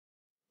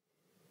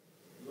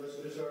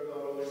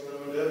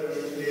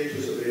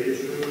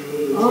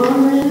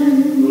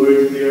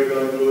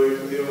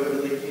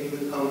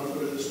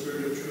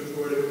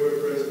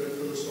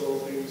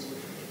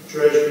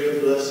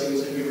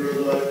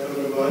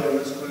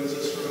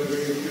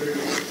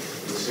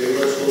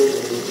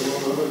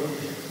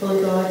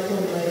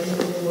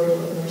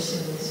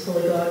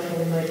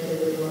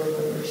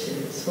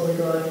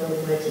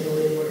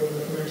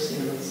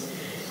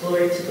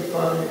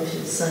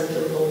Son, to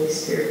the Holy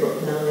Spirit,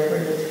 both now and ever,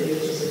 and unto the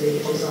ages of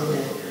ages.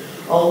 Amen.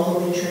 All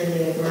Holy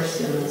Trinity, have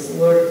mercy on us.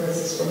 Lord, cleanse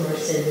us from our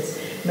sins.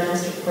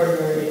 Master,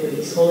 pardon our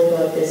iniquities. Holy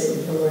God, visit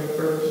and heal our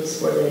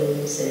infirmities for thy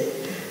name's sake.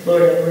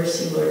 Lord, have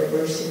mercy. Lord, have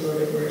mercy.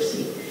 Lord, have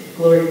mercy.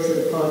 Glory to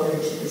the Father,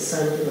 and to the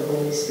Son, and to the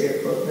Holy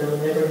Spirit, both now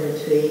and ever, and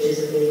unto the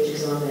ages of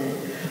ages. Amen.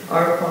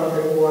 Our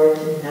Father, who art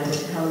in heaven,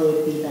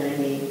 hallowed be thy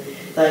name.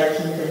 Thy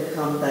kingdom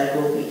come, thy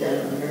will be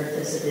done on earth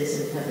as it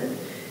is in heaven.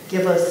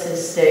 Give us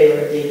this day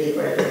our daily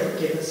bread, and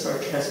forgive us our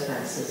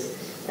trespasses,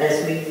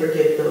 as we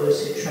forgive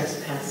those who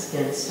trespass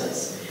against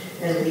us.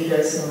 And lead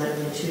us not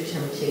into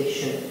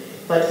temptation,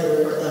 but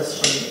deliver us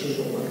from the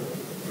evil one.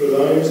 For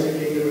thine is the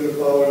kingdom, and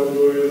the power, and the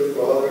glory of the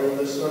Father, and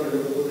the Son, and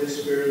the Holy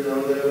Spirit,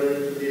 now and ever,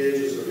 and into the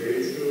ages of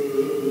ages.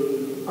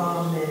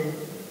 Amen.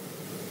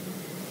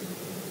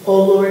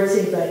 O Lord,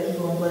 save thy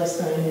people and bless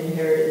thine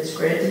inheritance,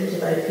 granting to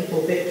thy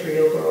people victory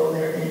over all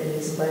their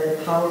enemies, and by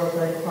the power of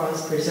thy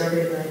cross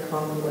preserving thy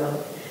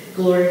commonwealth.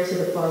 Glory to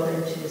the Father,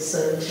 and to the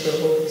Son, and to the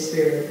Holy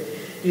Spirit.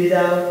 Do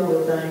thou, who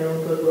of thine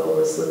own goodwill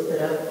was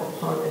lifted up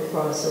upon the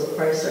cross, O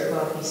Christ our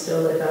God,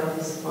 bestow thy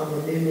bounties upon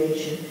the new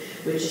nation,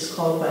 which is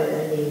called by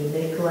thy name.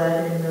 Make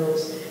glad in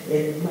those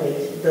in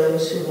might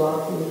those who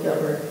lawfully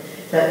govern,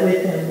 that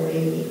with them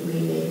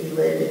we may be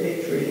led to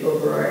victory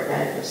over our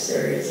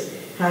adversaries,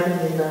 having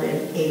in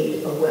thine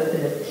aid a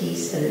weapon of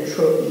peace and a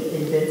trophy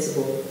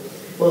invincible,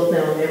 both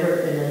now and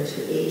ever, and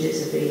unto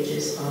ages of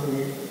ages.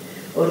 Amen.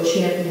 O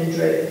champion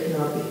dread who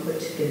cannot be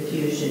put to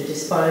confusion,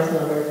 despise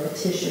not our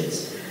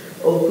petitions,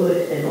 O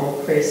good and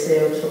all praise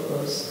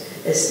Theotokos.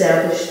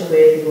 Establish the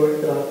way of the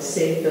Orthodox,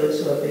 save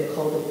those who have been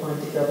called upon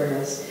to govern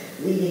us,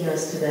 leading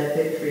us to that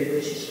victory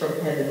which is from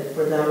heaven.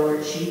 For thou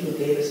art she who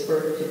gavest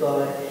birth to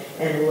God,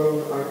 and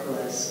alone art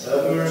blessed.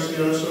 Have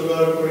mercy on us, O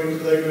God, according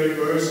to thy great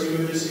mercy,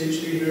 we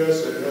beseech thee, hear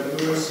us, and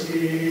have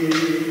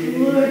mercy.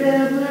 Lord,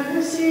 have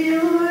mercy,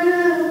 Lord,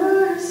 have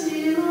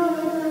mercy, Lord,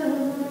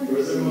 have mercy.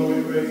 Furthermore,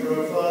 we pray for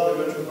our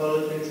Father,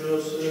 Metropolitan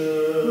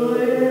Joseph.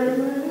 Lord, have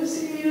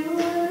mercy,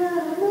 Lord,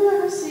 have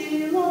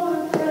mercy,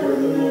 Lord, have mercy.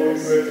 Furthermore, we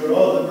pray for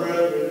all the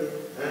brethren,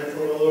 and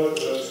for all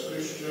Orthodox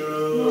Christians.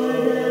 Lord,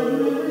 have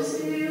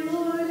mercy,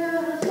 Lord,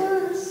 have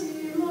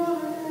mercy,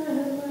 Lord,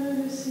 have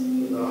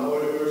mercy. Thou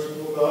art a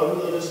merciful God,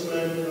 who lovest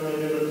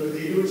mankind, and unto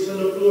thee do extend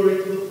up glory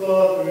to the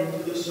Father, and to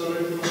the Son,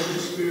 and to the Holy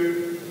Spirit,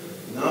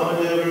 now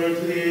and ever, and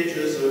to the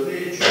ages of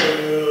ages.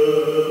 Amen.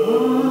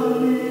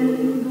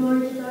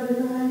 Glory to God in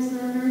the highest, and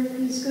on earth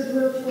peace,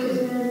 goodwill towards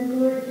men.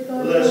 Glory to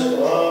God. Bless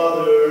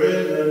Father,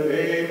 in the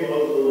name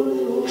of the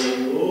Lord.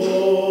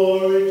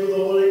 Glory to the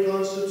Holy,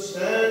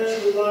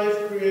 consubstantial,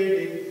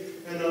 life-creating,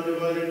 and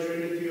undivided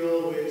Trinity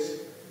always,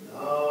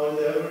 now and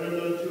ever, and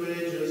unto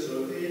ages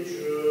of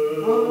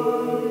ages.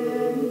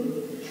 Amen.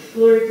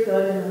 Glory to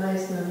God in the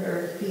highest, and on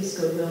earth peace,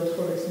 goodwill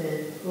towards men.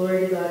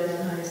 Glory to God in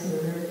the highest, and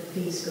on earth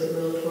peace,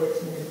 goodwill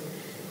towards men.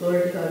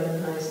 Glory to God in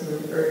the highest, and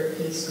on earth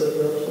peace,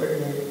 goodwill toward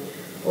men.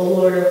 O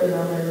Lord, open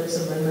thou my lips,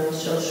 and my mouth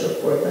shall show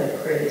forth thy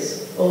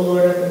praise. O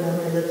Lord, open thou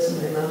my lips,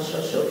 and my mouth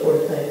shall show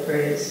forth thy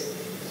praise.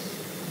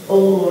 O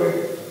Lord,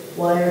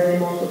 why are they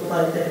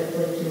multiplied that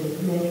afflict me?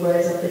 Many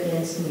rise up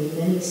against me.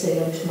 Many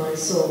say unto my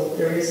soul,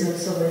 there is no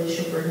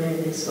salvation for him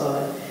in his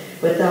God.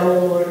 But thou,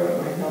 O Lord, art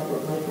my helper,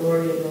 my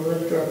glory, and the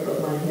lifter up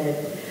of my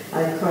head.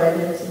 I cried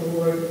unto the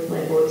Lord with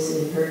my voice,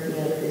 and he heard me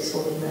out of his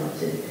holy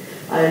mountain.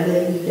 I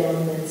laid me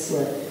down and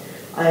slept.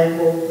 I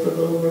awoke, for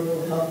the Lord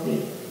will help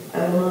me.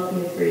 I will not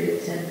be afraid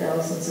of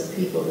 10,000s of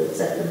people that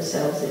set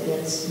themselves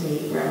against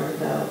me round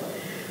about.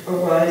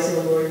 Arise,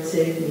 O Lord,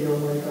 save me, O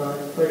my God,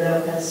 for thou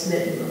hast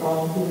smitten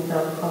all who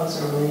without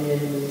cause are mine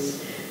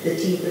enemies. The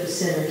teeth of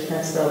sinners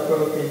hast thou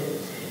broken.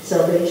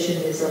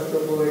 Salvation is of the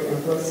Lord,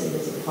 and blessing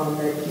is upon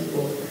thy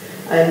people.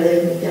 I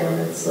laid me down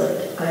and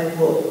slept. I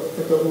awoke,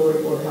 for the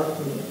Lord will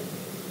help me.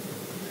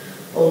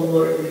 O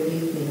Lord,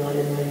 rebuke me not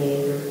in thine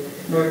anger,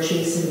 nor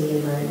chasten me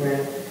in thy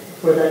wrath.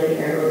 For thine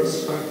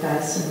arrows are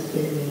fastened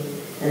in me,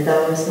 and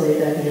thou hast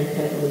laid thy hand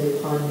heavily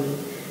upon me.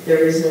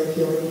 There is no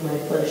healing in my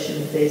flesh in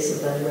the face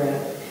of thy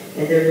wrath,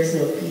 and there is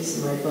no peace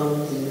in my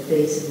bones in the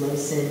face of my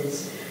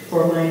sins.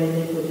 For mine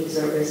iniquities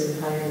are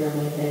risen higher than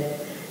my head.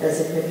 As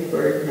a heavy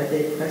burden have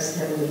they pressed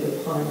heavily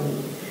upon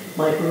me.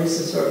 My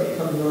bruises are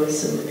become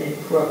noisome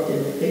and corrupt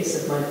in the face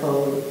of my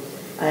foe.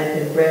 I have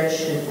been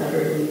wretched and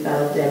utterly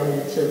bowed down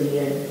until the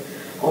end.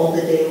 All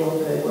the day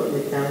long I went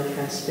with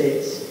downcast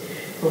face.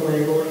 For my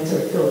loins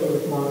are filled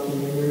with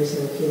mocking, and there is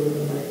no healing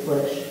in my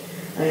flesh.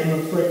 I am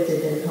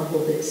afflicted and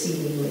humbled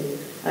exceedingly.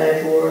 I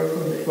have roared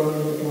from the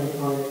groaning of my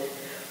heart.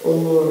 O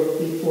Lord,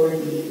 before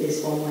thee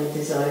is all my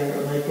desire,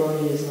 and my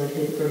groaning is not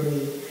hid from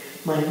thee.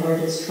 My heart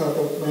is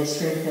troubled, my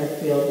strength hath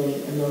failed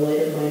me, and the light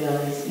of mine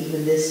eyes,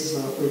 even this is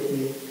not with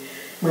me.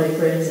 My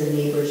friends and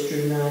neighbors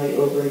drew nigh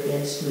over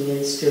against me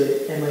and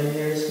stood, and my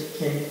nearest of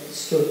kin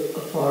stood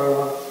afar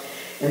off.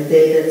 And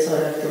they that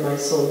sought after my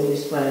soul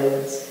used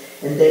violence,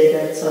 and they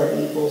that sought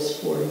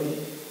evils for me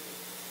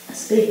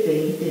spake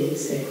vain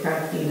things, and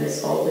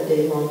craftiness all the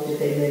day long did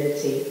they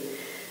meditate.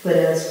 But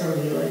as for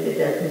me, like a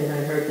deaf man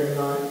I heard them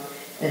not,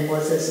 and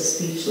was as a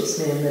speechless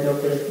man that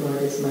openeth not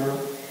his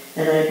mouth.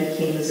 And I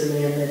became as a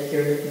man that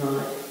heareth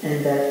not,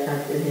 and that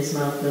hath in his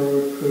mouth no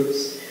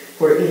reproofs.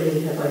 For in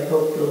thee have I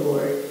hoped, O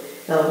Lord.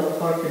 Thou wilt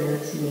hearken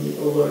unto me,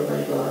 O Lord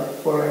my God.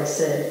 For I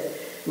said,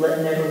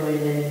 let never mine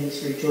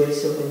enemies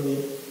rejoice over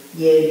me.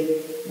 Yea,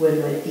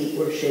 when my feet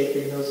were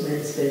shaken, those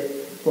men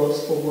spake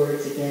boastful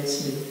words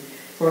against me.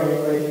 For I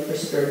am ready for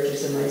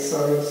scourges, and my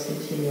sorrows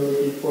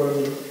continually before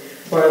me.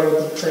 For I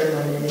will declare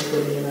mine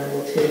iniquity, and I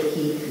will take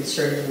heed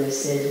concerning my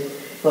sin.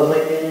 But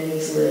my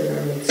enemies live and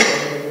are made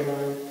stronger than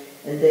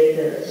I. And they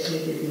that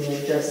hated me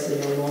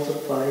unjustly are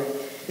multiplied.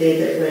 They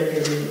that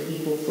render me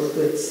evil for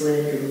good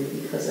slander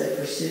me, because I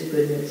pursue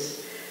goodness.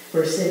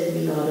 Forsake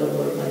me not, O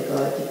Lord my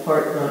God,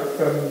 depart not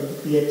from me.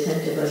 Be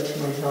attentive unto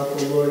my help,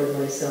 O Lord of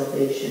my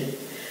salvation.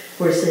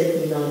 Forsake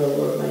me not, O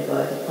Lord my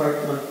God,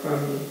 depart not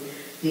from me.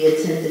 Be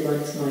attentive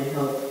unto my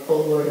help,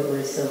 O Lord of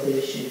my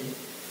salvation.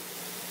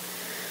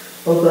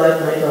 O God,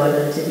 my God,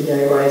 unto thee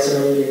I rise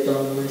early at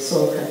dawn. My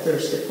soul hath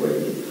thirsted for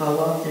thee. How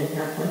often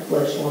hath my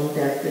flesh longed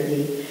after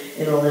thee,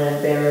 in a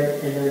land barren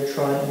and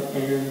untrodden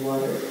and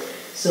unwatered.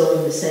 So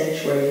in the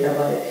sanctuary have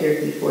I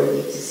appeared before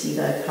thee to see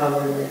thy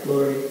power and thy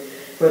glory.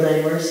 For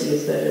thy mercy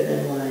is better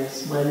than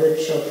lives. My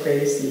lips shall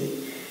praise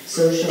thee.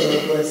 So shall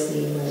I bless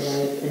thee in my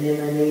life, and in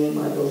thy name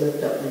I will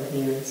lift up my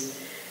hands.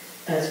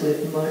 As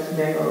with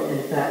marrow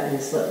and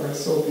fatness let my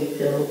soul be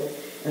filled,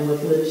 and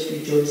with lips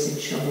rejoicing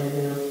shall my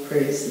mouth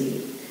praise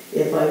thee.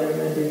 If I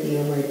remember thee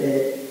on my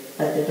bed,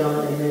 at the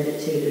dawn I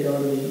meditated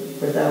on thee,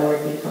 for thou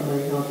art become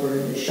my helper,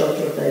 in the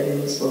shelter of thy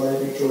wings will I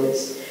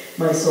rejoice.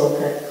 My soul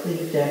hath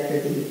cleaved after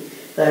thee,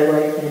 thy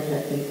right hand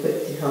hath been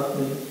quick to help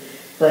me.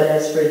 But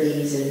as for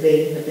these, in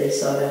vain have they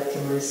sought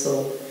after my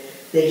soul.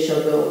 They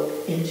shall go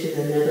into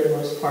the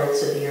nethermost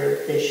parts of the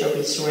earth, they shall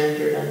be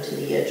surrendered unto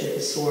the edge of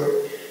the sword.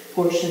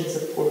 Portions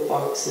of poor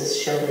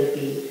foxes shall they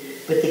be,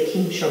 but the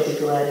king shall be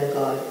glad in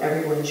God.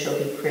 Everyone shall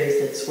be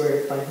praised that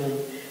sweareth by him,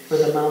 for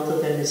the mouth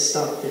of them is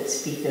stopped that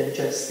speak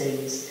unjust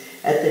things.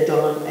 At the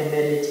dawn I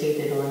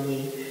meditated on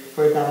thee,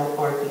 for thou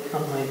art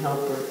become my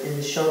helper. In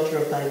the shelter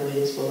of thy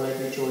wings will I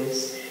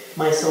rejoice.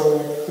 My soul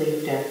hath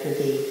cleaved after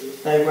thee,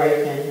 thy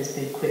right hand has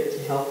been quick to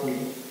help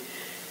me.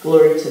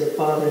 Glory to the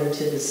Father, and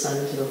to the Son,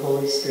 and to the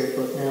Holy Spirit,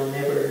 both now and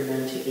ever, and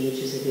unto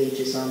ages of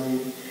ages.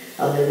 Amen.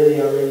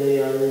 Alleluia,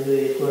 alleluia,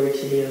 alleluia, glory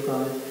to thee, O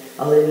God.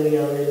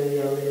 Alleluia,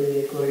 alleluia,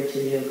 alleluia, glory to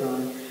thee, O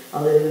God.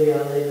 Alleluia,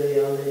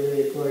 alleluia,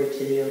 alleluia, glory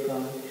to thee, O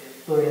God.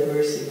 Lord have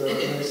mercy, Lord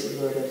have mercy,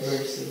 Lord have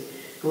mercy.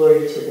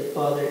 Glory to the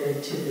Father,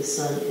 and to the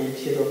Son, and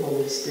to the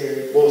Holy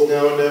Spirit. Both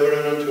now and ever,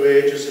 and unto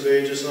ages of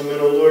ages. Amen.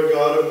 O Lord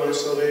God of my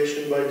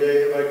salvation, by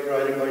day have I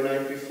cried, and by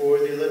night before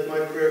thee. Let my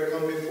prayer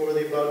come before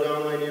thee. Bow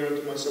down thine ear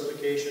unto my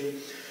supplication.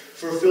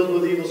 For filled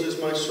with evils is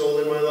my soul,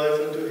 and my life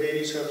unto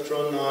Hades hath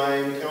drawn nigh. I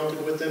am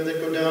counted with them that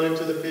go down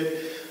into the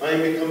pit. I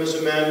am become as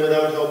a man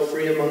without help,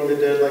 free among the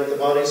dead, like the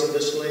bodies of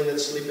the slain that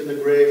sleep in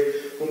the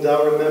grave, whom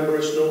thou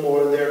rememberest no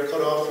more, and they are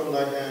cut off from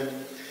thy hand.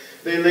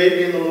 They laid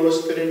me in the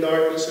lowest pit in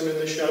darkness, and in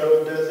the shadow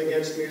of death.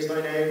 Against me is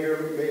thine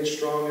anger made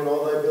strong, and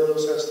all thy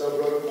billows hast thou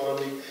brought upon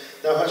me.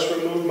 Thou hast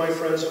removed my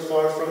friends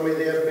afar from me.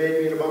 They have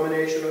made me an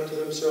abomination unto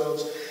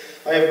themselves.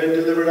 I have been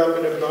delivered up,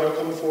 and have not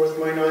come forth.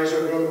 Mine eyes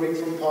are grown weak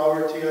from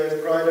poverty. I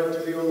have cried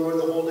unto thee, O Lord,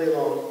 the whole day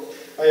long.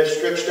 I have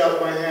stretched out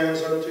my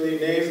hands unto thee.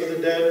 Nay, for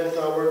the dead wilt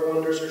thou work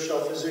wonders, or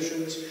shall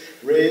physicians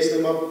raise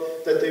them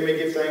up, that they may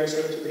give thanks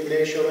unto thee?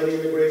 Nay, shall any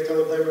in the grave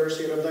tell of thy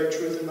mercy, and of thy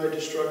truth and thy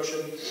destruction?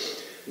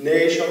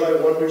 Nay, shall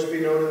thy wonders be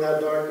known in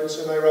that darkness,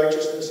 and thy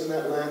righteousness in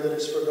that land that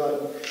is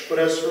forgotten. But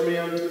as for me,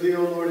 unto thee,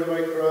 O Lord, have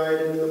I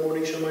cried, and in the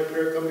morning shall my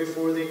prayer come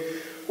before thee.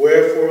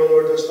 Wherefore, O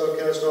Lord, dost thou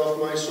cast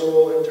off my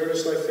soul, and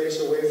turnest thy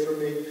face away from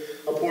me?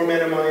 A poor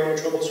man am I, and in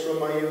troubles from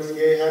my youth.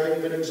 Yea,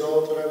 having been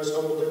exalted, I was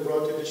humbled and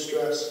brought to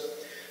distress.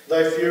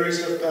 Thy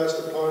furies have passed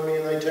upon me,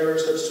 and thy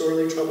terrors have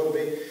sorely troubled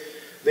me.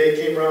 They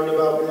came round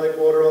about me like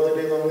water all the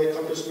day long. They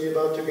compassed me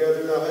about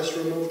together. Thou hast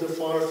removed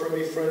afar from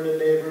me friend and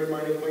neighbor, and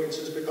mine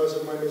acquaintances because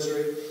of my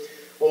misery.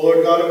 O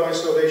Lord God of my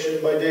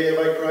salvation, by day have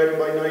I cried, and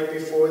by night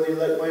before thee.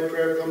 Let my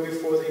prayer come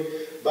before thee.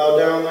 Bow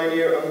down thine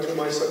ear unto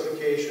my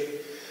supplication.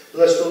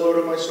 Bless the Lord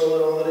of my soul,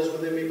 and all that is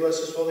within me. Bless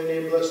his holy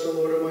name. Bless the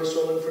Lord of my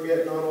soul, and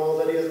forget not all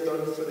that he hath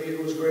done for thee,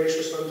 who is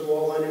gracious unto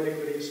all thine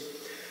iniquities,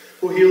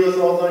 who healeth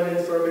all thine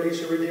infirmities,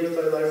 who redeemeth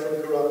thy life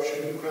from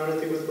corruption, who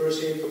crowneth thee with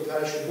mercy and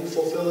compassion, who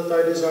fulfilleth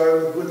thy desire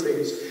with good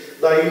things.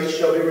 Thy youth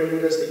shall be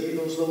renewed as the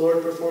eagles. The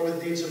Lord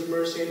performeth deeds of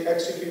mercy, and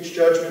executes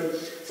judgment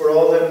for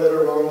all them that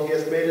are wrong. He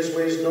hath made his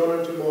ways known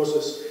unto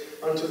Moses,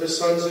 unto the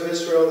sons of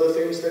Israel the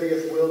things that he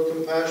hath willed.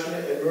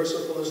 Compassionate and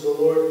merciful is the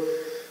Lord,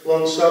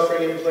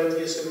 long-suffering and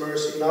plenteous in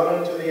mercy. Not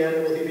unto the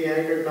end will he be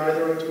angered,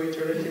 neither unto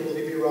eternity will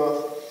he be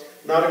wroth.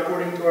 Not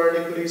according to our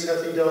iniquities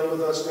hath he dealt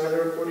with us,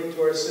 neither according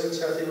to our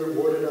sins hath he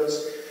rewarded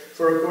us.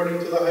 For according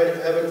to the height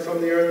of heaven from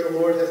the earth the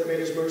Lord hath made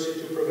his mercy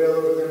to prevail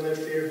over them that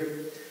fear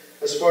him.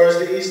 As far as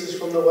the east is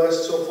from the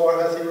west, so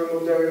far hath he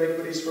removed our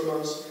iniquities from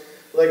us.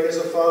 Like as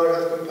a father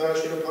hath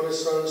compassion upon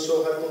his son,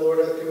 so hath the Lord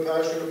hath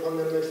compassion upon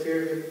them that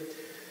fear him.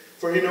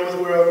 For he knoweth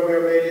whereof we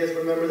are made. He hath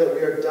remembered that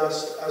we are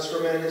dust. As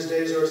for man, his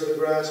days are as the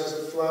grass, as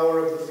the flower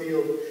of the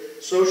field.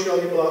 So shall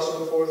he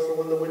blossom forth, for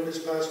when the wind is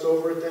passed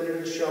over it, then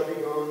it shall be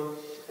gone,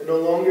 and no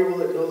longer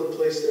will it know the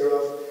place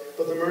thereof.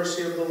 But the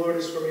mercy of the Lord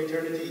is from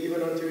eternity,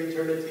 even unto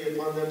eternity,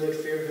 upon them that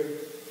fear him.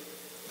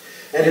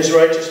 And his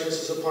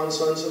righteousness is upon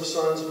sons of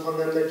sons, upon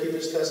them that keep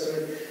his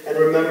testament, and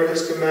remember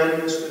his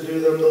commandments to do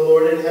them. The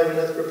Lord in heaven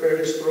hath prepared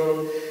his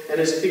throne, and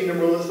his kingdom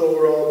ruleth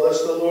over all.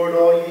 Bless the Lord,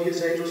 all ye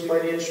his angels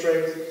mighty in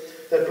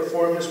strength, that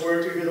perform his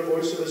word to hear the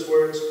voice of his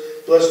words.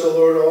 Bless the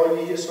Lord, all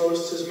ye his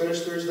hosts, his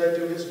ministers that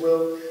do his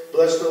will.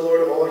 Bless the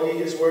Lord, all ye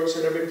his works,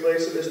 in every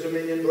place of his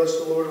dominion. Bless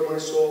the Lord, O my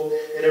soul,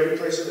 in every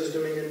place of his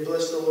dominion.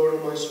 Bless the Lord,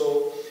 O my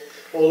soul.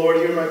 O Lord,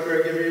 hear my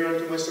prayer, give ear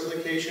unto my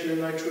supplication,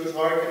 in thy truth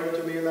hearken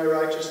unto me in thy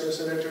righteousness,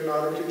 and enter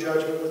not into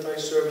judgment with thy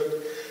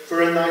servant.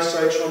 For in thy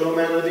sight shall no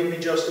man living be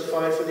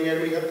justified, for the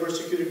enemy hath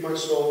persecuted my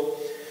soul.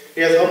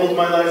 He hath humbled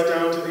my life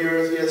down to the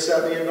earth, he hath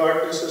set me in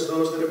darkness as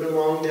those that have been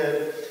long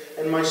dead.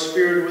 And my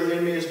spirit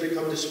within me is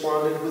become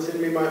despondent,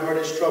 within me my heart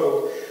is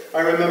troubled.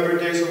 I remember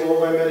days of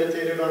old, I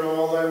meditated on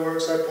all thy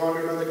works, I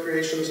pondered on the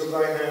creations of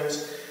thy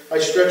hands. I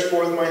stretched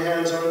forth my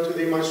hands unto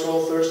thee, my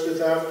soul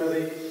thirsteth after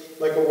thee,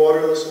 like a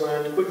waterless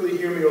land. Quickly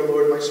hear me, O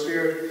Lord, my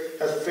spirit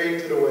hath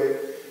fainted away.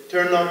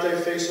 Turn not thy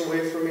face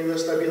away from me,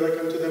 lest I be like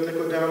unto them that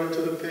go down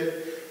into the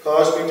pit.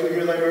 Cause me to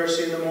hear thy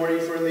mercy in the morning,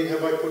 for in thee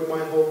have I put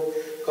my hope.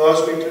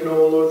 Cause me to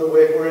know, O Lord, the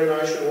way wherein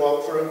I should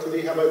walk, for unto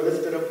thee have I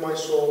lifted up my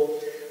soul.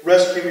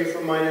 Rescue me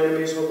from mine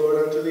enemies, O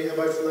Lord, unto thee have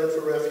I fled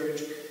for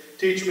refuge.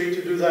 Teach me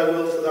to do thy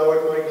will, for thou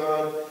art my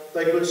God.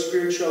 Thy good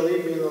spirit shall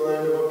lead me in the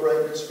land of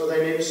uprightness. For thy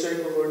name's sake,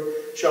 O Lord,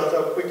 shalt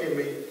thou quicken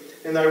me.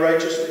 In thy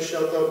righteousness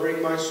shalt thou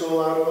bring my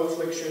soul out of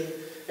affliction,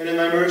 and in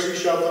thy mercy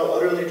shalt thou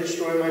utterly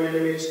destroy mine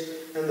enemies,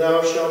 and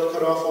thou shalt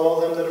cut off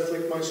all them that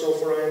afflict my soul,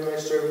 for I am thy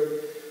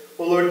servant.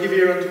 O Lord, give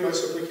ear unto my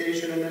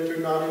supplication, and enter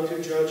not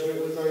into judgment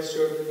with thy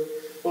servant.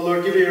 O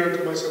Lord, give ear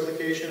unto my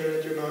supplication, and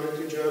enter not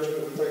into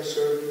judgment with thy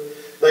servant.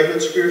 Thy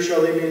good spirit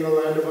shall lead me in the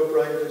land of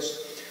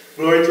uprightness.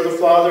 Glory to the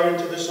Father, and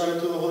to the Son,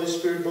 and to the Holy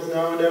Spirit, both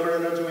now and ever,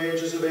 and unto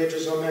ages of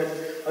ages. Amen.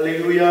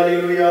 Alleluia,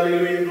 alleluia,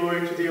 alleluia,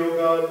 glory to thee, O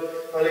God.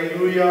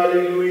 Alleluia,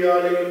 alleluia,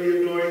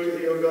 alleluia, glory to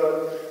thee, O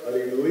God.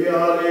 Alleluia,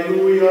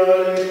 alleluia,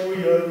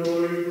 alleluia,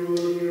 glory to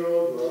thee, O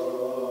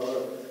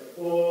God.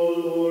 O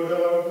Lord,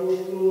 our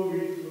hope, glory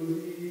to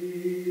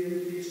thee. In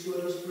peace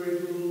let us pray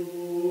to the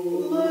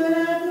Lord. Lord,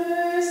 have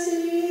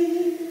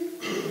mercy.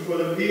 For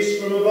the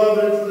peace from above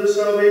and for the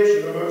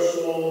salvation of our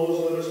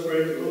souls, let us pray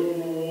to the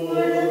Lord.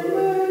 Lord, have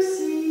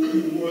mercy.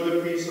 For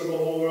the peace of the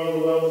whole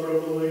world, the welfare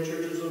of the holy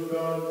churches of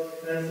God,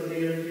 and for the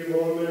unity of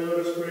all men, let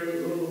us pray to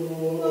the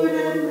Lord. Lord,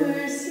 have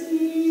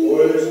mercy.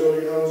 For this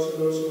holy house and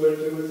those who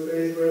enter with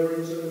faith,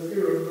 reverence, and the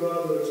fear of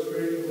God, let us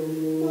pray to the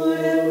Lord. Lord,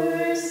 have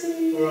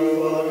mercy. For our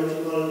Father,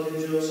 Metropolitan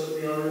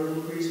Joseph, the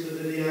honorable priest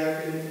of the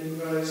diaconate in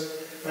Christ,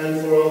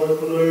 and for all the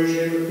clergy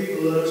and the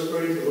people, let us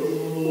pray to the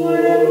Lord.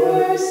 Lord, have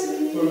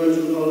mercy. For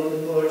Metropolitan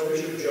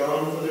Archbishop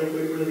John, for their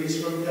quick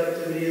release from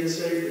captivity and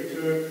safe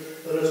return,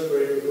 let us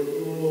pray to the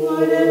Lord.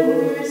 Lord, have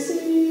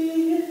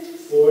mercy.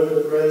 For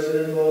the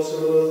President, all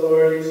civil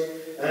authorities,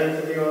 and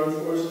for the armed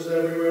forces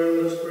everywhere,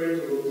 let us pray to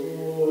the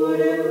Lord. Lord,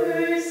 have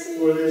mercy.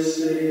 For this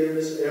city and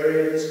this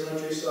area and this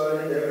countryside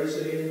and every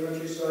city and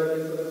countryside,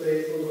 and for the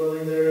faithful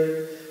dwelling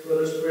therein, let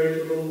us pray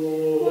to the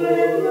Lord. Lord,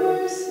 have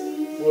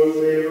mercy. For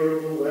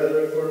favorable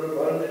weather, for an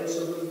abundance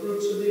of the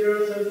fruits of the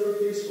earth, and for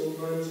peaceful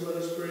times, let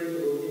us pray to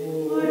the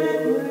Lord. Lord,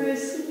 have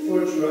mercy. For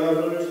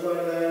travelers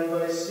by land,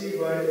 by sea,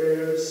 by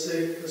air, the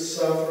sick, the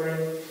suffering,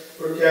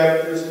 for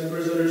captives and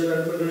prisoners,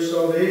 and for their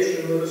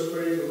salvation, let us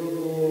pray to the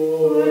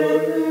Lord. Lord,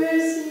 have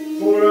mercy.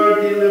 For our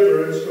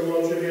deliverance from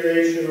all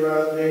tribulation,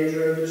 wrath,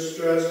 danger, and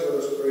distress, let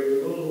us pray to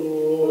the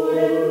Lord. Lord,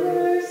 have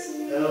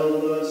mercy.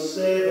 Help us,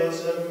 save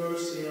us, have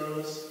mercy on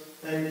us,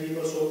 and keep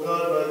us, O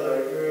God, by thy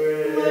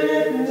grace. Lord,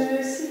 have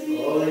mercy.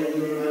 Calling to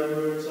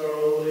remembrance our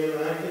holy,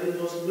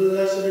 immaculate, most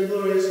blessed and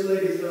glorious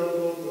Lady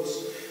Theotokos,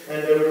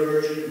 and ever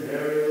Virgin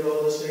Mary, with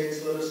all the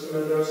saints, let us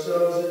commend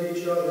ourselves and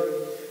each other,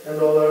 and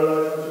all our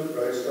life unto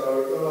Christ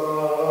our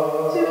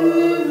God. To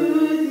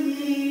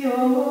thee, O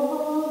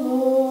Lord.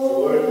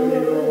 For to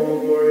thee all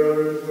glory,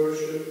 honor, and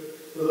worship,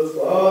 to the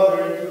Father,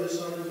 and to the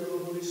Son, and to the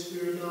Holy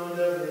Spirit, now and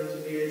ever, and to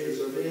the ages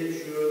of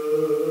ages.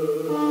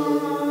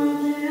 Amen.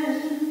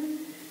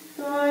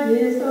 God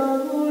is the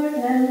Lord,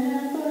 and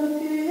hath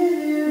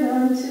appeared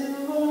unto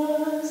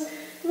us.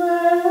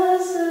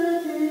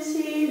 Blessed is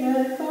he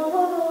that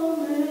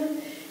cometh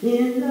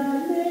in the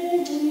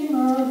name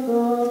of the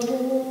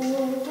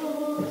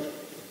Lord.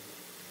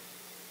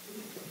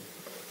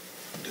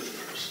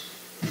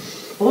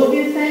 Oh,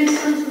 give thanks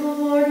unto the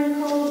Lord,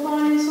 and call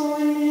upon his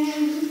holy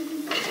name.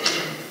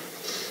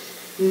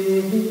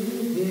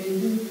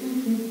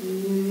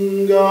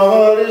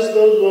 God is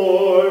the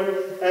Lord,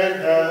 and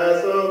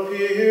hath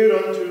appeared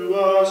unto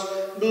us.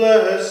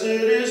 Blessed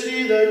is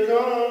he that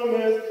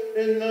cometh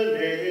in the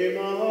name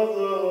of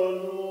the Lord.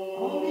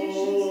 All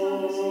nations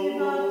come to see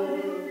God, but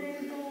in the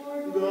name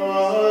of the Lord.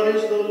 God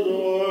is the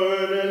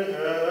Lord, and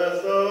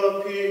hath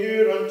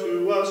appeared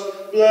unto us.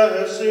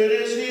 Blessed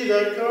is he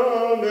that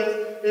cometh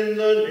in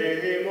the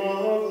name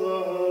of the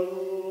Lord.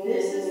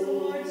 This is the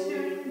Lord's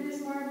doing, and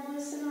his marvelous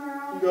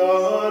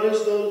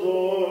the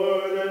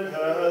Lord, and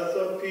hath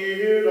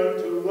appeared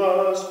unto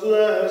us.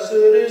 Blessed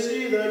is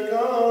he that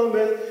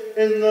cometh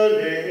in the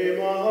name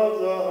of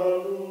the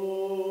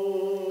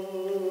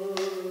Lord.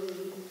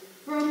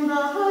 From the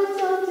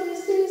heights of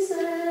this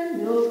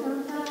descend, O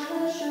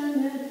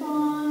compassionate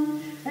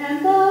one,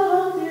 and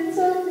thou didst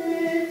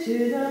submit to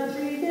the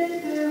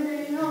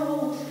predictory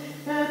oath,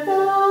 that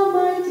thou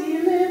might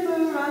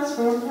deliver us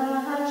from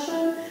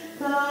passion.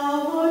 Thou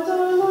art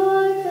our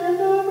life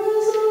and our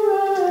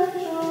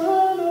resurrection,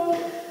 O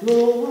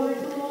Lord,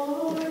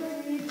 glory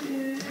to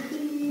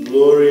thee.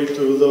 Glory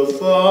to the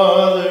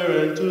Father,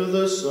 and to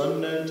the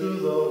Son, and to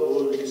the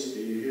Holy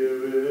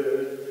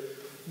Spirit.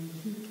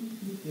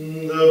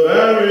 The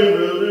barren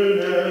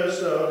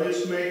wilderness thou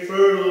didst make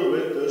fertile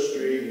with the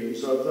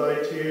streams of thy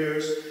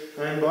tears,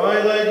 and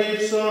by thy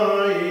deep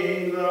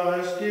sighing thou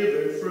hast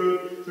given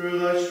fruit through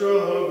thy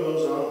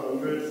struggles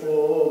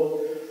 100-fold.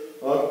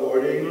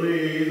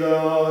 Accordingly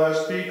thou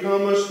hast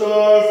become a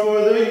star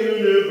for the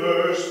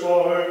universe,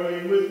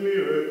 sparkling with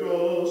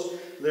miracles.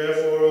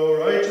 Therefore, O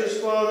righteous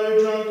Father,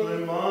 John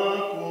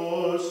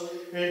Climacus,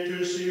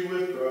 intercede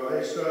with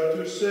Christ God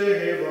to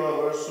save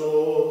our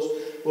souls,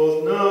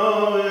 both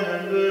now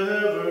and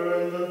ever,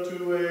 and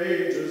unto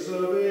ages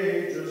of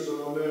ages.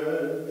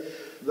 Amen.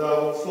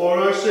 Thou for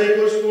our sake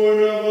wast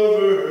born of a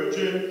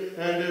virgin,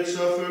 and didst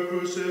suffer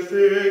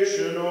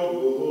crucifixion, O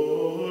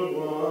good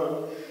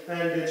one,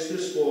 and didst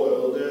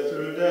despoil death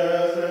through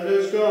death, and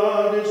as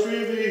God didst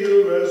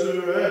reveal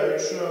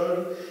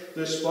resurrection.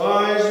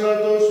 Despise not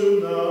those whom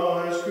thou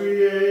hast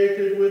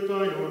created with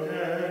thine own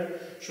hand.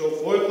 Show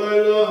forth thy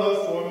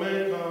love for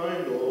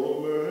mankind, O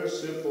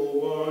merciful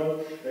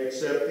one.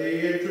 Accept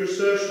the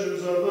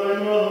intercessions of thy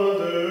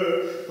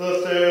mother,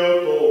 the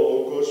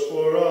Theotokos,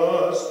 for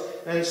us,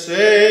 and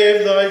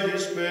save thy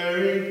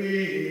despairing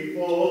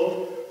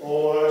people,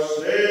 O our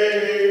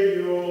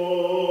Savior.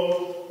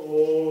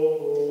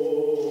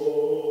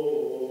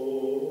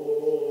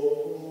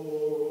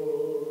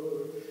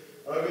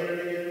 Again and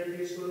again in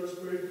peace let us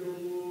pray to the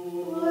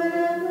Lord. Lord,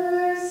 have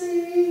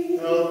mercy.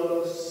 Help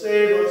us,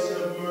 save us,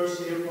 have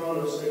mercy upon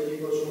us, and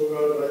keep us, O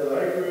God, by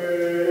thy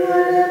grace.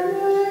 Lord, have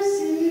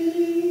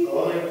mercy.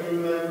 Calling to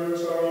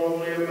remembrance our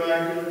only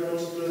immaculate,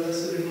 most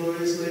blessed and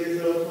glorious Lady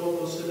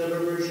Theotokos, and ever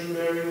Virgin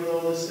Mary, with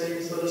all the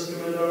saints, let us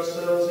commend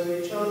ourselves and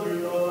each other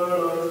and all our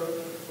life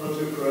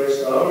unto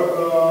Christ our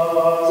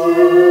God. To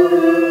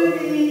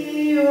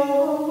thee, O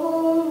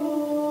Lord.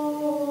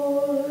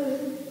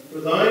 For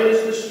thine is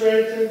the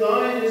strength, and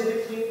thine is the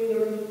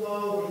kingdom, and the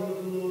power, and the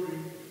glory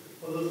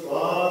of the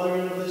Father,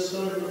 and of the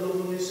Son, and of the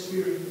Holy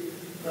Spirit,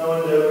 now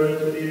and ever,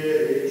 into the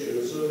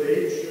ages of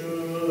ages.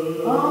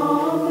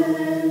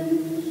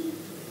 Amen.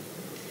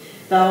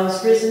 Thou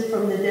hast risen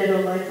from the dead,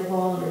 O life of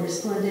all, and a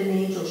resplendent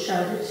angel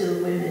shouted to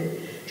the women,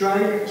 dry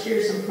your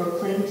tears and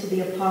proclaim to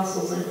the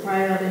apostles, and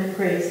cry out in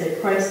praise that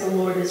Christ the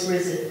Lord is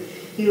risen,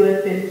 he who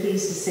hath been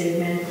pleased to save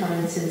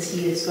mankind, since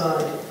he is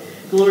God.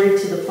 Glory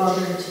to the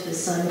Father, and to the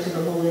Son, and to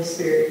the Holy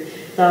Spirit.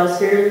 Thou hast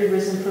verily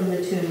risen from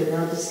the tomb, and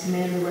thou didst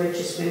command the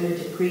righteous women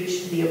to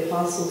preach to the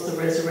apostles the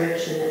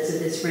resurrection, as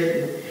it is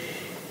written.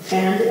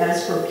 And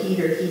as for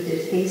Peter, he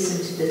did hasten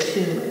to the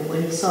tomb, and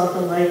when he saw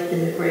the light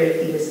in the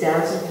grave, he was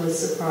dazzled with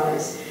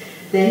surprise.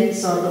 Then he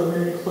saw the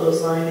linen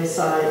clothes lying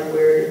aside,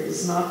 where it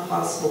was not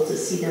possible to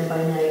see them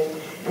by night,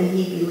 and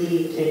he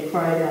believed and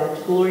cried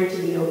out, Glory to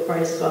thee, O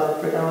Christ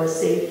God, for thou hast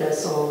saved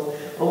us all,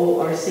 O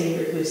our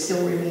Savior, who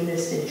still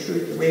remainest in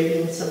truth the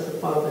radiance of the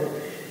Father,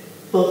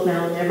 both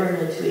now and ever,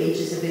 and unto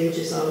ages of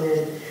ages.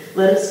 Amen.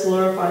 Let us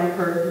glorify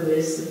her who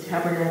is the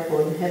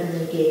tabernacle and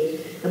heavenly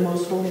gate, the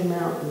most holy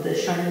mountain, the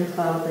shining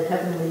cloud, the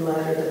heavenly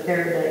ladder, the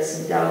paradise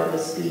endowed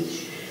with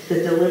speech,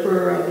 the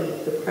deliverer of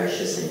Eve, the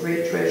precious and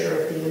great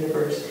treasure of the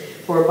universe.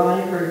 For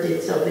by her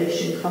did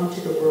salvation come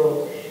to the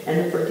world, and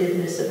the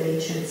forgiveness of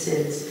ancient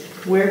sins.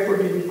 Wherefore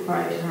do we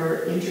cry to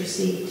her,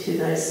 intercede to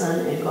thy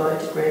Son and God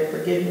to grant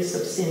forgiveness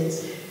of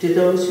sins to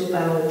those who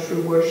bow in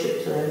true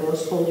worship to thy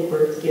most holy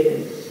birth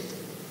giving.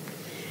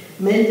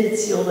 Men did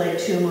seal thy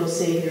tomb, O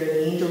Savior, and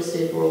the angels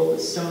did roll the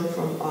stone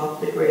from off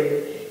the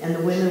grave, and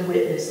the women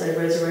witnessed thy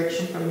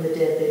resurrection from the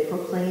dead. They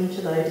proclaimed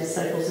to thy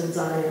disciples in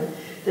Zion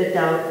that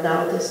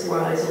thou dost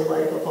rise, O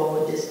life of all,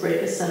 and didst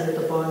break asunder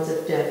the bonds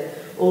of death.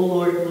 O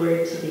Lord,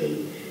 glory to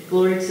thee.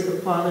 Glory to the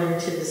Father, and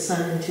to the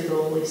Son, and to the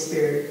Holy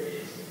Spirit.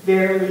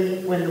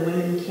 Verily, when the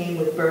women came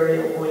with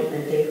burial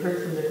ointment, they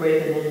heard from the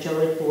grave an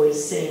angelic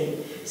voice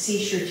saying,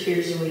 Cease your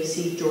tears and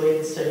receive joy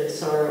instead of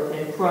sorrow,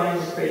 and cry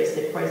and praise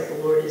that Christ the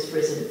Lord is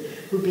risen,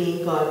 who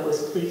being God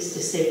was pleased to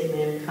save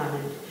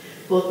mankind,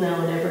 both now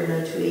and ever, and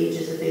unto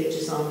ages of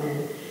ages.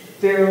 Amen.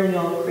 Verily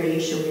all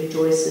creation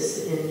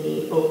rejoices in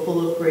thee, O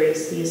full of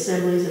grace, the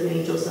assemblies of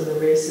angels and the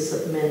races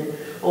of men,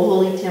 O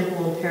holy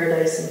temple and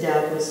paradise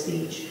endowed with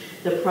speech,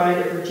 the pride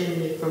of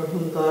virginity from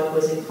whom God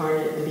was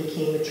incarnate and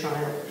became a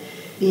child.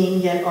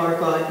 Being yet our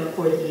God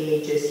before the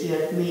ages, he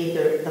hath made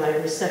thy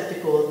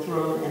receptacle a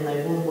throne, and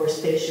thy womb more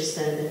spacious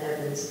than the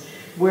heavens.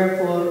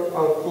 Wherefore,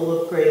 O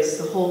full of grace,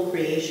 the whole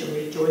creation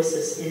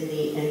rejoices in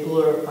thee and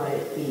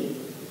glorifieth thee.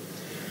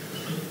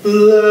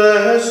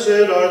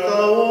 Blessed art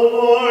thou, O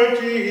Lord,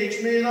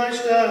 teach me thy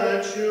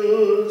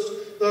statutes.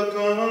 The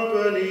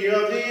company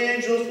of the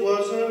angels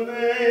was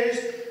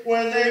amazed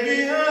when they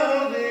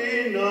beheld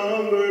thee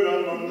numbered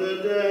among the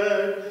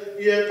dead.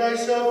 Yet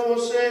thyself, O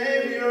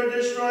Saviour,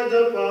 destroyed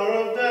the power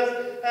of death,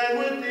 and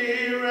with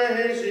thee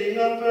raising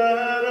up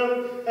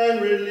Adam,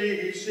 and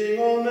releasing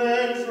all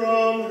men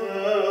from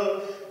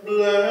hell.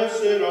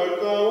 Blessed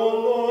art thou, O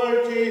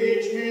Lord,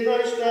 teach me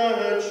thy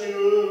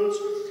statutes.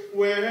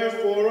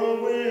 Wherefore,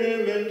 O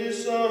women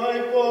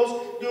disciples,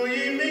 do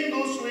ye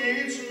mingle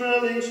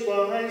sweet-smelling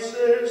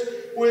spices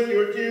with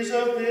your tears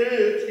of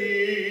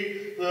pity?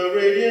 The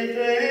radiant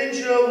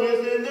angel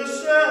within the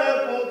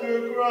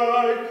sepulchre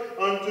cried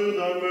unto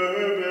the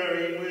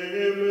myrrh-bearing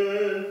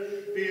women,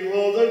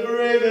 behold the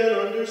grave, and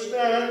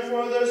understand,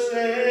 for the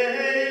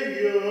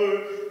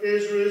Saviour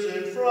is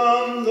risen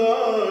from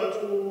the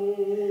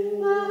tomb.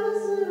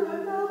 Blessed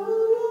art thou, O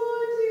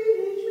Lord,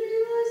 teach me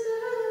thy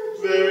statutes.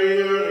 Very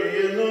early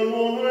in the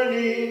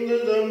morning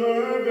did the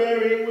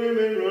myrrh-bearing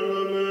women run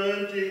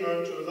lamenting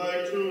unto thy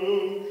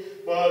tomb.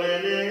 But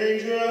an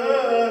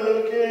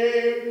angel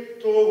came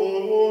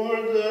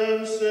toward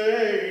them,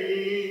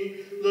 saying,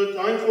 the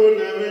time for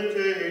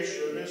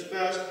lamentation is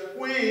past.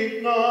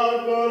 Weep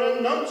not, but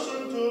announce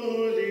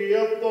unto the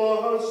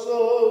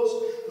apostles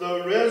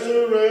the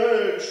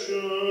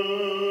resurrection.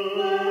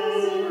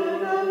 Blessed art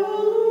thou, O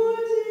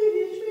Lord,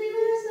 teach me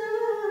thy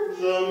statutes.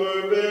 The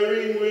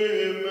myrrh-bearing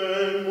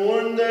women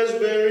mourned as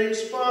bearing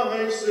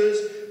spices.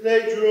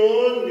 They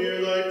drew near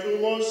thy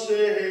tomb, O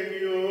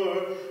Saviour.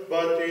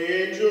 But the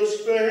angel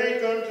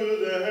spake unto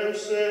them,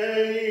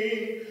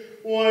 saying,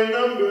 why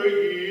number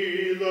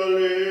ye the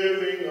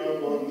living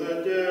among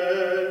the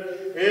dead?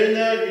 In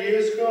that he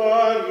is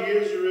God, he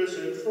is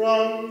risen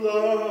from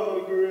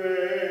the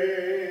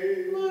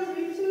grave.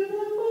 Glory to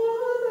the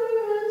Father,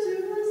 and to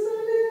the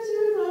Son, and to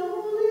the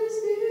Holy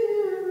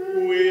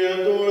Spirit. We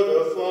adore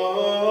the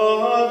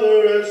Father,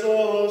 as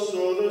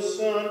also the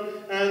Son,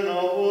 and the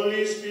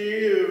Holy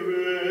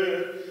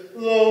Spirit,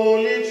 the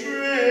Holy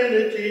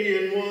Trinity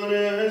in one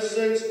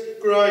essence,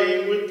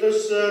 crying with the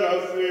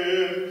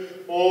seraphim,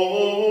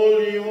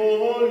 holy,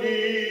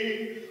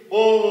 holy,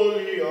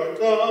 holy art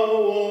thou,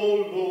 O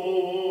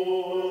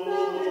Lord.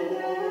 Thou art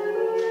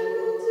ever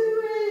to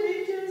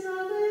ages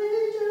of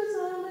ages.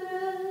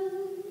 Amen.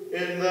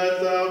 In that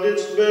thou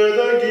didst bear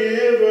the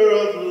giver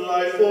of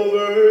life, O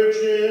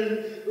Virgin,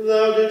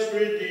 thou didst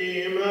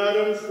redeem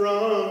Adam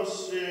from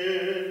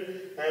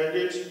sin, and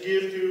didst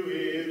give to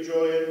Eve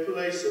joy in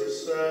place of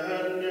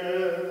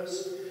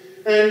sadness.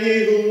 And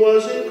he who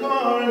was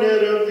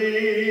incarnate of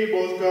thee,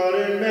 both God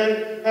and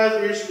man, hath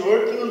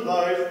restored to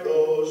life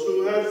those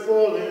who had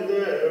fallen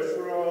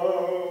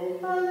therefrom.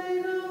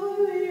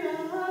 Alleluia,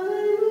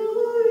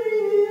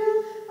 alleluia,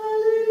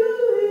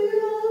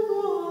 alleluia,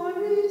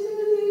 glory to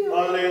thee, O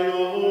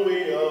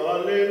Alleluia,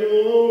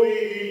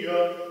 alleluia,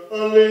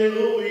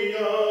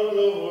 alleluia,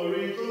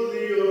 glory to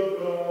thee, O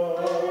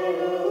God.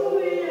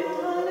 Alleluia,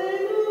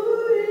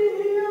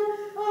 alleluia,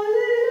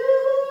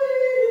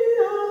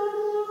 alleluia,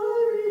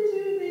 glory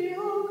to thee, O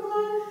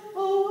God, O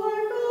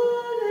our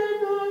God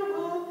and our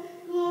rock,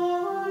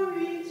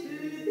 glory to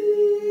thee.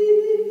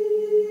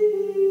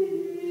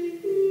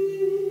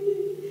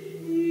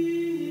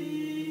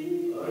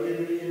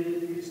 Alleluia,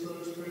 in peace, let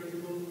us pray to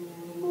the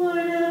Lord.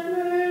 Lord, have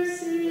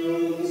mercy.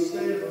 Lord,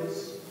 save us.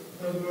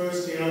 Have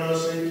mercy on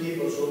us and keep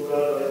us, O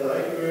God, by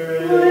thy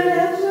grace. Lord,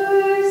 have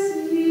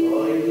mercy.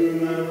 Calling to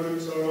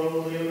remembrance our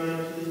holy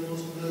Matins,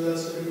 most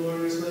blessed and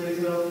glorious Lady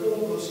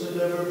Theotokos and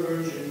ever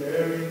Virgin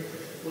Mary,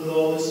 with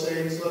all the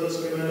saints, let us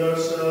commend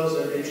ourselves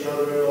and each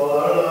other in all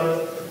our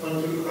life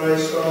unto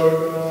Christ our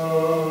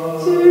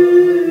God. To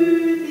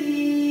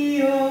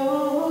thee, O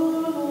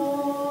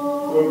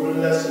For Lord.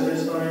 blessed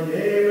is thy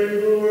name, and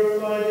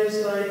glorified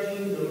is thy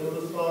kingdom, of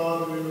the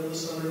Father, and of the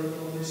Son, and of the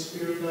Holy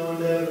Spirit, now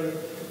and ever,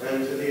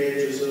 and to the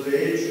ages of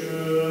ages.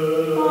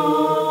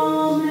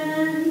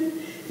 Amen.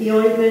 The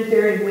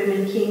ointment-bearing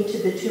women came to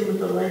the tomb of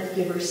the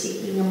life-giver,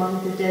 seeking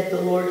among the dead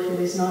the Lord who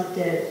is not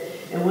dead.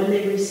 And when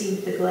they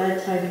received the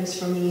glad tidings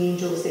from the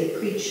angels, they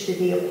preached to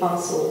the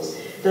apostles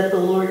that the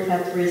Lord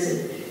hath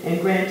risen,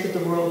 and granted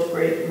the world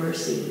great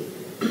mercy.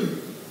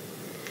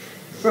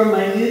 From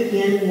my youth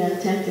the enemy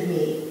hath tempted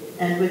me,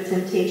 and with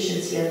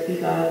temptations he hath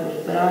beguiled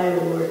me. But I,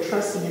 O Lord,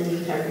 trusting in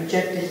thee, have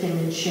rejected him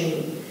in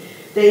shame.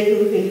 They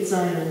who hate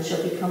Zion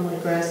shall become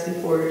like grass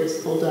before it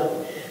is pulled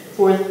up.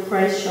 For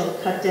Christ shall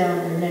cut down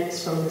their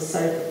necks from the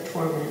sight of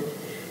torment.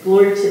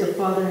 Glory to the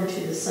Father, and to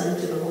the Son, and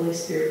to the Holy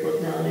Spirit,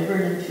 both now and ever,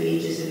 and unto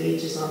ages of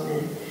ages.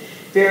 Amen.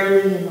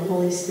 Verily, in the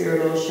Holy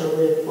Spirit all shall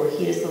live, for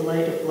he is the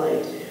light of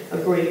light, a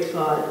great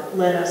God.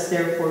 Let us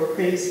therefore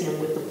praise him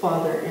with the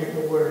Father and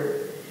the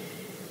Word.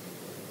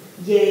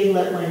 Yea,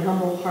 let mine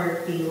humble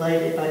heart be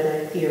lighted by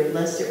thy fear,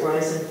 lest it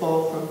rise and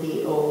fall from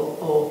thee,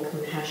 O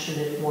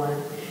compassionate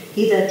one.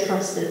 He that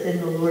trusteth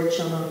in the Lord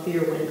shall not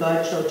fear, when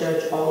God shall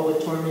judge all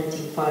with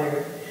tormenting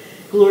fire.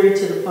 Glory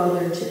to the Father,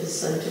 and to the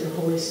Son, and to the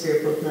Holy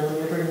Spirit, both now and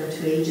ever, and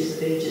unto ages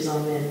of ages.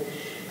 Amen.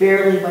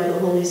 Verily by the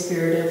Holy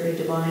Spirit every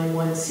divine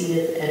one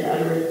seeth and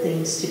uttereth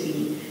things to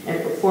be,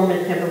 and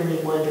performeth heavenly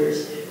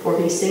wonders. For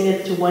he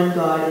singeth to one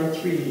God in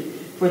three,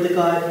 for the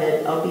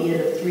Godhead,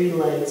 albeit of three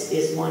lights,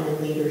 is one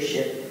in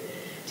leadership.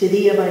 To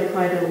thee have I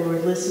cried, O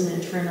Lord, listen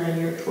and turn thine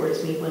ear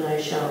towards me when I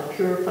shall.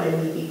 Purify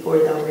me before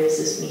thou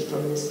raisest me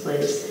from this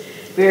place.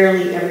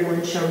 Verily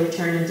everyone shall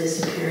return and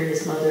disappear in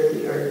his mother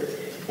the earth,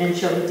 and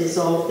shall be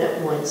dissolved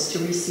at once, to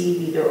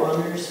receive either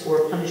honors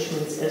or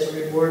punishments as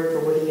a reward for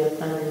what he hath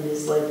done in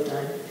his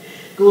lifetime.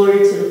 Glory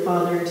to the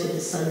Father, and to the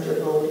Son, and to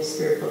the Holy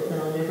Spirit, both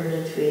now and ever,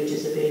 and unto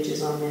ages of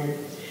ages. Amen.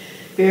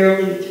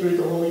 Verily, through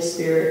the Holy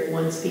Spirit,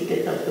 one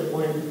speaketh of the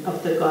one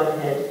of the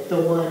Godhead,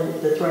 the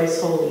one, the thrice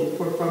holy.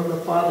 For from the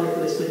Father,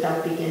 who is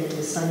without beginning,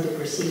 the Son to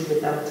proceed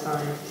without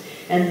time,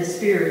 and the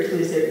Spirit, who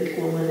is their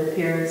equal in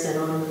appearance and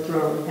on the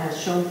throne, hath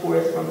shone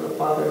forth from the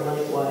Father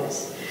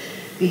likewise.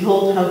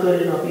 Behold, how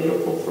good and how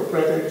beautiful for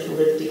brethren to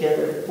live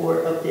together. For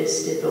of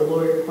this did the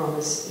Lord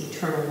promise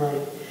eternal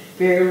life.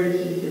 Verily,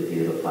 he who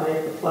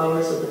beautifieth the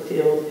flowers of the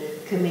field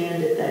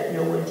commanded that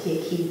no one take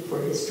heed for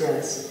his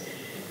dress.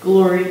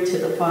 Glory to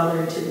the Father,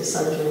 and to the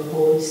Son, and to the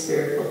Holy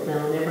Spirit, both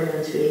now and ever, and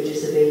unto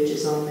ages of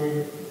ages.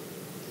 Amen.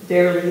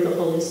 Verily, the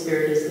Holy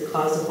Spirit is the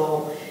cause of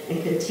all,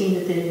 and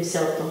containeth in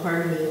himself the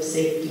harmony of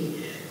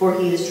safety. For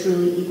he is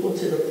truly equal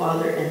to the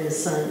Father and the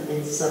Son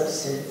in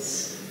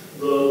substance.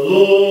 The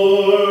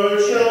Lord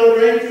shall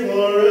reign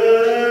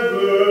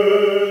forever,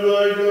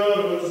 thy God,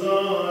 O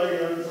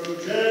Zion, from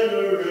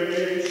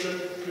generation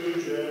to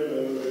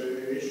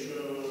generation.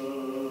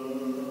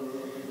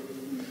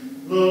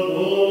 The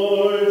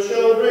Lord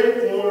shall reign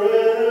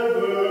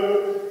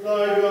forever,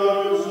 thy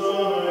God, O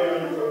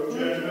Zion, from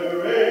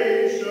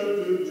generation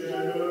to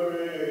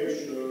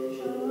generation.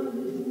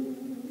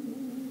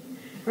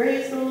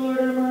 Praise the Lord,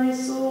 O my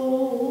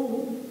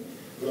soul.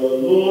 The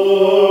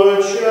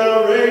Lord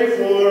shall reign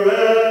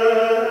forever.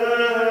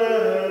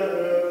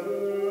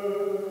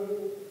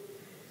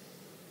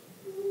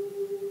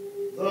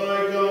 Thy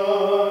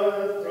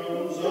God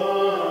from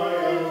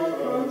Zion,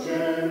 from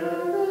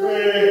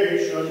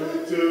generation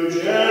to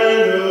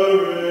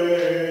generation.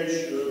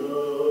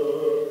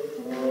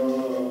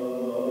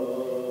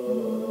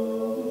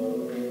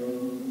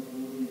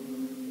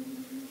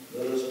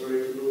 Let us pray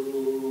to the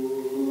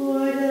Lord.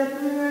 Lord, have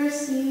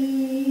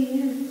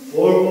mercy.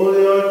 For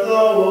holy art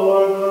thou, O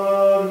our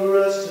God, who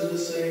rest in the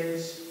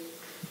saints.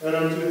 And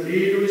unto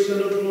thee do we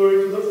send up glory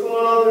to the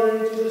Father,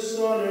 and to the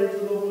Son, and to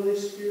the Holy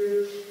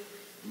Spirit,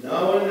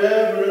 now and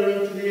ever, and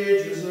unto the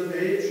ages of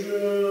ages.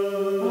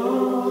 Amen.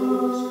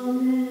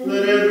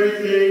 Let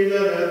everything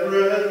that hath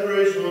breath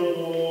praise the Let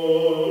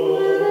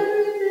Lord.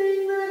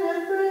 everything that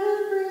hath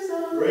breath praise the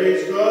Lord.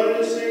 Praise God, and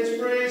his saints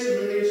praise him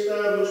in the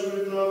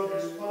establishment of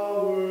his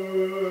power.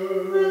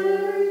 Let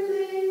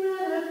everything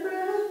that hath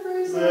breath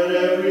praise the Let Lord.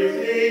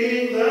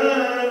 everything that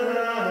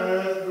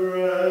hath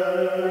breath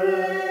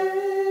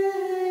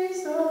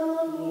Praise the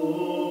Lord.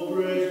 oh,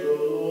 praise the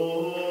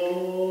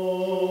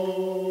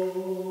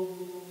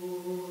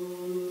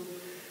Lord.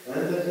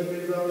 And that he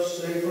may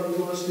vouchsafe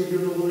unto us to hear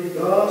the holy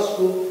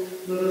gospel,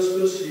 let us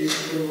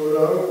beseech the Lord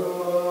our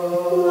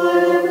God.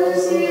 Lord have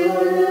mercy,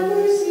 Lord have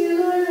mercy,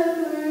 Lord have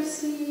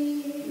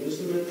mercy.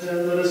 Wisdom and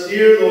ten, let us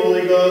hear the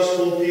holy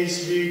gospel.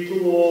 Peace be to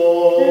And to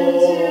all.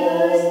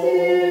 the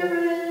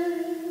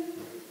Spirit.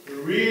 The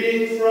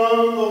reading from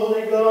the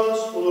Holy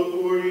Gospel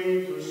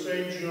according to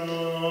St.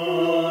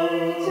 Glory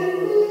to John.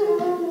 thee, O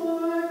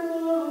Lord,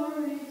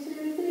 glory to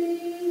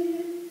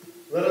thee.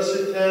 Let us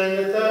attend.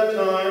 At that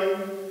time,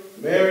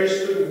 Mary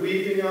stood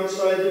weeping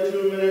outside the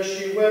tomb, and as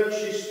she wept,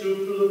 she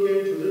stooped to look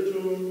into the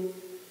tomb.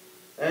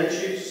 And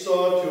she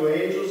saw two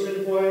angels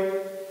in white,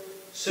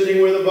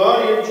 sitting where the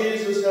body of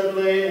Jesus had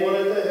lain, one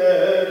at the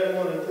head and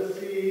one at the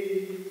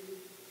feet.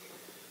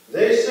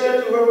 They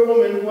said to her,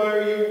 Woman, why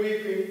are you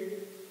weeping?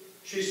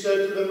 She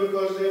said to them,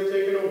 Because they have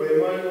taken away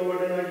my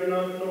Lord, and I do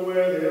not know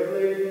where they have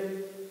laid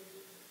him.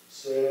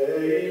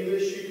 Saying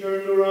this, she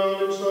turned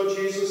around and saw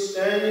Jesus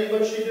standing,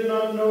 but she did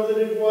not know that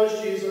it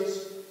was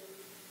Jesus.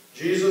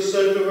 Jesus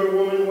said to her,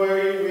 Woman, why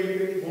are you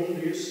weeping? Whom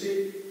do you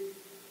seek?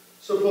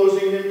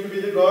 Supposing him to be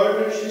the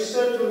gardener, she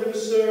said to him,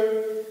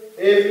 Sir,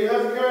 if you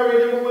have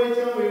carried him away,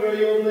 tell me where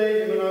you have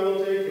laid him, and I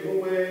will take him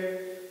away.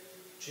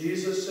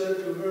 Jesus said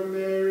to her,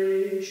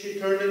 Mary. She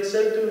turned and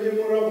said to him,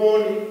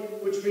 Rabboni,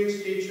 which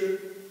means teacher.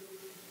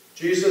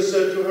 Jesus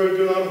said to her,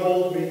 Do not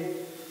hold me,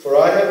 for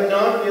I have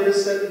not yet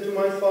ascended to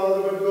my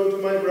Father, but go to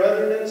my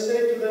brethren and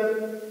say to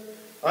them,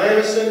 I am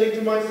ascending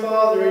to my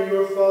Father and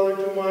your Father,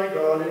 to my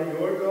God and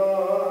your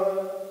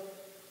God.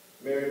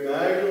 Mary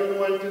Magdalene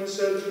went and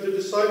said to the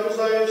disciples,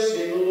 I have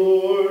seen the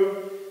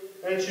Lord.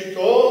 And she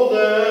told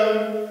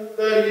them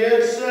that he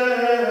had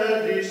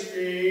said these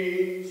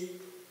things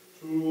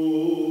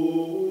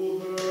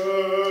to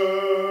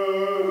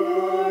her.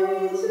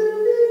 Glory to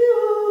thee, O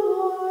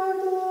Lord,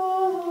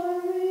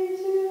 glory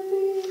to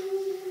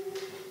thee.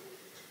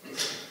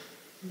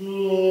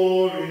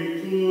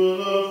 Glory to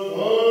the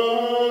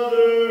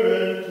Father,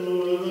 and to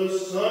the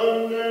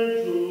Son, and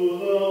to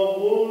the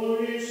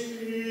Holy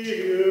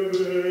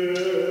Spirit.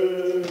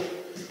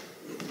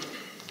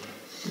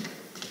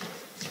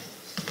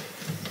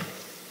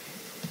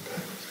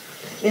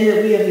 In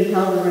that we have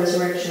beheld the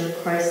resurrection of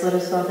Christ, let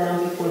us bow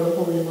down before the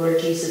Holy Lord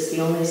Jesus,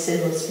 the only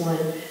sinless one.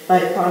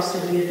 Thy cross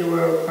do we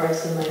adore, O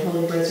Christ, and thy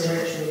holy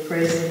resurrection we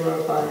praise and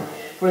glorify.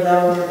 For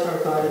thou art our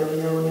God, and we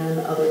know none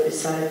other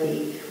beside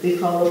thee. We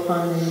call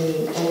upon thy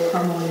name. O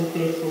come, O ye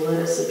faithful,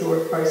 let us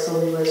adore Christ's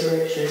holy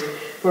resurrection.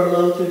 For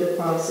lo, through the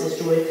cross is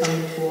joy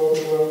coming to all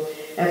the world.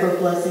 Ever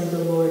blessing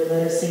the Lord,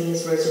 let us sing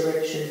his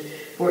resurrection.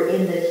 For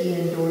in that he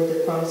endured the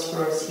cross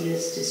for us, he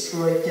has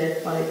destroyed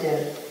death by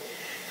death.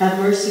 Have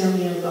mercy on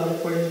me, O God,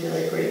 according to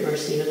thy great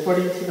mercy, and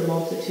according to the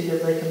multitude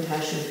of thy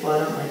compassion,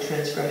 blot out my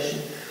transgression.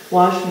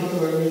 Wash me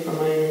thoroughly from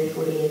my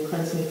iniquity, and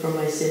cleanse me from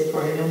my sin,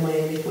 for I know my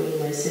iniquity,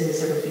 my sin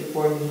is ever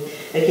before me.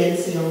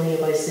 Against thee only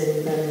have I sinned,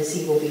 and done this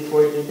evil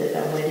before thee, that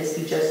thou mightest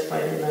be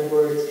justified in thy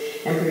words,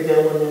 and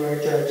prevail when thou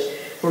art judged.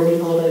 For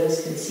behold, I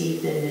was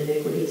conceived in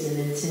iniquities, and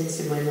in sins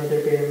did my mother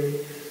bear me.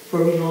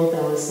 For behold,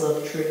 thou hast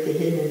loved truth, the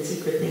hidden and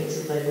secret things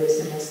of thy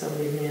wisdom hast thou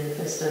made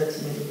manifest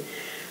unto me.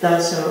 Thou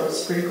shalt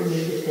sprinkle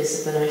me with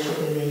hyssop, and I shall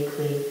be made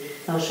clean.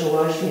 Thou shalt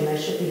wash me, and I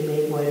shall be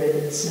made whiter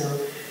than snow.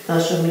 Thou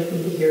shalt make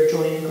me to hear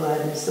joy and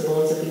gladness. The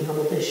bones that be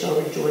humbled, they shall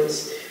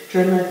rejoice.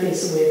 Turn thy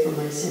face away from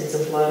my sins,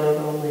 and blot out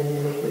all mine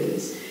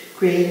iniquities.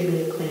 Create in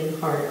me a clean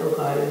heart, O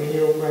God, and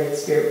renew a right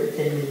spirit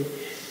within me.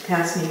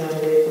 Cast me not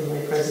away from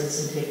thy presence,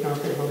 and take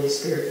not thy Holy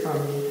Spirit from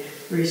me.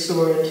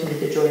 Restore unto me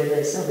the joy of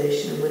thy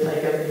salvation, and with thy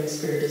governing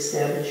spirit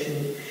establish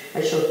me. I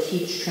shall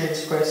teach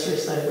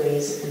transgressors thy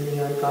ways, and the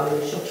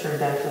ungodly shall turn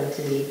back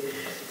unto thee.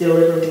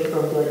 Deliver me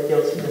from blood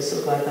guiltiness,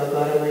 O God, thou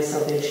God of my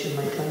salvation.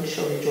 My tongue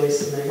shall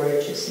rejoice in thy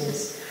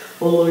righteousness.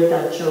 O Lord,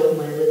 thou shalt open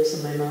my lips,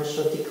 and my mouth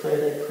shall declare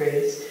thy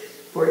praise.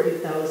 For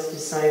if thou hast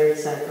desired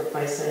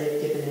sacrifice, I have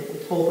given it.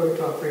 With whole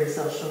burnt offerings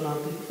thou shalt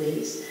not be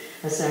pleased.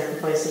 A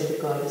sacrifice unto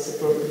God is a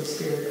broken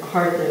spirit. A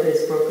heart that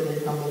is broken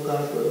and humble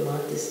God will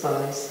not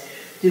despise.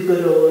 Do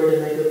good, O Lord,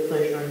 and thy good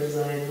pleasure unto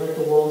Zion. Let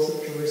the walls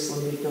of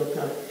Jerusalem be built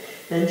up.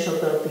 Then shalt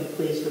thou be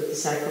pleased with the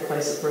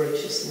sacrifice of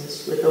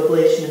righteousness, with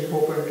oblation and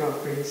whole burnt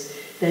offerings.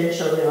 Then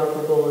shall they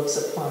offer bullocks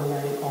upon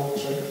thine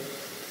altar.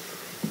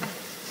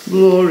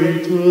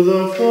 Glory to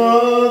the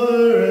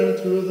Father, and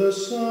to the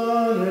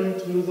Son, and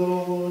to the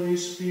Holy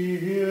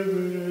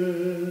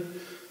Spirit.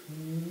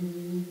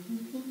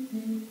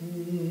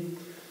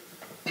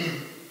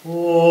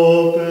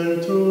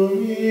 Open to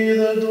me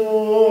the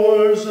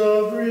doors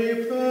of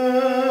repentance,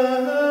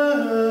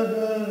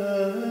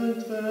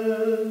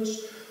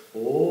 O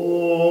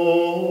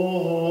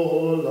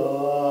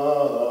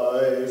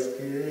life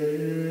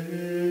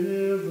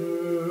giver.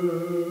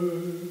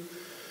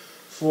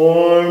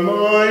 For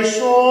my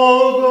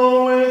soul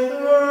goeth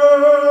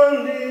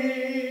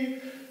early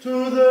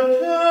to the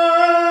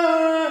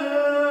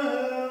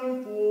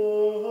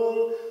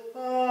temple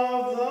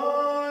of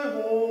thy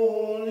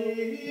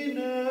holiness,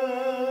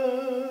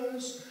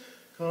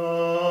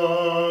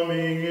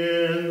 coming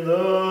in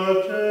the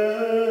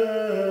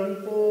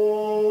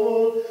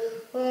temple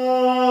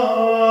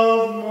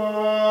of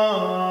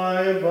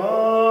my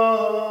body,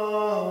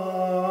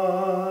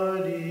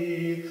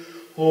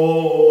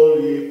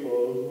 holy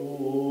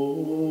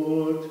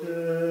polluted,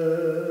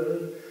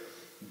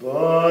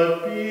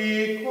 but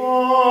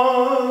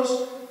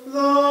because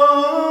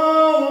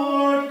thou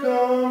art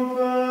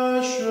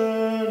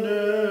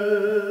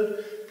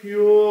compassionate,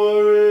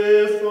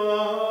 purify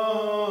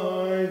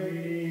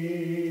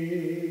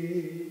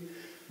me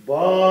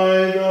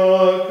by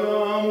the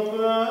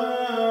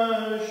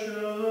compassion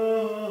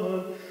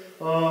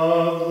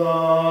of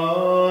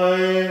thy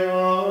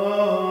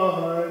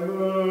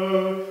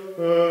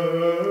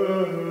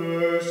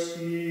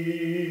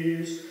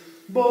mercies,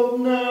 both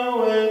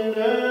now and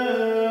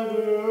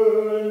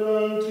ever, and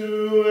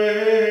unto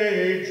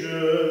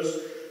ages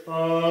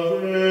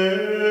of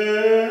ages.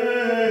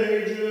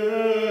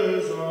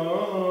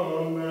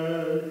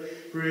 Amen.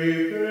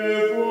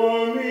 Prepare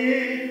for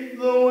me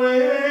the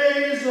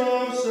ways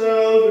of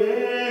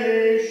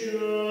salvation,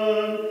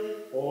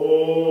 O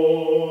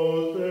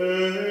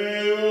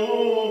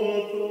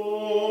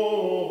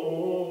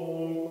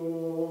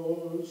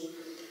Theotokos.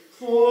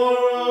 For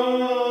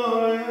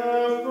I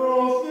have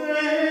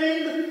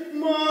profaned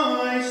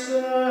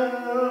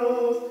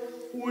myself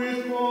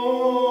with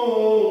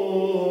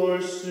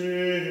coarse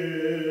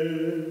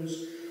sins,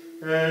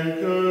 and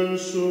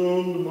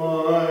consumed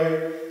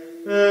my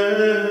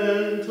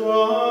entire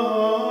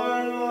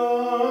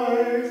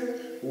life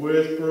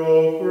with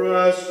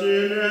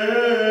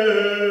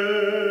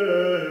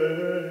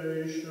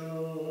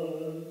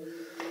procrastination.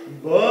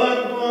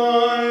 But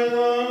by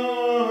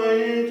thy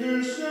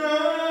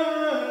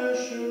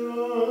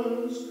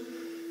intercessions,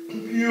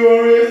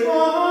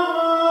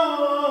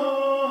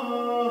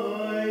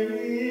 purify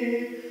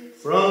me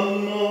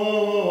from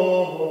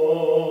all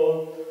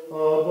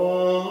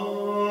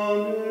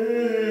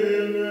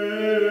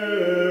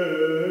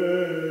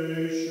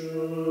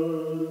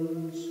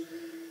abominations.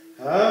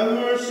 Have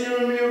mercy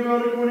on me, O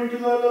God, according to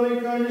thy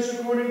loving kindness,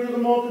 according to the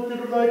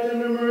multitude of thy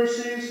tender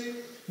mercies.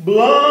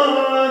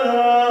 Blot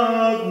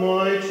out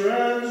my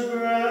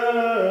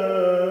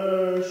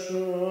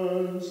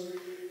transgressions.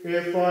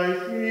 If I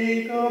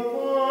think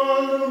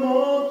upon the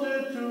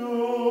multitude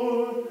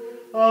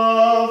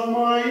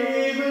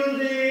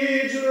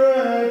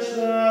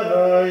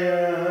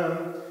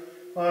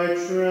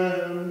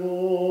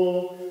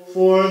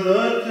for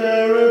the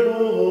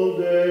terrible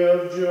day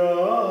of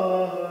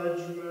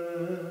judgment,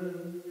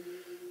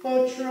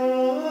 but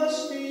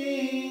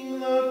trusting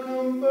the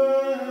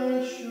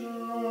compassion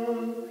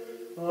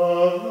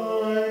of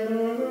thy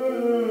mercy,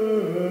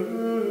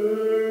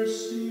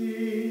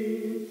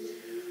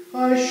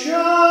 I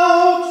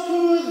shout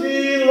to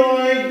thee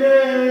like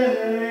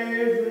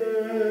David,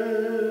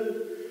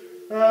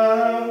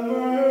 have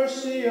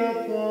mercy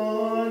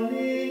upon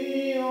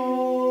me,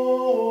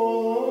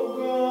 O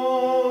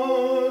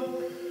God,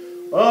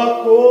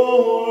 according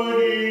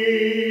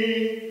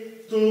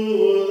to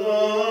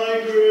thy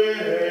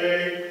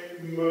great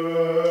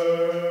mercy.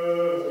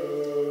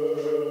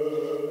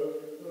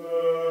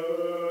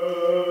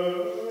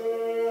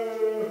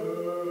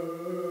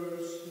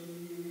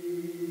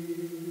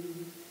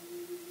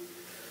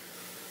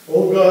 O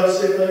God,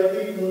 save thy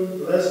people and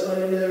bless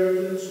thine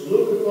inheritance.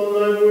 Look upon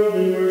thy world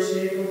in mercy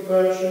and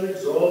compassion.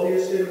 Exalt the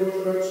estate of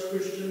Orthodox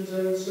Christians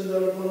and send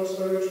out upon us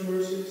thy rich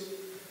mercies.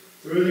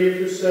 Through the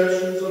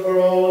intercessions of our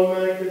all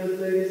immaculate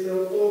Lady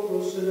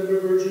Theotokos and ever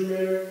Virgin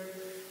Mary,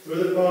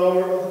 through the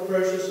power of the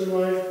precious and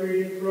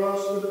life-creating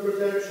cross, through the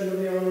protection of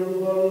the honorable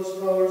bodiless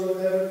powers of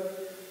heaven,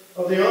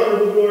 of the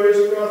honorable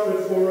glorious prophet,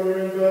 forerunner,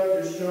 and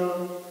Baptist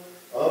John,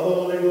 of the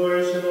holy,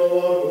 glorious, and all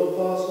laudable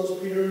apostles,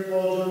 Peter and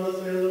Paul, John the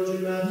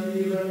theologian, Matthew the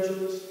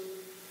evangelist,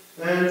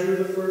 Andrew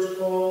the first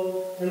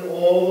called, and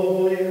all the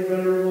holy and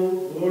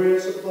venerable,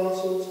 glorious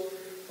apostles,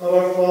 of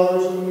our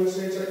fathers, among the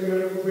saints,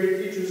 ecumenical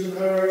great teachers, and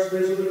hierarchs,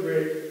 Basil the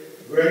Great,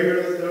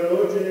 Gregor the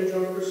theologian, and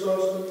John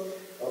Chrysostom,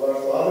 of our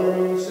father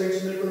among the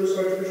saints, Nicholas,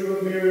 Archbishop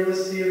of Myra,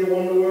 Lycia, the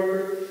wonder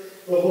worker,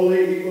 the holy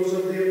equals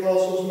of the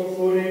apostles,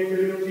 Methodian,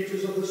 critical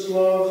teachers of the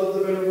Slavs, of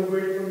the venerable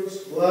great Prince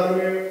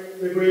Vladimir,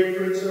 the great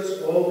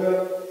Princess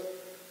Olga,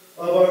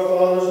 of our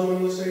fathers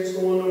among the saints, the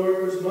wonder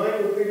workers,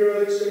 Michael, Peter,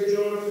 Alexei,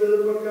 Jonah,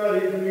 Philip,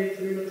 Makari,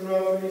 Dmitri,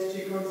 Mitrophanes,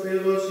 Tikhon,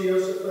 Theodos,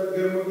 Joseph,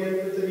 Germogen,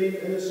 Catherine,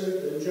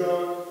 Innocent, and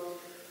John,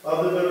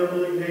 of the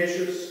venerable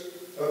Ignatius,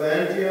 of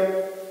Antioch,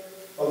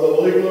 of the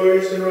holy,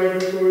 glorious, and right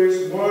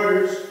victorious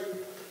martyrs,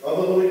 of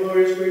the holy,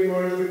 glorious, great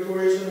martyrs,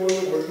 victorious and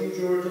wonder-working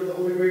George, of the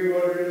holy, great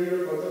martyr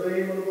Elena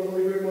Pantaleimon, of the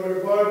holy, great martyr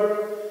Barbara,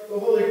 the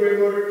holy, great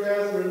martyr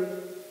Catherine,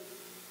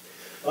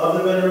 of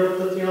the venerable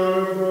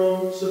Tatiana of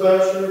Rome,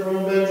 Sebastian of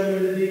Rome,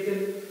 Benjamin the deacon,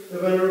 the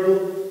venerable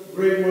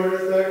great martyr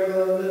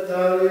Thecla,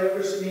 Natalia,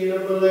 Christina,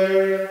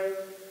 Valeria,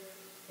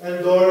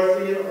 and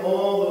Dorothy, and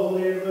all the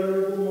holy and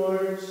venerable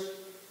martyrs,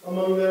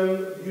 among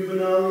them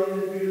Juvenali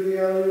and Peter the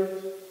Alliot,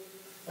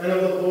 and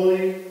of the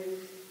holy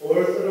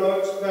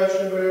Orthodox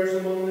passion bearers,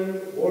 among them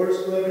Boris,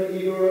 Gleb, and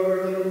Igor, of our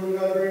venerable and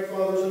God-bearing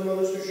fathers and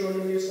mothers who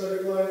shone in the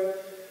ascetic life,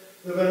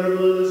 the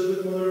venerable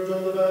Elizabeth, mother of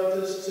John the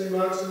Baptist, St.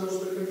 Maximus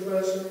the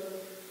Confessor,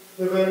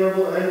 the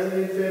venerable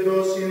Anthony and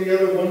Theodosia, and the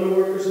other wonder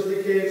workers of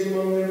the caves,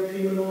 among them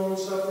Pimenol and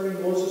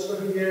suffering, Moses the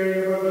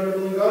Hungarian, of our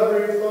venerable and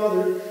God-bearing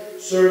father,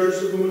 Sergius,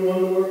 the woman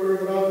wonder worker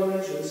of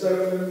Ravenich, and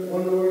Seraphim,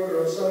 wonder worker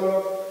of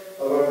Sarov,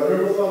 of our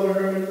venerable Father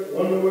Herman,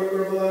 wonder worker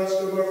of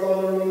Alaska, of our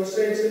Father among the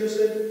saints,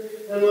 Innocent,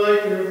 and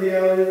Lycan of the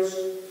Alliance,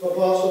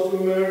 apostle to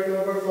America,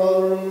 of our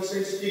Father among the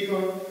saints,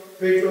 Tikhon,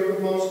 patriarch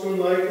of Moscow, and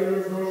Lycan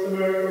of North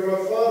America, of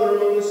our Father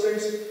among the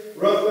saints,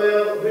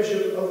 Raphael,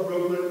 bishop of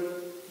Brooklyn,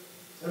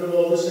 and of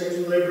all the saints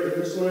who labored in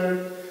this land,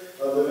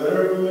 of the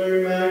venerable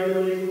Mary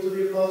Magdalene, equal to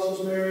the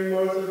apostles Mary and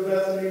Martha of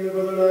Bethany, and the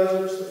brother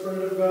Lazarus, the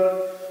friend of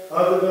God,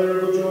 of the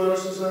venerable Joanna,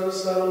 Susanna,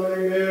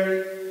 Salome, Mary,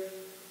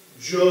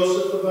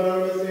 Joseph of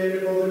Arimathea,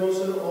 Nicodemus,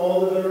 and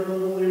all the venerable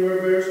and holy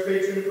Myrrhbearers,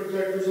 patron and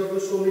protectors of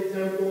this holy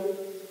temple,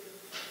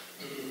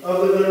 of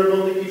the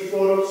venerable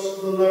Nikephoros,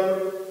 the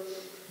leper,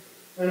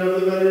 and of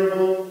the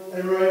venerable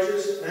and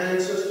righteous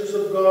ancestors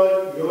of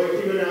God,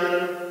 Joachim and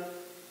Anna,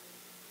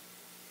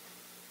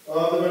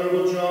 of the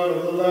venerable John,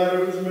 of the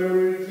latter, whose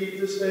memory we keep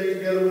this day,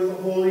 together with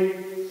the holy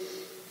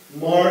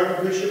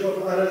Mark, bishop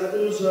of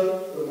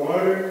Arethusa, the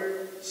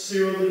martyr,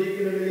 Cyril, the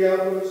deacon of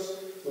Iliapolis,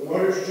 the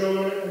martyrs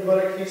Jonah and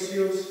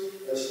Varakisios,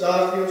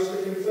 Eustaphios,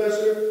 the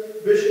confessor,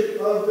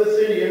 bishop of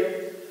Bithynia,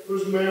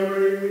 whose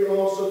memory we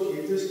also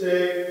keep this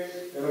day,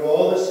 and of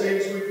all the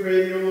saints we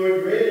pray thee, O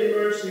Lord, great in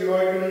mercy,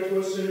 hearken unto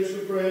us sinners who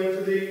pray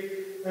unto thee,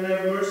 and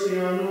have mercy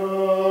on us.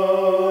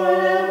 Lord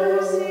have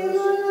mercy,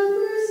 Lord have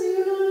mercy,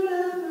 Lord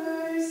have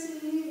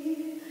mercy.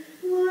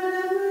 Lord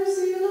have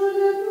mercy, Lord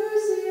have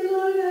mercy,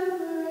 Lord have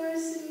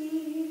mercy.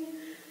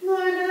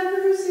 Lord have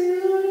mercy,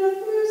 Lord have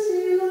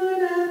mercy,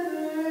 Lord have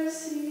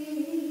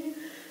mercy.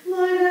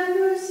 Lord have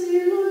mercy,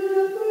 Lord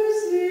have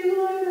mercy,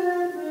 Lord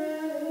have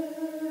mercy.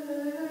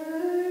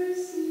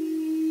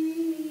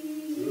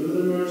 Through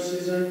the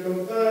mercies and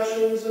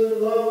compassions and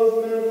love of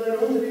men, thine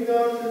only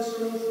begotten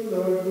Son, whom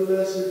thou art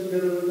blessed,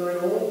 together with thine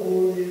own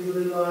holy, good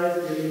and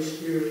life-giving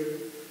Spirit,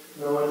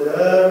 now and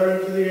ever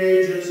into the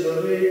ages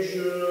of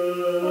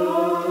ages.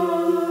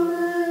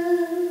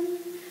 Amen.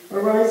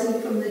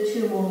 Arising from the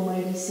tomb,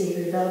 Almighty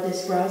Savior, Savior. Thou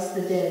didst rouse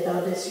the dead.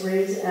 Thou didst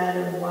raise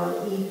Adam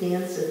while Eve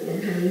danceth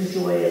in her new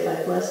joy of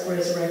thy blessed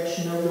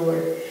resurrection, O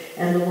Lord.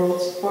 And the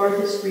world's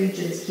farthest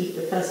regions keep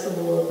the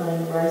festival of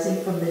thine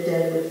rising from the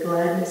dead with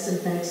gladness and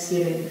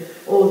thanksgiving,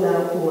 O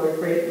thou who art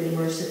greatly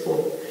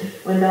merciful.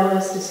 When thou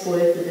hast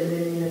despoiled the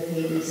dominion of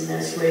Hades, and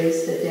hast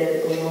raised the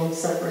dead, O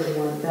long-suffering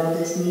one, thou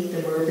didst meet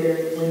the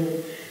Myrrhbearers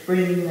women,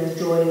 bringing them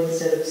joy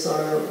instead of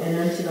sorrow. And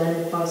unto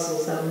thine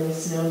apostles thou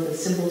mayst know the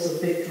symbols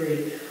of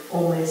victory,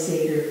 O my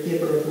Savior,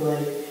 giver of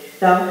life.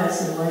 Thou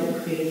hast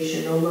enlightened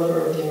creation, O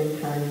lover of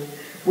mankind.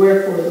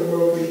 Wherefore the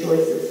world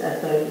rejoiceth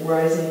at thy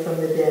rising from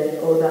the dead,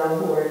 O thou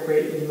who art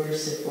greatly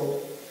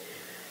merciful.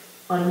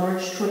 On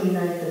March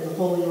 29th in the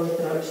Holy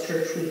Orthodox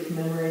Church we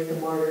commemorate the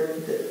martyr,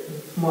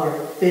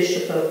 Mark,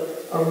 Bishop of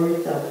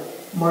Arutha,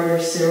 Martyr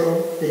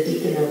Cyril, the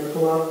Deacon of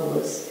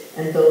Colopolis,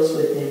 and those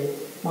with him,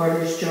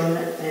 Martyrs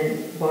Jonah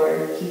and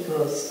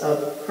Bar-Kippos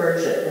of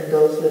Persia, and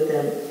those with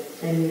them,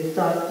 and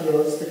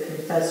Euthymius, the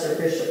Confessor,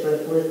 Bishop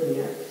of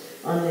Bithynia.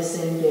 On this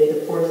same day,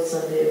 the fourth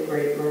Sunday of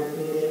Great Lent,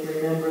 we make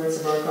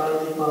remembrance of our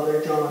godly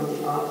Father John,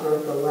 the author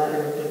of the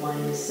Ladder of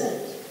Divine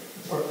Ascent,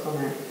 or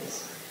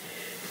Climacus.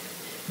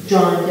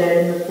 John,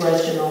 dead in the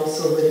flesh and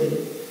also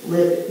living,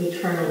 lived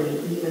eternally,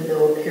 even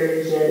though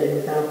appearing dead and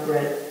without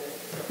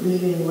breath,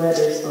 leaving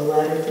letters, a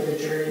ladder for the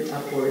journey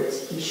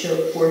upwards. He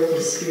showed forth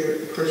his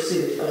spirit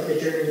pursuit of the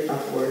journey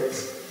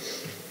upwards.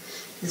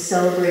 The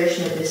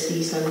celebration of this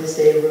feast on this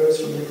day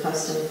arose from the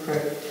custom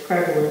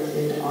prevalent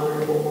in the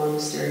honorable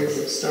monasteries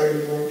of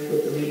starting Lent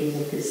with the reading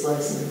of his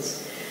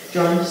lessons.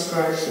 John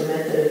describes the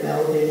method of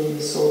elevating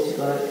the soul to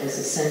God as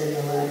ascending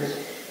a ladder.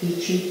 He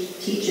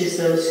teaches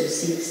those who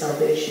seek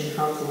salvation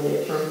how to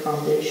lay a firm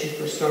foundation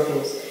for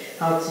struggles,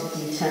 how to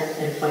detect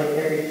and fight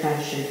every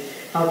passion,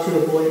 how to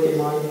avoid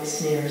demonic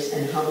snares,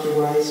 and how to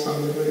rise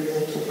from the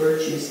rudimental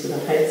virtues to the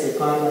heights of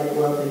godlike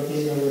love and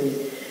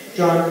humility.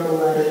 John of the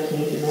Ladder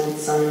came to Mount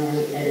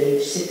Sinai at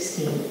age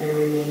 16 and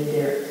remained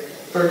there,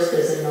 first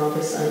as a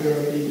novice under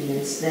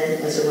obedience,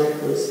 then as a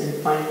recluse, and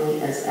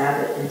finally as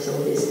abbot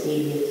until his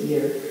 80th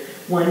year.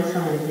 One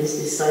time his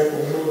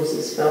disciple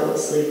Moses fell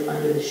asleep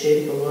under the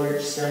shade of a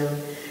large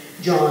stone.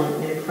 John,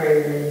 in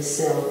prayer in his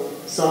cell,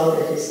 saw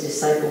that his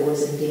disciple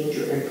was in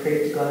danger and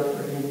prayed to God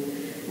for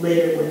him.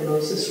 Later, when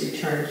Moses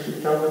returned, he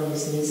fell on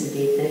his knees and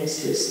gave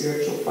thanks to his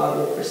spiritual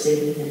father for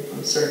saving him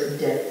from certain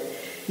death.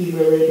 He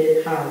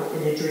related how,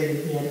 in a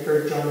dream, he had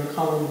heard John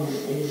calling him,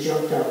 and he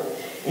jumped up,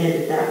 and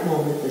at that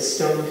moment the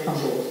stone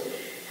tumbled.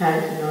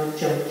 Had he not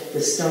jumped,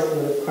 the stone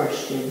would have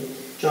crushed him.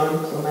 John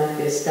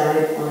Climacus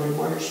died on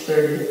March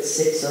 30th,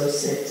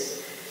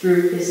 606.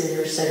 Through his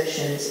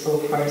intercessions, O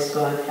Christ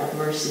God, have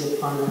mercy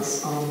upon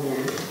us.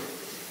 Amen.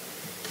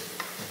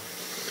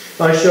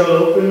 I shall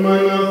open my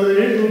mouth, and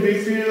it will be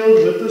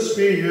filled with the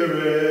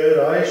Spirit.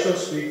 I shall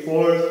speak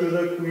forth to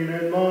the Queen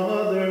and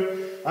Mother.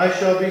 I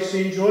shall be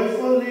seen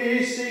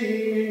joyfully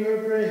singing her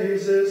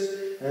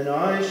praises, and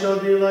I shall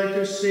delight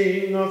to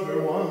sing of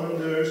her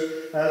wonders.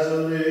 As a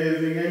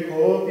living and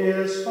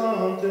copious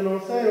fountain, O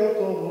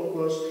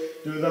Theotokos,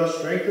 do thou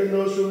strengthen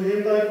those who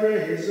hymn thy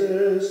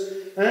praises,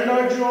 and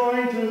are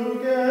joined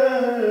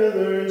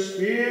together in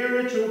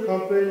spiritual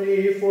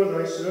company for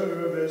thy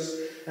service,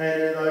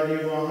 and in thy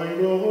divine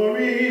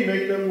glory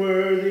make them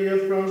worthy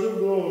of crowns of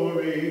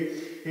glory.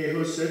 He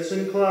who sits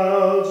in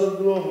clouds of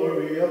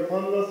glory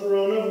upon the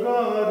throne of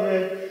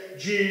Godhead,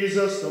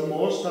 Jesus the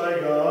Most High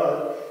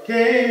God,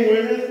 came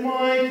with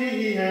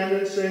mighty hand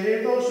and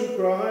saved those who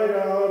cried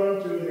out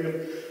unto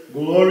him.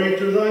 Glory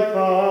to thy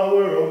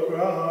power, O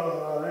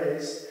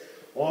Christ.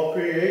 All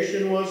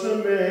creation was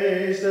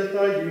amazed at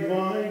thy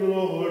divine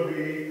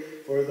glory,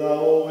 for thou,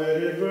 O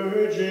wedded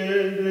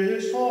Virgin,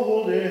 didst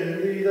hold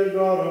in thee the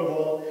God of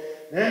all,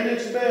 and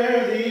didst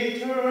bear the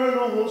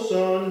eternal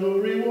Son,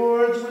 who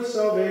rewards with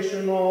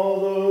salvation all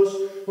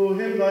those who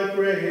hymn thy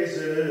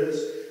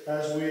praises.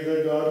 As we,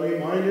 the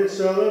godly-minded,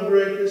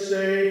 celebrate the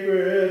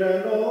sacred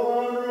and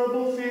all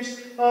honorable feast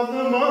of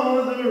the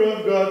Mother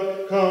of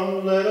God,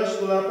 come, let us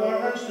clap our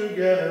hands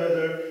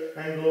together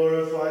and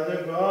glorify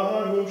the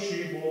God whom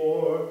she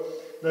bore.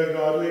 The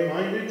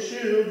godly-minded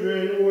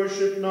children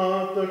worship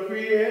not the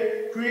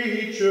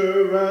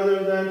creature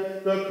rather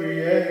than the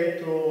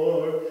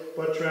Creator,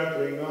 but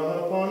trampling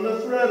upon the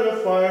thread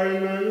of fire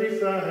in manly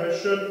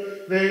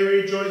fashion, they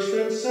rejoiced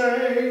and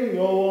sang,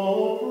 O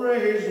all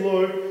praise,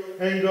 Lord,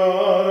 and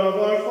God of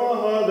our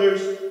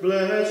fathers,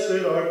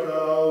 blessed art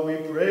thou. We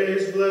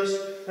praise, bless,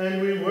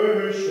 and we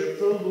worship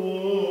the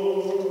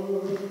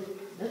Lord.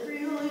 The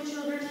three holy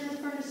children in the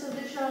furnace of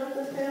the child of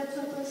the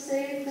Theotokos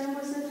saved, and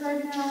was the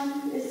time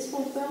now its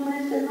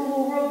fulfillment, and the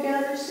whole world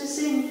gathers to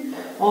sing.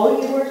 All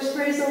ye works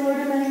praise the Lord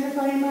and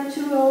magnify him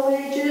unto all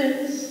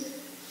ages.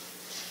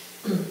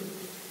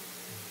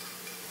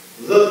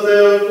 The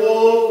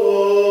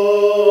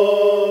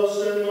Theotokos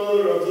and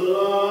Mother of the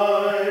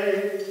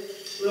Light,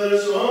 let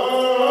us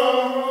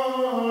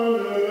honor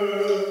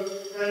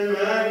and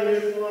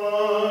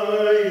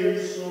magnify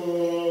his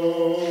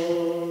soul.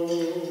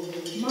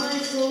 My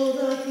soul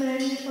doth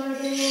magnify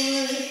the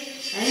Lord,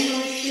 and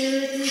my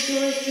spirit rejoices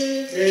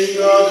rejoices. In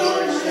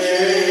God my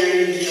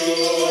Savior,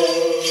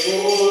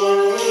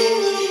 for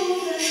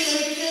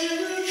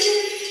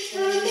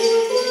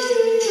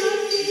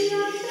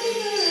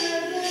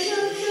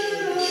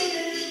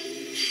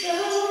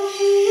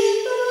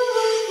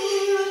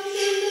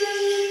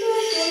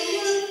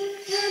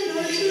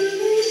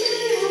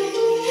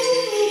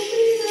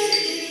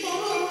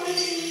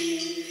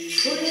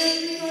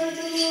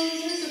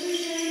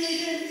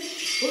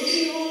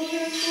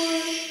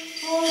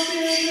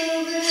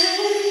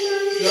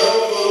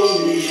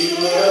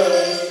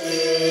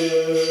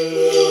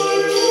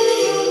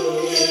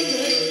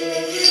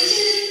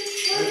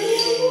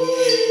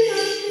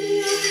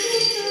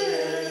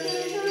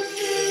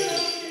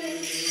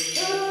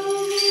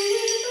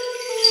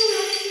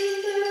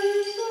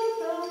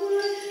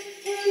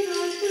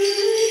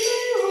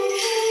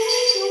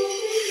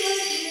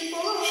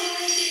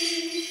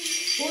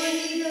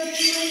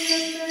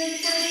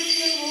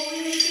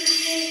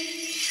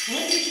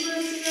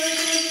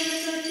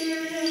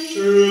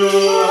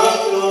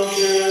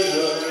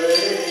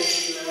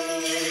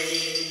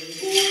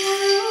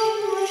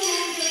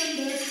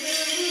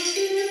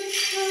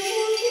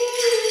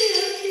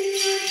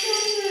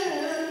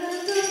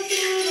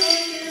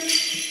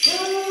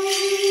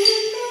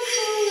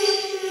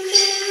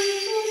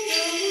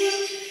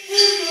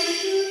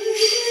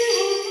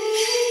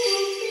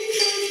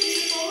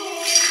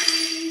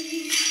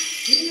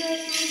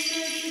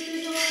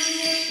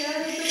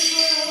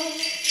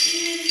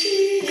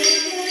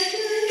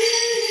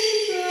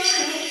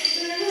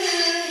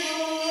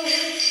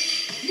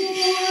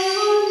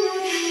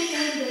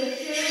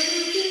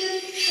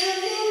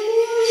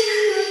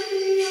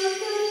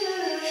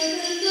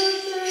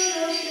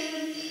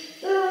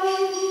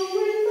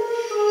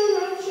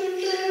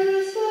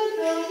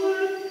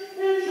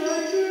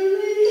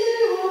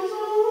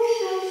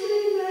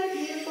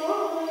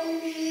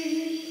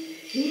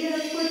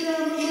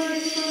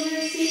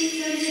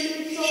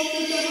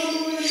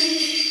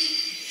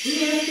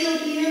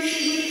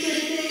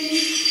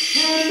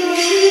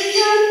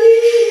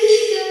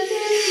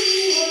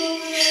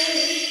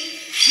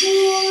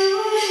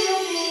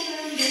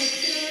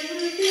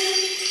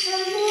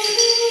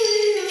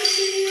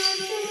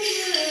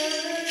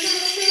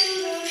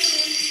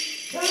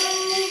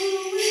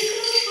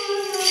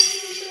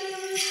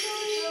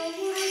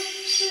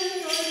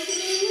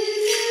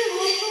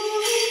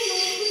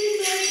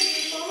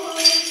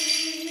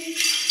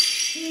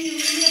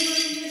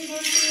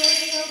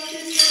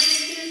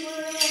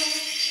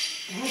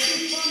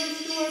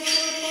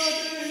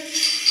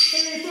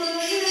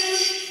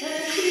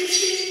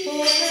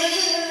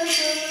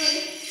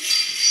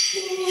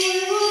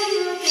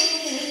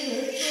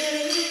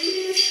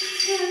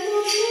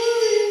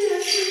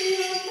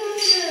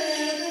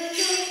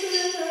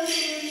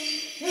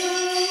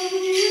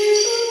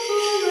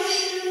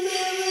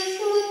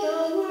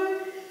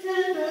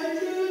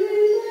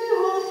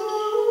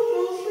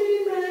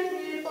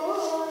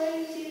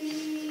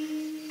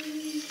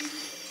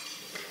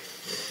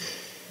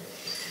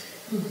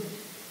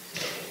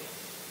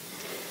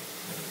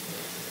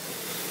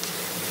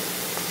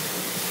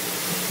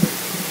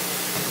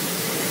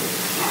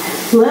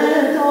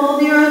Let all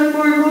the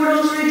earth-born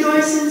mortals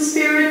rejoice in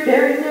spirit,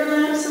 bearing their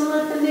lamps, and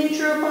let the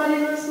nature of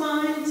bodiless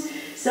minds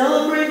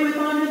celebrate with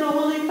honor the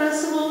holy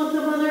festival of the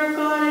Mother of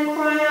God, and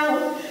cry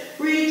out,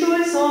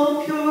 rejoice,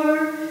 all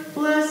pure,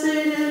 blessed,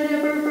 and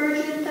ever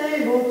virgin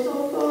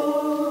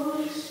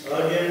Theotokos.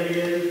 again and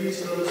again,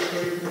 peace, let us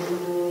pray for the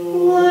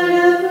Lord.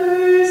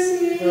 Whatever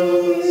see,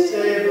 Help us,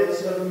 save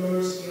us, have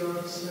mercy on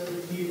us,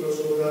 and keep us,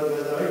 O God,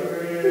 by thy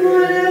grace.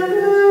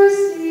 whatever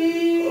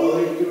see.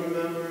 Calling to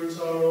remembrance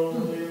our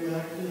only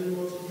immaculate,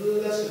 most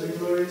blessed and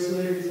glorious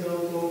Lady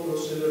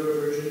Theotokos, and ever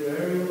Virgin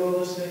Mary, and all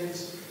the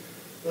saints,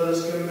 let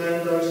us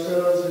commend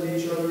ourselves and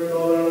each other in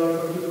all our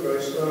life unto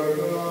Christ our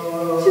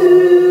God. To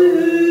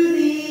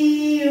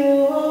thee, O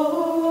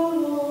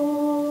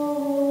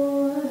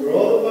Lord. For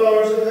all the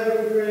powers of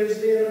heaven praise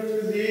thee, and unto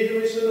thee do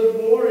we send up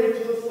glory,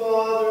 to the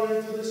Father,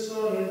 and to the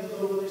Son, and to the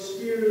Holy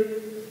Spirit,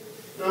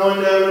 now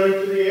and ever, and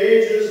to the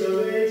ages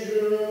of ages.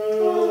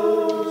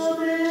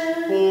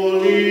 Amen.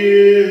 Holy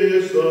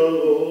is the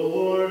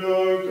Lord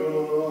our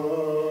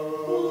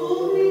God.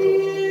 Holy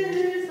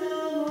is the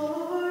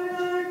Lord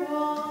our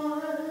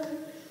God.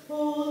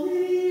 Holy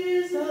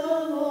is the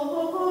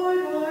Lord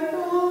our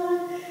God.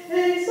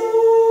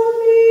 Exalt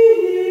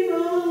ye the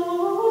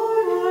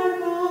Lord our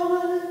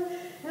God,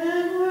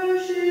 and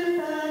worship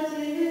at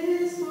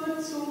his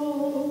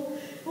footstool,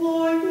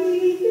 for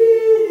he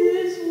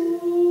is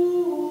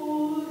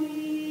holy.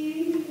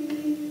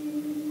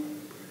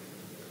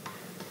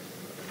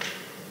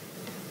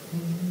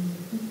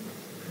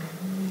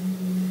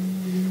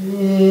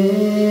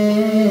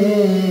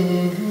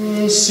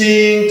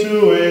 Seeing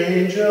two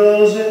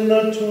angels in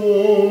the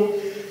tomb,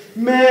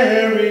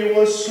 Mary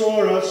was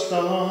sore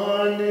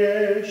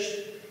astonished,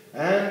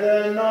 and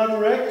then not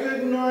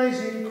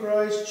recognizing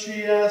Christ,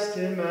 she asked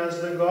him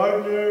as the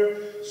gardener,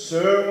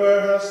 Sir,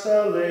 where hast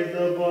thou laid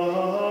the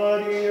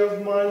body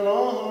of my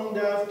longed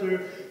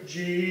after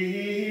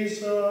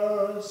Jesus?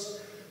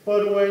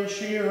 But when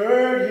she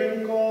heard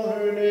him call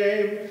her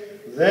name,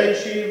 then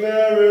she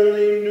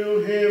verily knew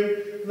him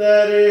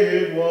that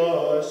it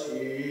was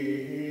he.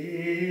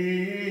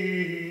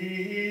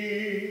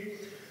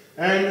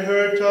 And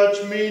her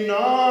touch me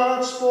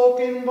not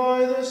spoken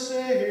by the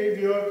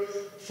Saviour,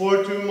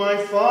 for to my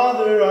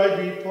Father I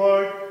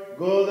depart.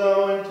 Go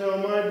thou and tell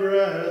my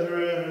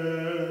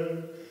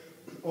brethren.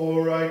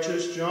 O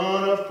righteous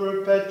John of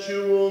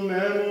perpetual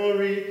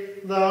memory,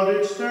 thou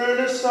didst turn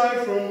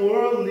aside from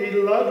worldly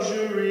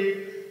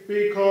luxury,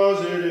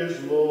 because it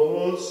is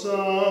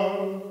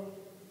loathsome.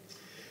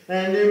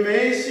 And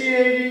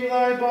emaciating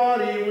thy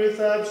body with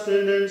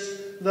abstinence,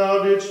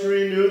 thou didst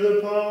renew the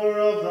power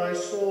of thy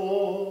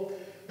soul,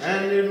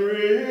 and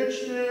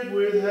enriched it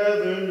with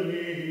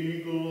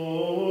heavenly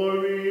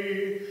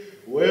glory.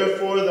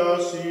 Wherefore thou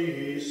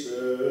ceasest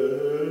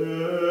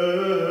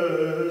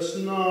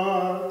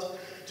not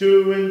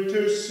to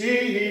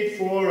intercede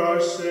for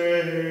our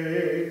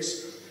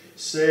sakes.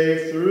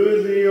 Save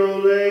through thee, O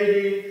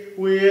Lady,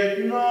 we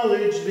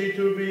acknowledge thee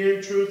to be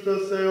in truth the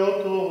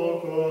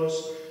Theotokos,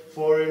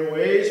 for in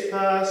ways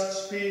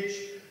past speech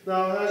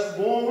thou hast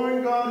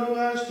borne God who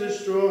has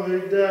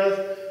destroyed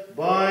death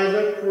by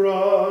the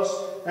cross,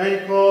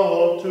 and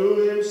called to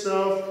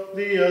himself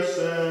the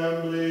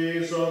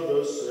assemblies of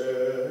the saints.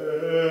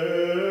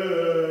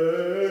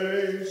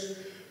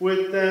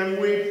 With them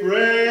we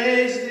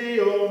praise thee,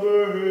 O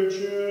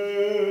Virgin.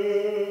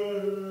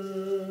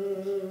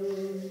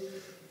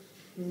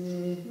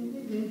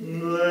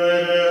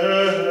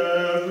 Let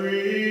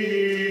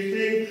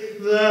everything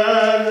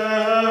that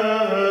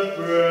hath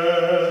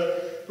breath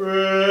praise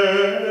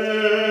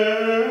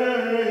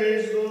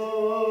the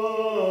Lord.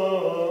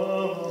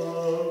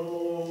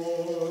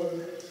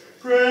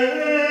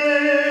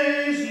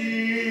 Praise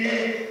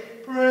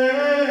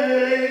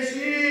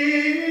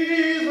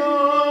ye the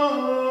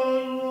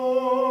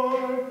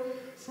Lord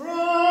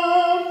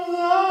from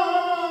the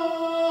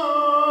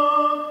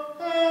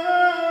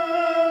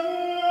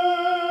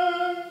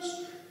heavens.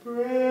 Praise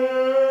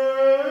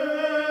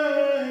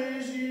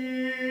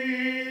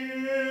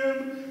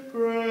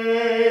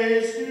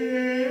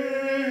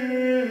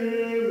him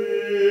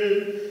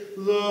in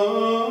the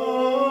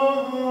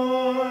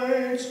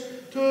heights.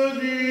 To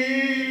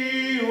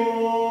thee, O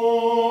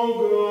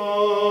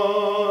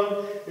God,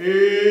 is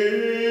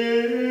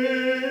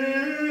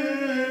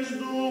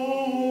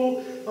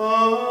due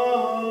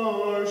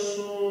our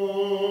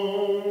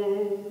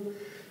song.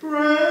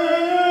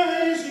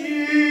 Praise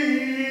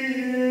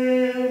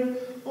him,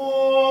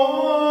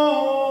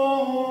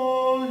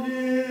 all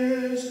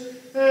his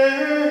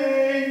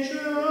angels.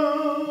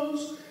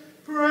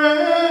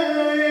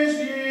 Praise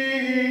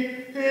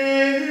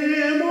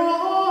him,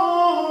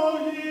 all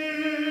his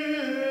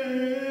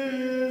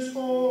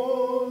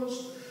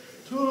hosts.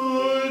 To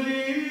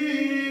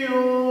thee, O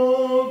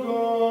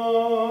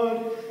God,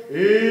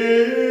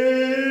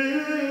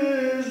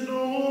 is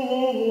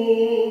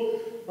due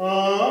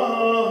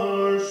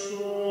our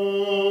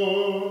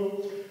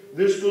song.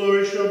 This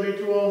glory shall be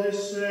to all his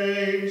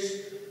saints,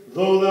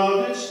 though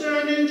thou didst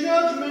stand in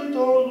judgment,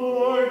 O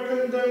Lord,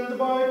 condemned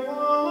by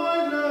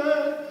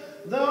Pilate.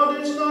 Thou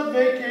didst not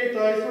vacate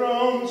thy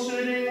throne,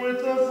 sitting with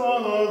the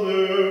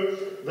Father.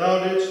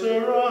 Thou didst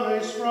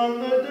arise from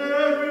the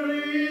dead,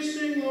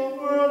 releasing the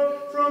world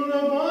from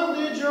the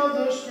bondage of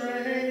the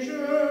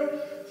stranger.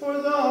 For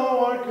thou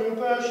art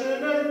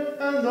compassionate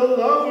and the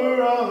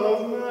lover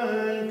of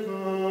mankind.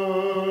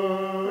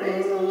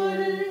 Praise the Lord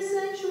in his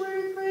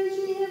sanctuary, praise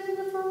ye him in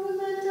the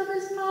firmament of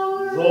his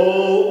power.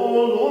 Though,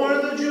 O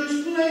Lord, the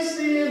Jews placed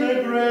thee in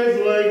a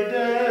grave like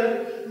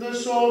dead, the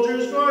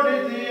soldiers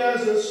guarded thee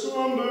as a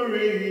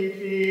slumbering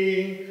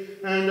king,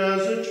 and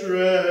as a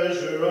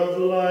treasure of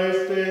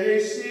life they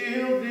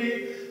sealed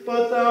thee.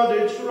 But thou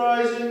didst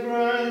rise and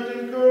grant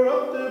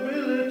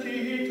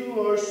incorruptibility to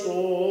our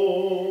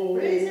soul.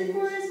 Praise him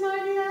for his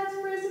mighty acts,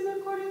 praise him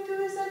according to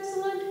his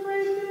excellent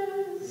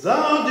greatness.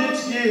 Thou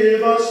didst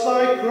give us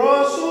thy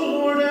cross, O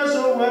Lord, as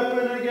a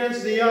weapon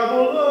against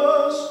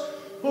Diabolus,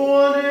 who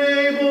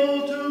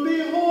unable to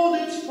behold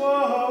its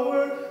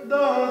power,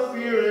 doth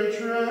fear and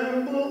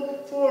tremble,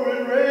 for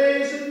it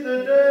raiseth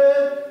the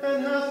dead,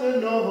 and hath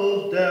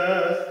annulled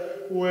death.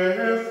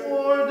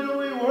 Wherefore do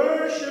we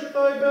worship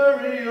thy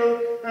burial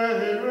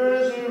and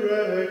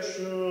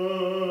resurrection?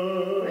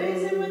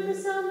 Praise him with the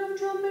sound of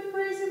trumpet,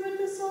 praise him with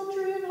the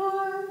psaltery and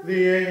harp.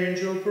 The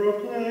angel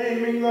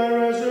proclaiming thy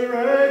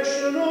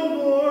resurrection, O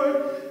Lord,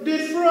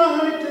 did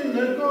frighten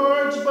the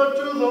guards, but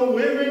to the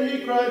women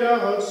he cried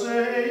out,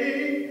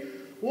 saying,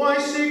 Why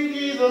seek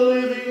ye the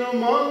living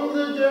among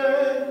the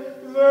dead?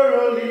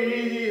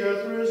 Verily he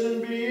hath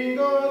risen, being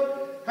God,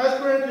 hath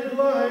granted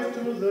life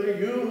to the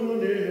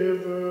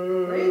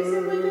universe. Praise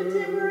him with the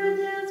timbre and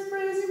dance,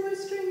 praise him with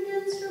stringed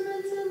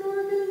instruments and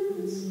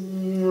organs.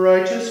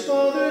 Righteous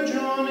Father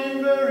John,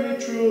 in very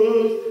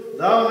truth,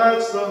 thou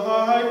hadst the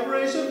high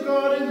praise of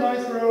God in thy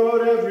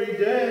throat every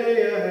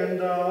day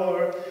and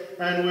hour,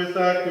 and with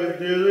active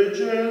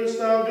diligence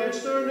thou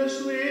didst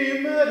earnestly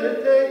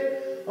meditate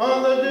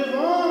on the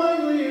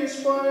divinely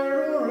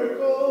inspired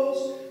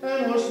oracles,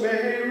 and wast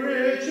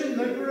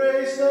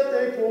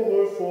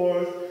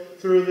forth.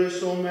 Through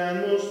this, O man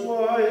most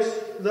wise,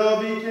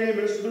 thou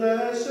becamest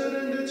blessed,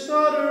 and didst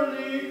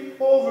utterly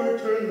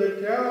overturn the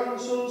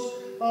counsels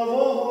of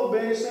all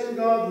base and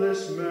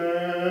godless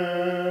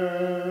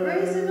men.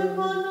 Praise him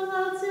upon the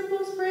loud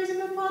cymbals, praise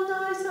him upon the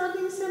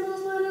high-sounding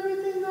cymbals, let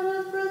everything that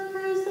hath breath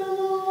praise the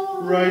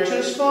Lord.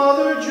 Righteous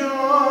Father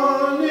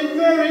John, in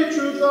very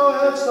truth thou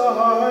hast the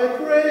high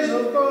praise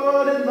of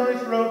God in thy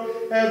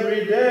throat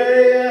every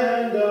day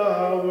and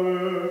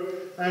hour,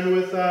 and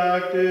with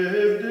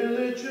active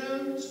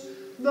diligence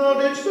thou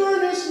didst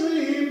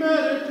earnestly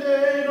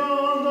meditate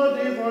on the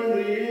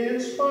divinely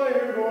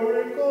inspired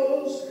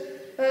oracles,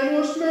 and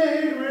wast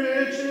made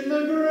rich in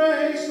the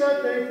grace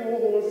that they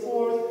pour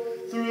forth.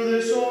 Through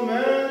this, O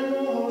man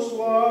most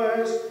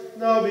wise,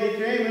 thou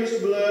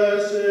becamest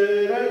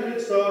blessed, and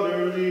didst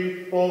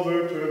utterly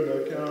overturn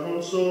the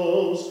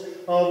counsels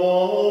of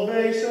all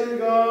base and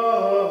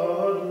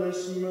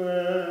godless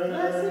men.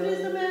 Blessed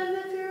is the man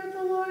that feareth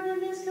the Lord,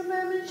 and his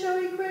commandments shall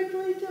he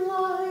greatly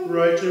delight.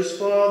 Righteous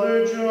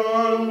Father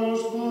John,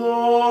 most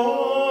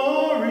glorious,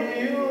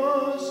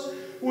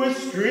 with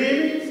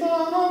streaming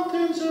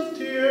fountains of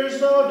tears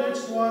thou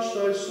didst wash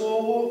thy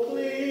soul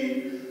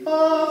clean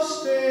of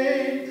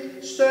stain.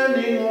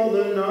 Standing all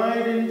the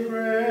night in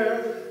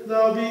prayer,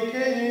 thou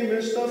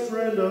becamest a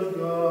friend of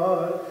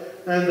God,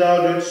 and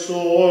thou didst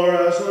soar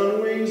as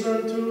on wings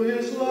unto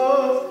his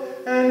love,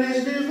 and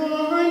his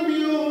divine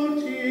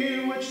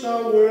beauty, which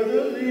thou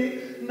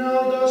worthily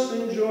now dost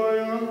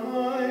enjoy on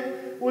high,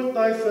 with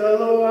thy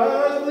fellow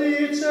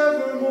athletes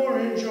evermore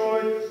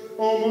enjoy.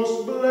 O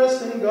most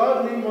blessed and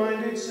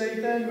godly-minded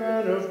saint and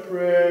man of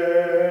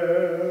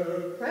prayer.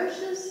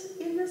 Precious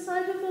in the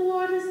sight of the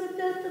Lord is the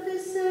death of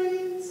his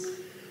saints.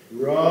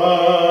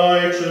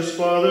 Righteous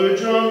Father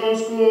John,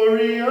 most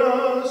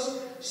glorious,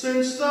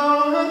 since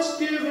thou hadst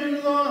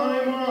given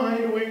thy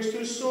mind wings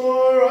to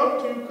soar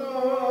up to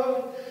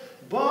God,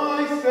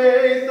 by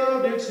faith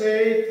thou didst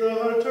hate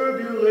the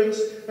turbulence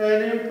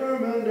and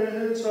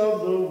impermanence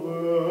of the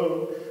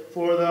world.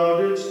 For thou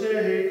didst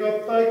take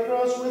up thy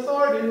cross with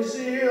ardent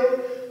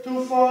zeal,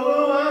 to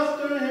follow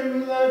after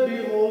him that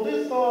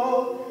beholdeth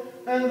all,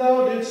 and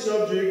thou didst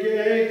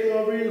subjugate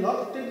the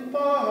reluctant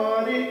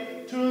body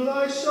to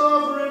thy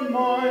sovereign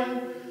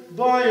mind,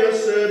 by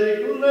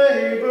ascetic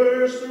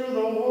labors through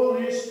the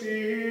Holy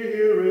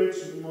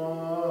Spirit's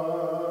might.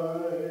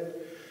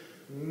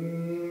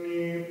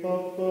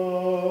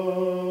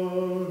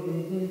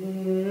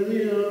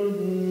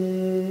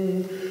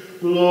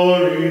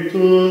 Glory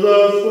to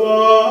the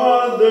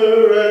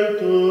Father, and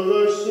to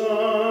the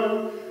Son,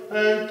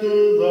 and to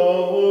the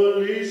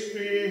Holy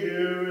Spirit.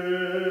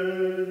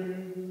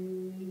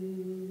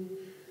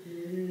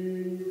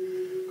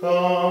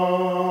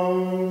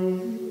 Come,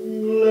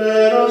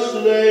 let us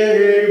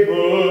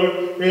labor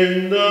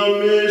in the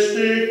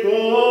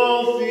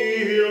mystical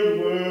field,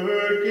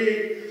 working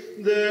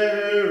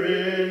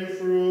therein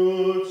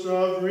fruits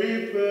of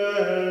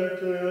repentance.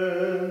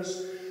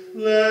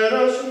 Let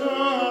us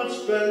not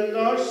spend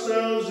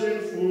ourselves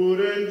in food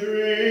and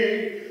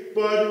drink,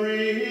 but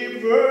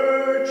reap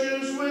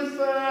virtues with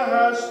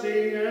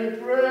fasting and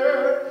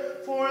prayer.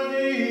 For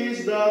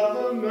these doth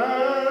the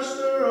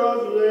Master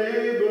of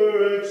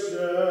labor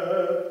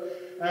accept,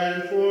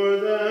 and for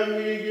them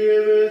he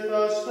giveth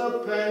us the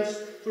pence,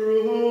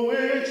 through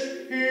which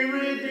he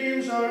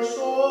redeems our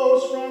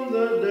souls from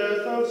the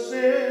death of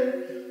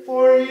sin.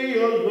 For he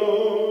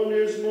alone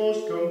is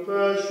most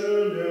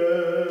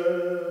compassionate.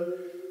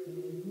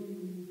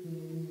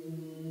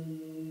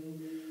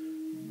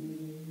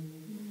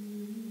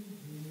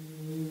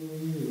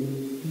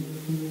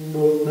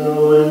 Both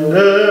now and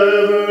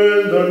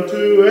ever, and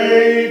unto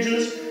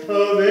ages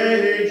of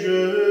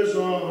ages.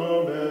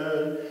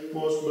 Amen.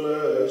 Most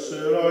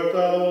blessed art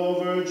thou,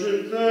 O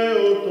Virgin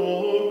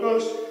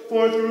Theotokos,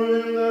 for through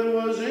him that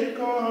was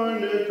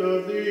incarnate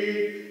of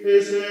thee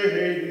is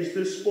Hades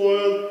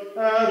despoiled,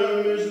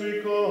 Adam is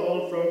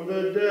recalled from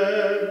the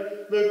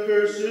dead, the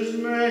curse is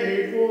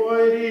made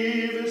void,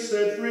 Eve is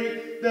set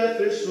free, death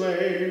is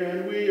slain,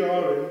 and we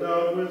are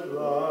endowed with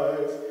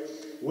life.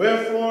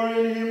 Wherefore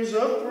in hymns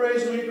of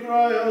praise we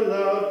cry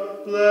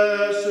aloud,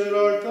 Blessed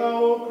art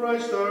thou, O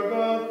Christ our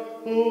God,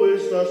 who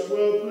is thus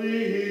well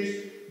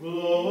pleased.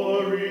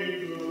 Glory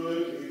to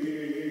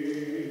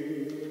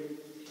thee.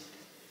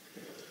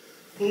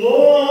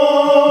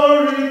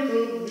 Glory to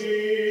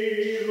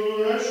thee, who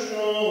hast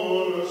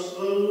shown us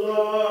the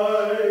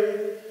light.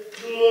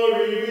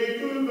 Glory be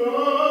to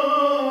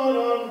God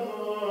on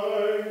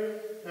high,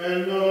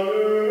 and on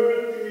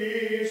earth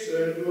peace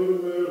and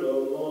goodwill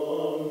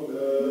among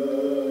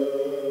men.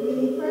 We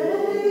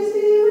praise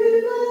thee, we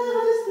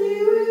bless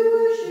thee, we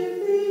worship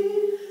thee,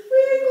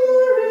 we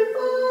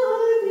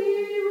glorify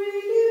thee, we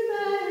give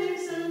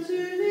thanks unto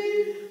thee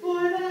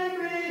for thy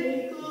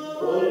great O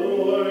glory.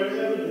 Lord,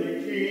 heavenly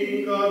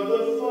King, God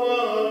the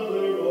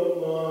Father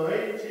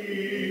Almighty,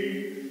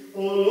 O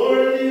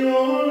Lord, the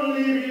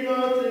only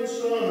begotten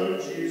Son,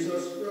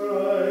 Jesus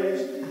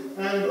Christ,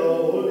 and the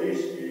Holy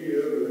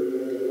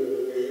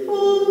Spirit. O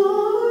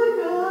Lord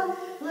God,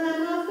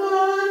 Lamb of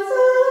God,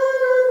 Son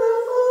of the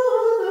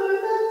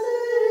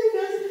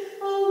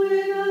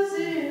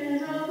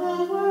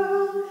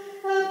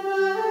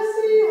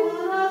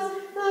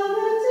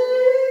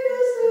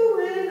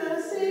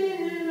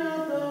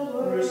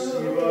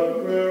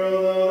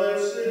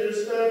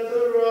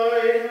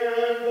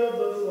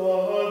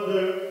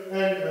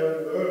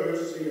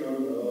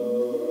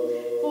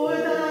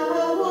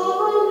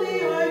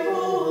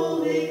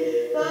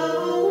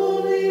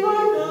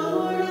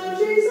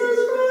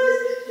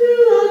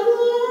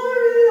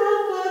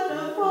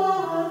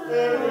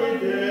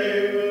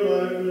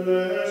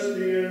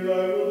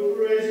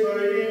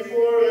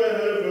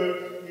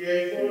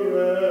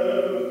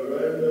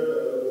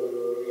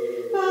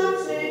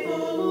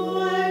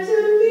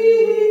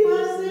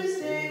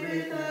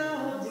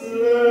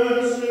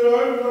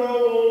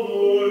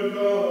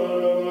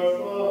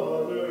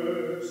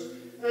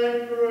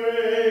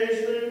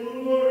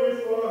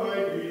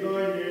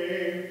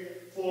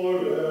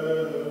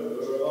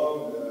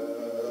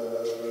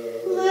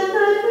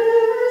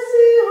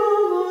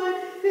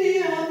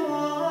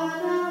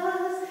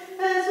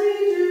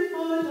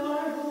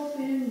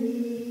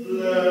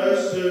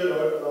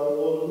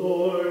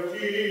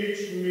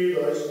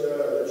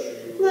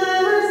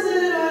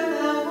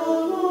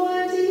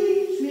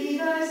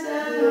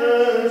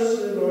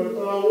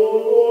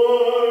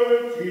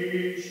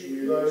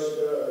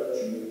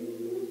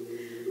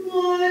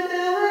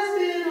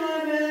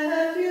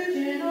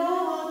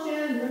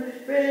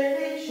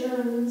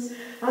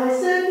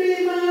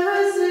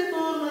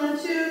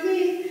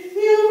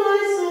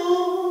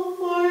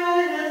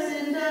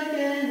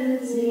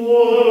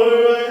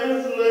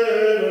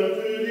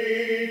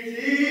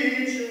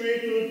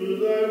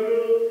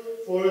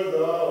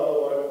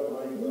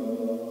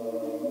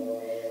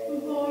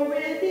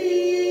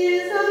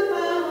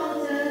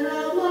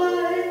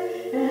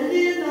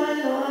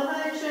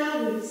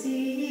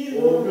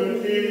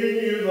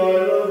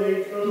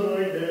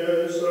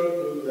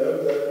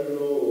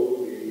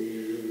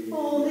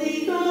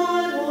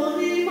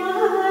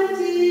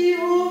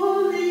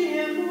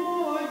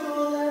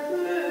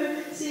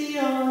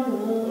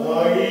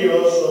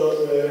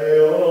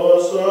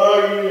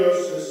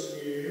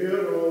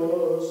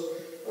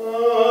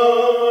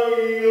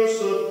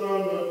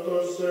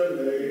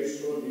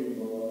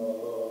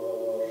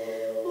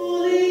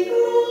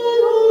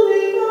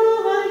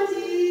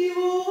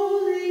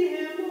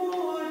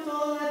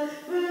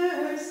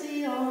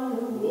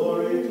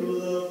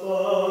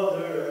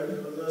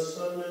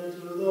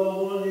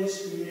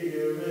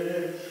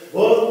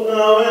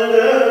now and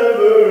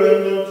ever,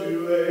 and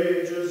unto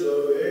ages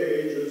of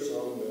ages.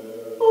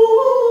 Amen.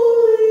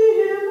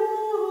 Holy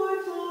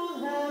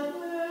Immortal, have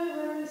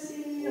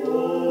mercy on us.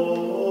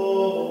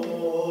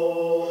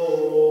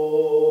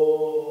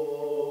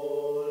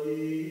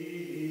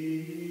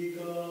 Holy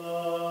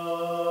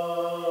God.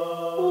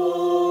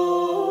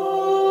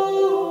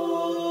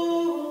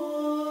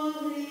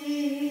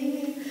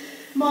 Holy,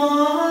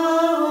 mighty,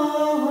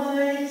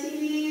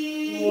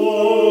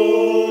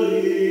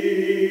 Holy,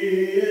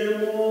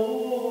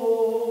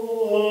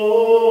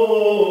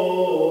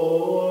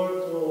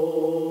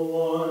 immortal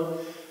one,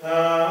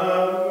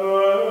 have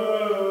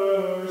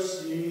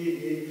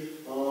mercy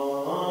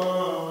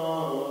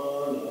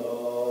on us.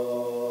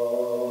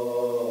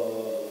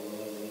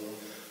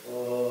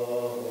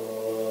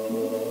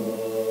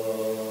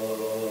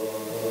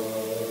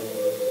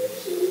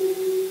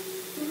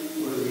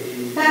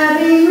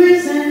 having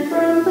risen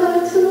from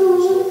the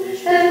tomb,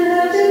 and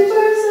having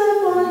burst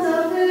upon the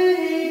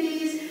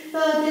Hades,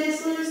 thou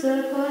didst loose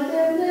the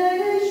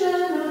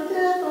condemnation of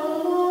death, O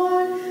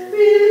Lord,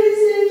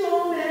 releasing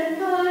all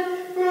mankind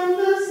from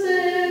the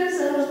snares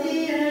of the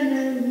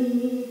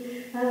enemy,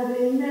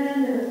 having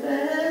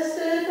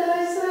manifested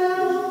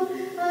thyself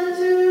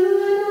unto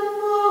the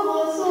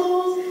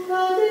apostles,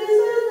 thou didst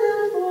send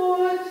them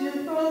forth to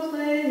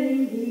proclaim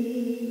thee.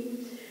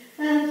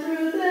 And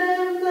through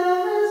them thou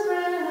hast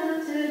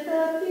granted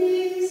the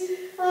peace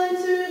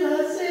unto the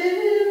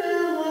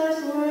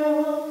civilized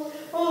world,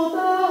 O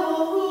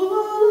thou who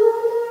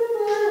alone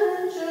art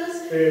plenteous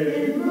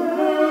in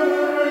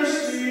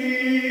mercy.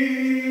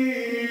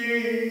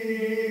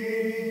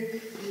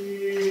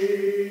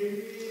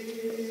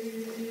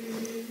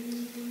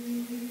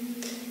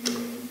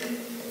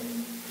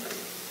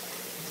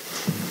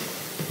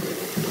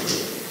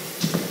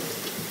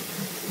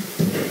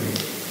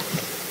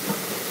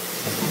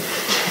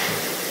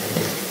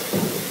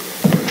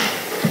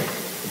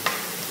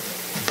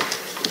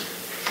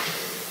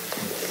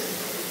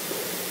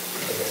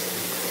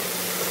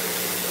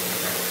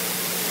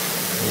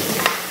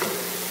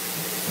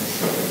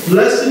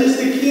 Blessed is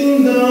the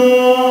kingdom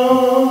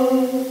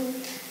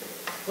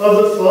of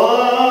the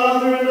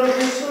Father, and of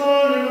the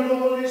Son, and of the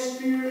Holy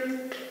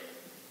Spirit,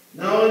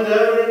 now and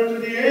ever, and to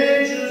the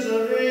ages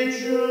of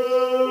ages.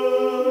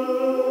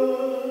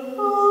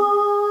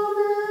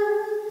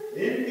 Amen.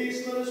 In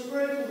peace let us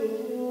pray to the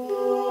Lord,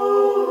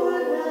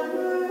 Lord. have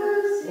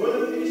mercy. For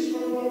the peace, for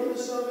the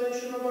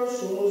salvation of our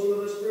souls, let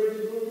us pray to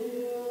the Lord.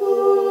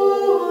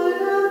 Lord,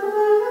 have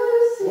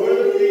mercy. For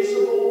the peace of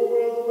the whole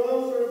world, the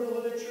welfare of the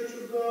Holy Church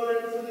of God,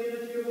 and for the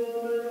unity of all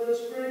men, let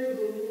us pray to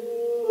the Lord.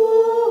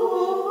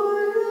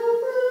 Lord, have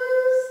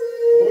mercy.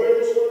 For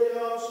this holy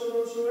house, and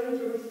those who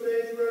enter with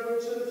faith,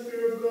 reverence, and the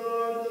fear of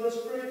God, let us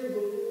pray to the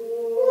Lord.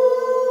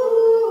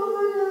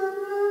 Lord, have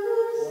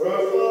For our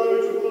mercy. Father,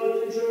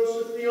 Metropolitan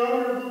Joseph, the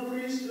honorable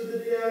priesthood, the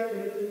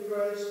diaconate in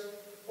Christ,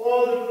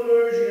 all the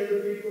clergy and the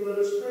people, let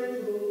us pray to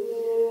the Lord.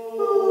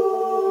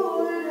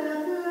 Lord,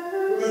 have For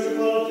mercy.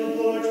 Metropolitan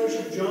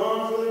Archbishop John,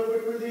 for their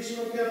quick release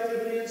from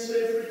captivity and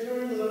safe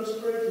return, let us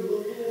pray to the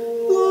Lord.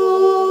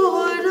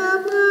 Lord,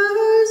 have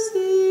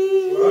mercy.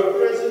 For our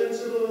president,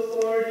 civil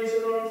authorities,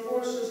 and armed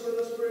forces, let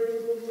us pray to the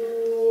Lord.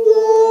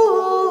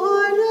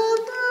 Lord, have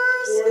For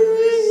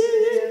this city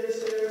mercy. and this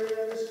area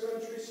and this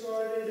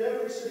countryside and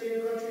every city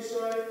and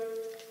countryside,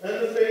 and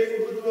the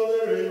faithful who dwell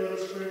therein, let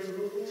us pray to the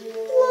Lord.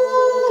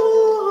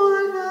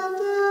 Lord, have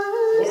For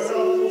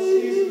healthful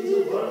seasons,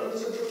 mercy.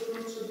 abundance of the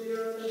fruits of the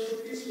earth, and for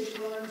peaceful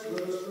times,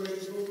 let us pray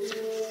to the Lord.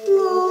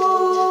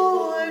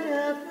 Lord,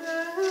 have For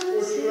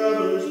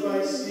travelers by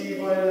mercy. sea,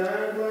 by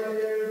land, by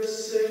air, the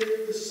sick,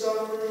 the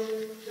suffering,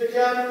 the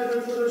captive,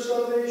 and for their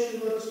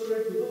salvation, let us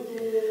pray to the Lord.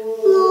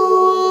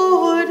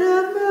 Lord,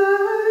 have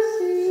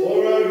mercy. For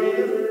our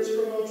deliverance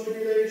from all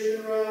tribulation,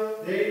 wrath,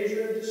 danger,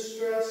 and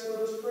distress, let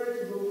us pray to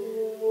the Lord.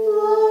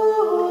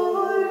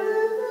 Lord,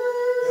 have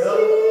Help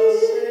us,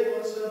 mercy. save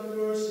us, have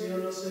mercy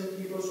on us, and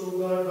keep us, O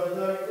God, by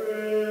thy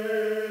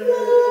grace.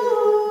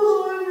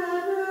 Lord,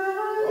 have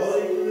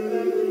Calling to mercy.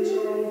 remembrance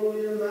our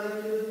holy,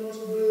 immaculate,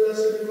 most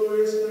blessed, and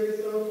glorious Lady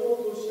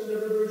Theotokos, and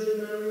ever Virgin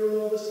Mary with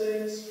all the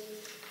saints,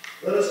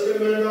 let us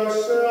commend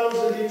ourselves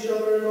and each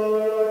other and all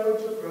our life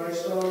unto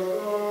Christ our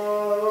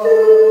God. To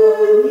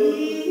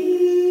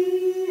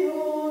thee, O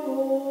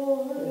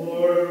Lord.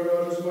 Lord, our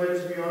God, whose might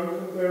is beyond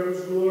compare,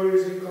 whose glory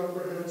is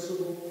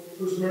incomprehensible,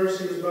 whose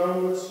mercy is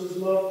boundless, whose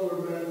love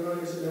toward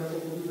mankind is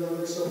ineffable, do thou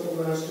thyself, O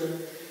Master,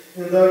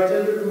 and thy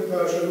tender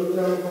compassion look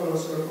down upon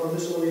us and upon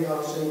this holy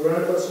house, and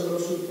grant us and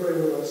those who pray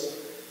with us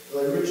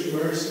thy rich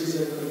mercies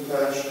and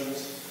compassions.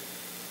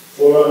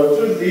 For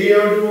unto thee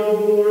are due all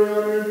glory,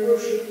 honor, and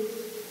worship,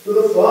 to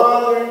the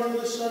Father, and to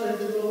the Son, and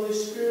to the Holy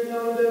Spirit,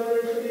 now and ever,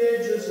 and to the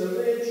ages of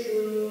ages.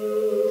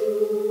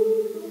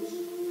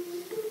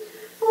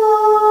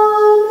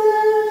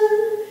 Amen.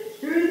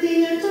 Through the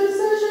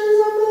intercessions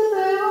of the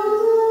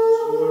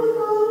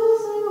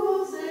Theotokos, O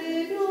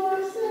Savior,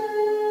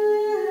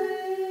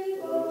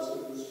 save us.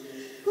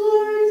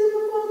 Glory to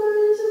the Father,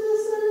 and to the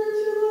Son, and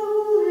to the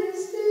Holy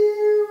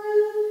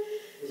Spirit.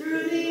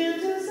 Through the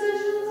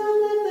intercessions of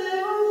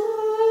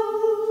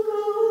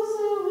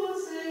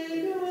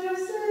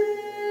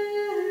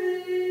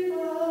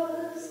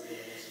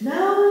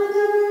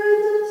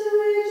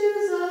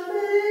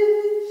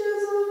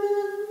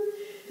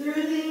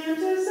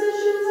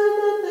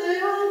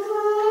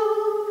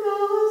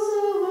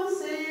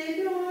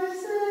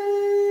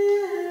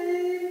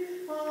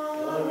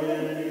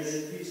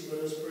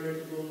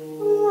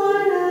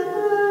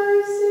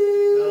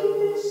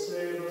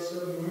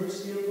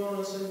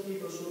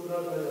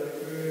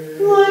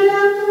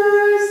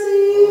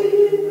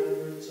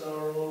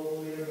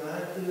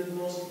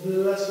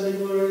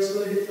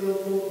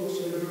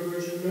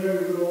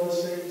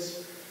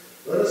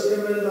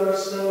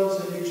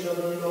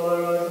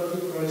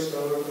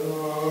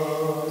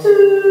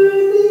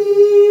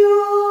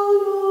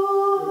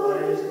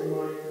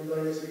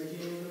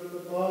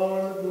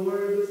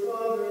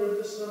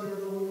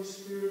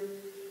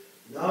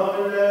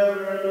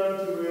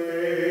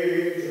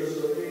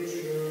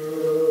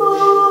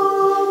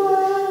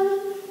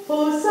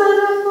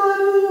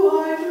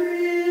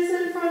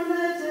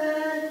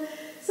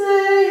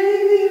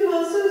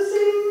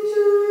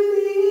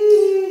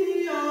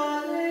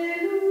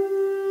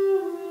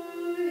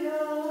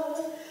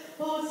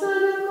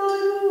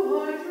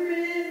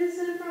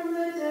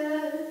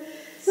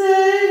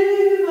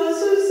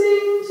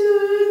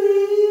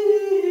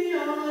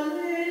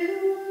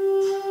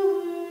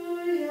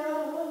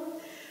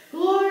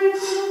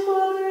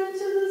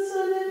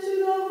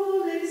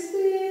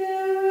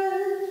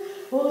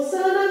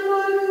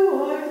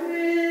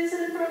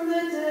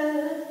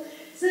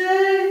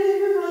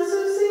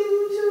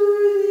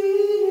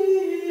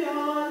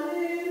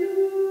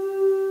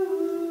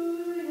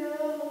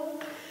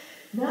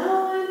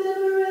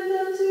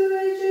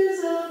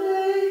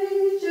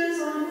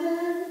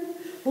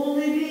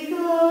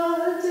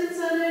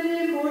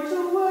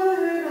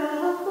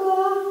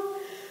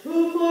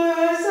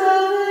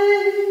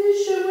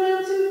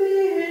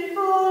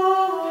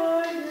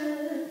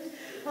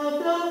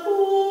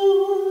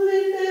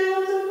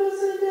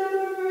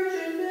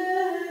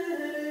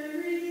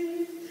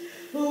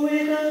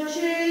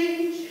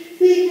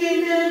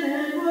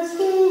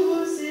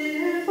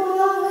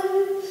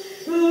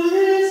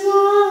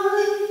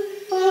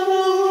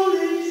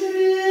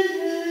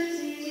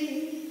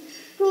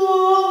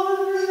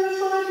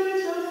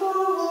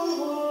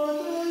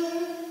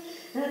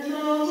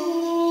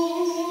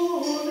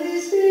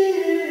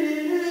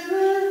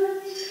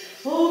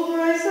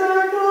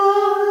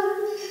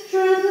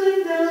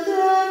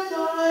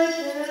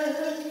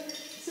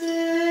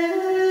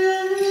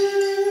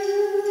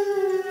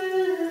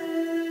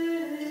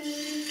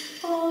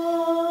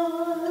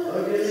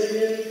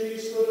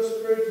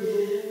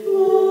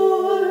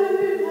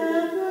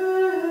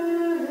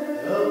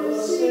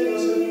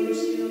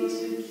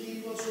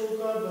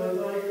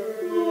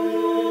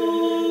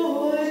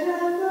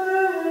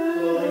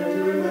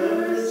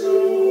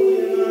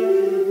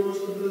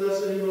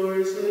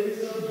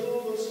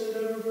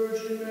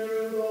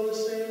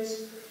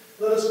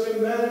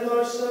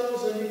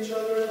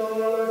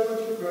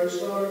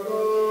Christ our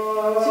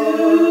God. To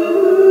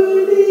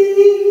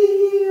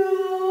thee, O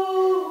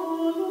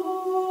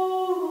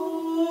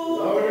Lord.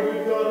 Thou art a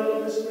good God and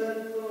lovest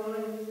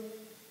mankind,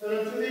 and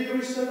unto thee do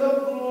we send up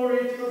glory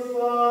to the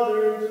Father,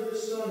 and to the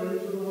Son, and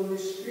to the Holy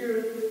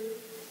Spirit,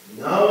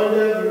 now and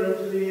ever, and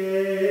to the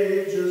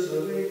ages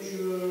of ages.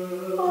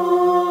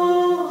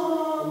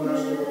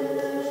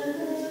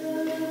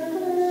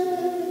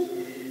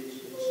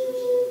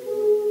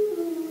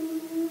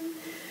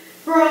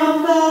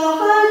 From the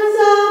heights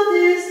of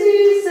this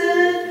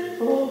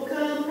descent, O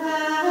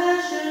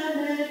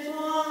compassionate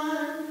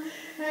one,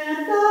 and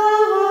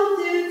thou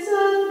didst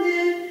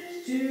submit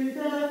to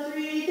the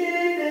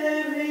 3-day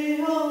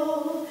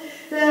burial,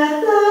 that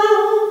thou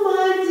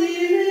might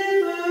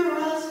deliver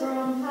us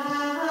from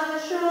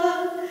passion.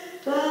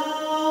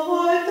 Thou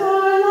art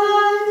our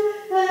life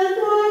and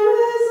our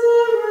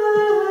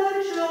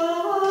resurrection,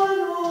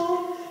 O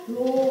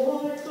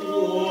Lord,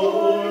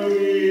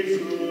 Glory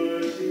to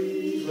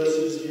thee. Blessed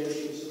is the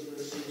entrance of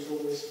thy sins,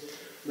 always,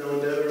 now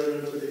and ever, and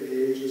unto the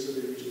ages of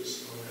ages.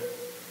 Amen.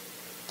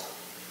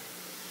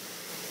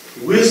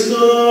 Wisdom,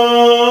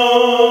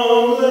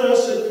 let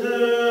us attend.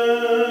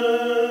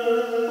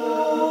 O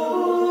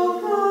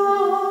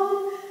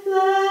come,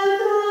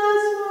 let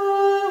us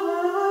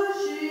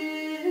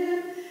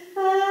worship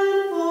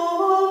and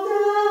fall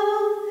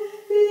down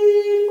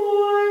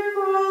before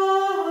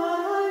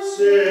Christ.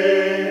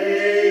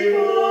 Save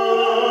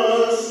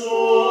us, O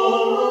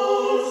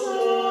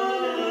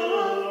Son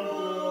of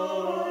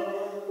God,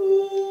 who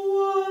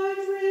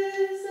art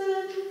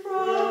risen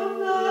from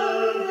the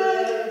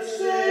dead,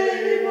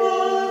 save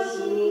us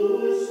who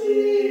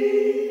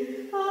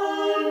sleep.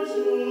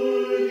 Unto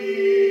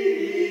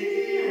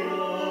thee,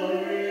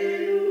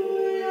 alleluia,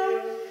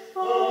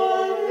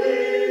 alleluia.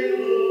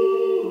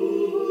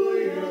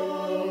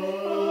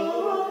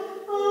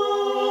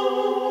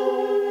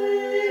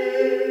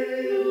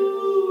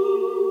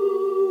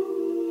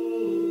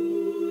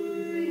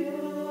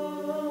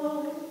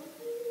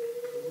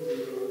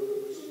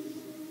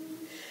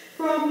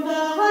 From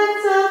the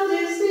heights of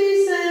this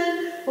descent,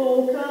 O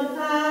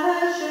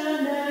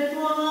compassionate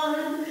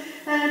one,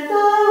 and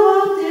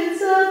thou didst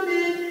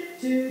submit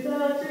to the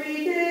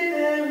 3-day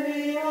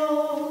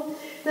burial,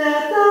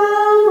 that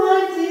thou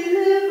might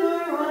deliver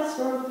us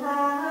from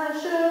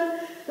passion.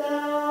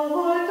 Thou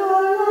art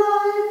our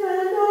life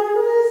and our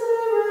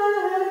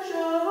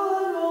resurrection,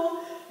 O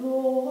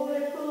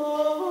Lord,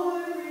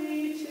 glory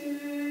to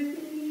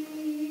thee.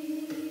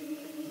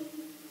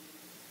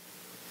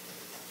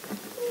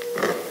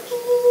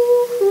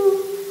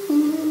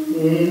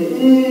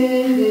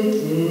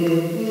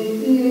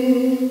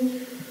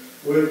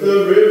 With the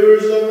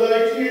rivers of thy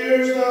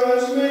tears thou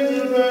hast made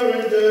the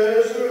barren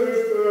desert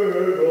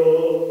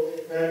fertile,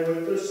 and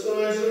with the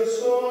sighs of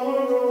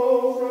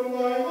sorrow from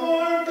thy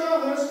heart thou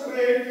hast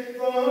made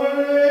thy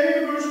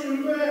labors to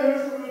bear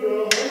fruit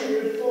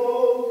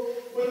 100-fold.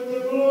 With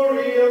the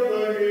glory of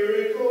thy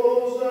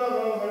miracles thou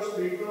hast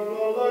become a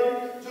light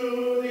to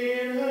the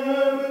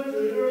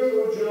inhabited earth,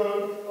 O John,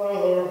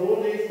 our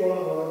holy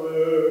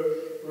Father.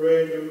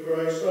 Pray to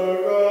Christ our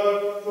God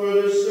for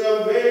the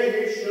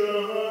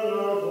salvation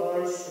of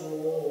our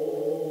souls.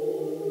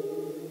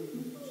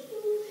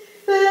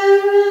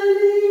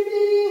 Verily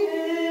the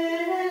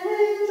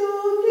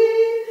angel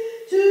came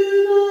to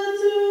the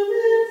tomb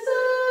and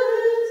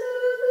said to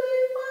the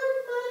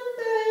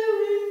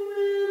ointment-bearing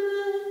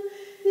women,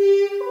 the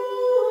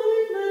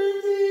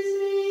ointment is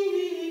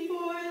meet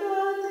for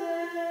the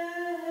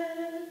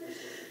dead.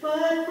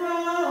 But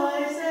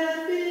Christ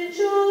hath been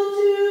shown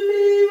to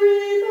be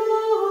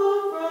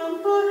remote from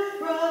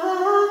corruption.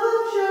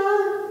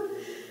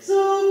 So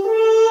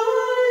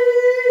cry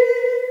ye,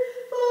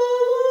 the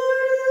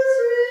Lord is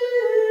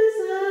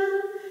risen,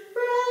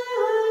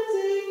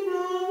 granting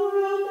the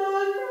world a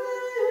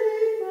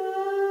great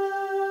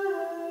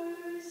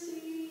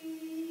mercy.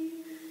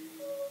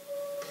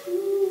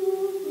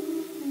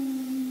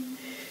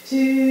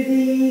 To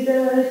thee,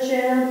 the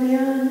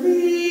champion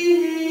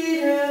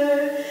leader,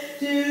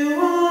 do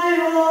I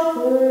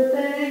offer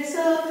thanks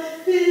of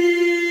victory.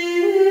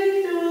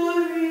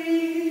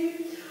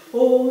 O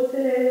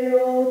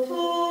Theotokos,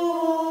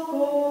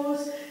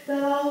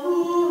 thou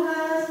who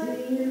hast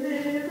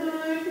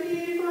delivered me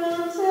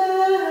from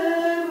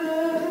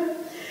terror,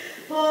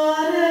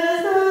 but as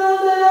thou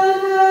that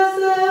hast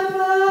the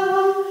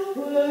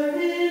power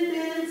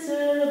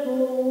invincible,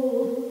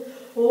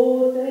 O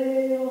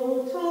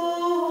Theotokos,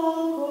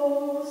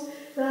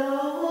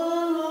 thou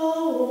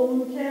alone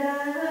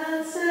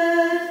can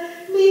set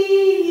me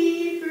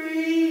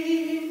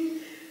free.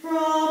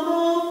 From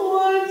all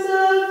forms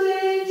of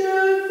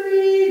danger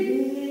free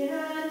me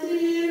and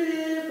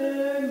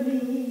deliver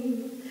me,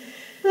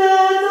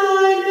 that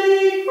I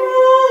may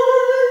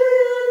cry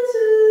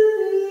unto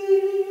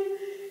thee,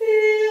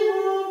 heal,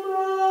 O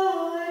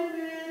bride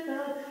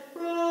without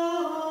bridegroom.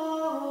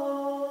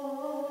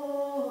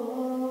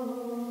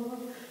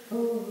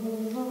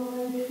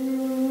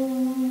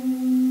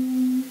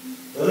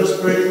 Let us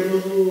pray to the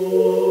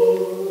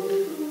Lord.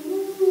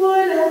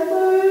 Lord have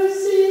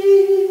mercy.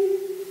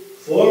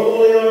 For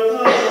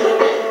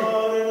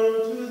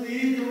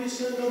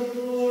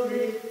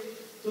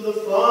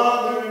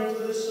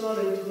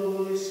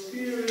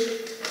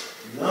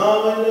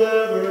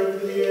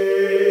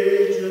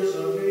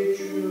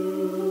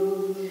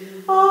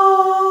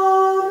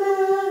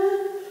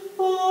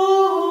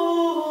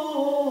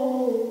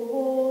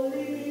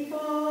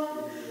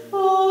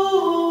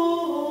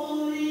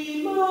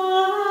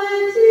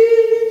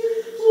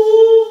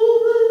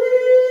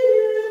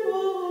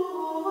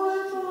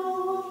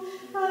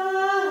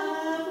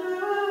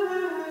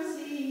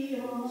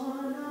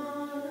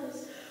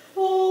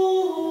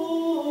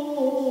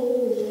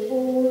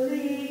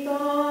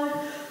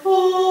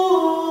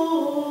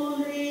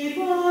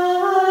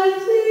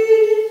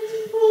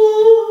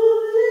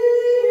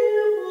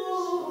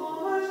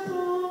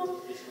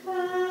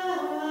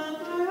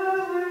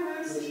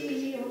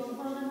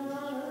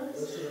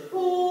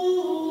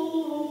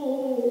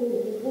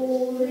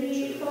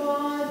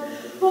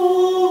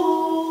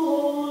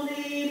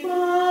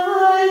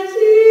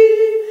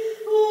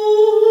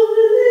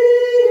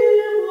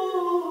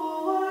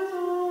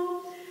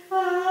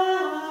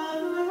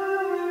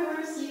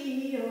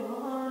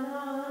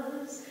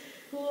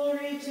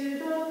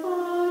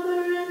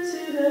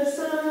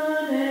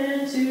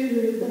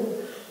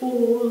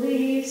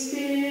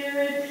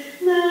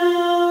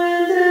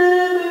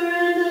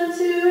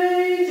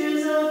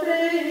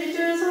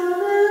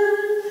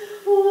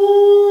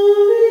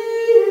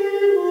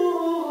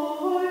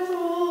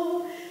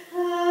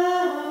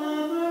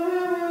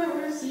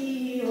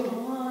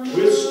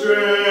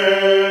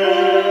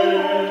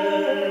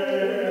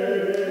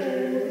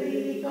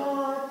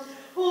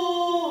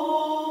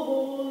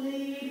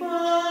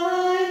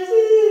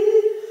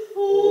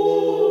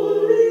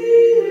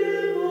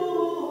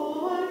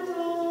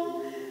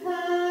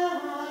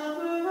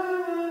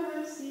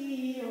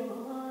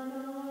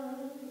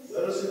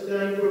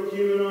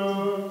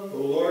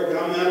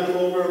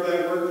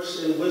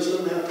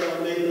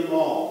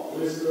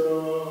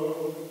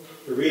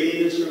The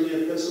reading is from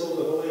the epistle of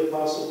the Holy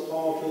Apostle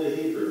Paul to the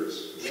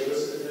Hebrews.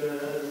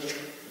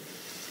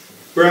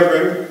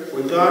 Brethren,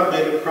 when God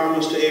made a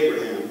promise to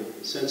Abraham,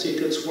 since he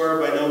could swear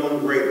by no one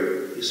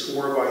greater, he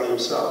swore by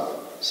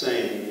himself,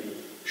 saying,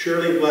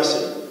 Surely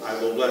blessing I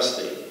will bless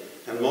thee,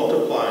 and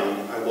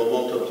multiplying I will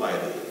multiply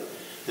thee.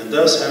 And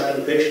thus,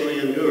 having patiently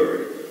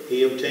endured,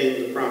 he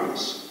obtained the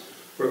promise.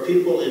 For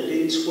people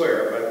indeed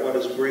swear by what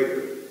is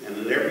greater, and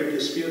in every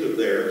dispute of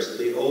theirs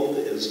the oath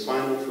is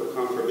final for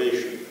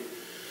confirmation.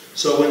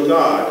 So when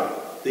God,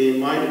 being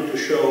minded to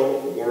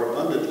show more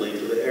abundantly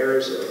to the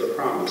heirs of the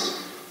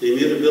promise the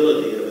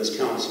immutability of his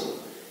counsel,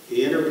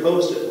 he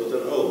interposed it with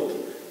an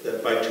oath,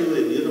 that by two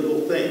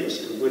immutable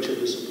things in which it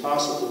is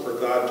impossible for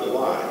God to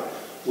lie,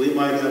 we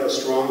might have a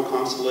strong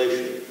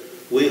consolation,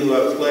 we who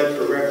have fled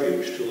for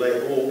refuge, to lay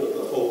hold of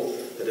the hope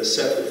that is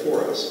set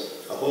before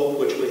us, a hope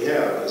which we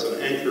have as an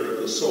anchor of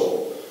the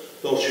soul,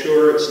 both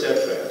sure and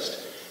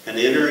steadfast, and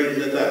entering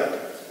into that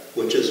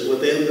which is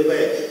within the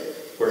veil,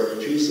 where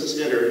Jesus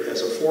entered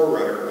as a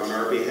forerunner on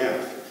our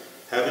behalf,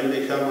 having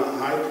become a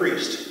high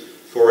priest,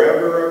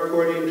 forever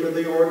according to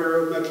the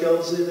order of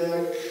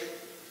Melchizedek.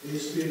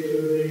 Peace be to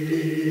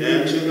thee.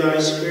 And to thy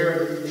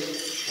spirit.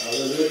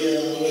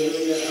 Hallelujah,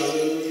 hallelujah,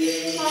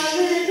 hallelujah.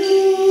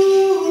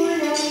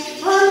 Hallelujah,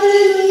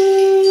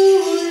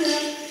 hallelujah,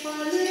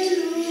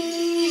 hallelujah.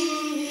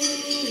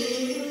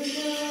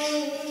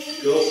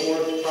 Go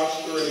forth,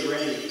 prosper, and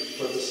reign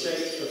for the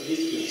sake of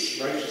meekness,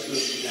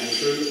 righteousness, and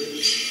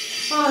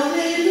truth.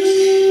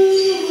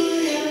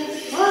 Hallelujah,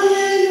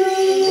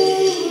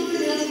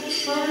 hallelujah,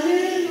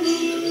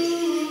 hallelujah.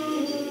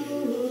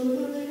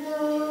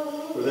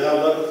 For thou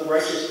lovest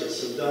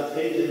righteousness and doth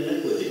hate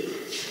iniquity.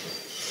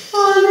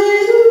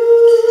 Hallelujah,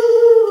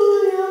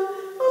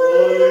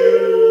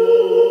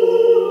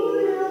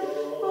 hallelujah,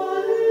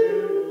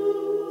 hallelujah.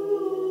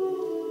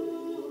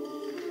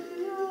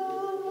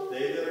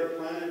 They that are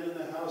planted in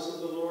the house of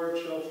the Lord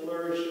shall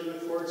flourish in the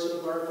courts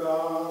of our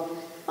God.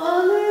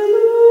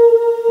 Hallelujah,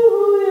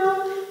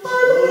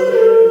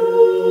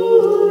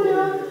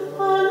 hallelujah,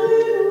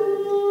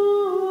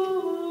 hallelujah.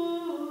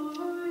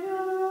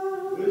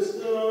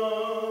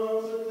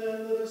 Wisdom, and then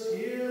let us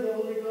hear the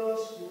Holy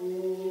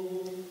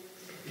Gospel.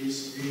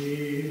 Peace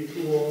be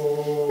to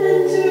all.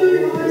 And to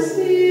your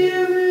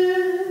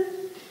spirit.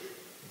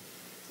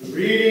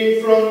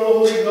 Reading from the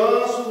Holy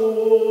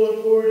Gospel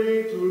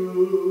according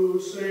to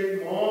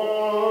St.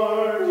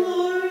 Mark.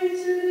 Glory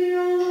to thee, O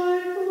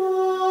Lord,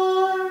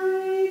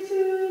 glory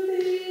to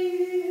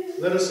thee.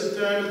 Let us sit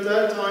down. At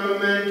that time a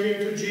man came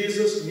to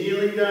Jesus,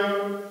 kneeling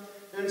down,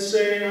 and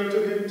saying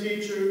unto him,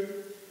 Teacher,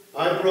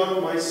 I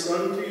brought my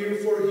son to you,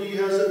 for he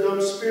has a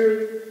dumb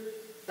spirit,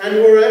 and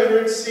wherever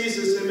it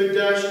seizes him, it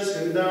dashes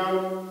him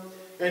down,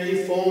 and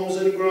he foams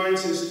and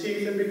grinds his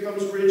teeth and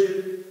becomes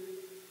rigid.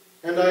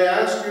 And I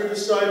asked your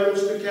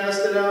disciples to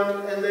cast it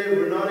out, and they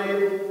were not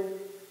able.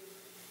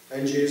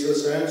 And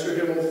Jesus answered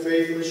him, O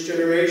faithless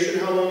generation,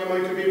 how long am I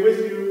to be with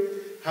you?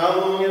 How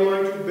long am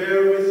I to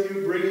bear with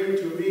you? Bring him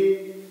to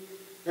me.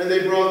 And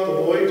they brought the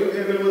boy to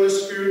him, and when the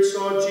spirit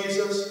saw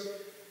Jesus,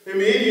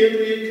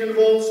 immediately it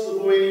convulsed the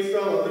boy, and he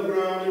fell on the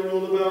ground and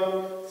rolled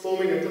about,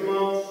 foaming at the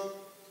mouth.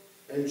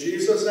 And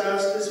Jesus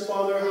asked his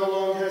father, How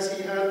long has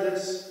he had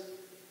this?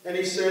 And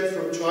he said,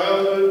 From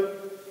childhood,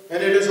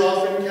 and it has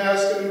often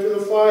cast him into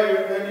the fire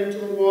and into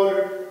the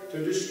water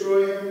to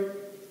destroy him.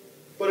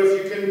 But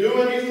if you can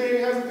do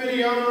anything, have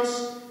pity on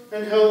us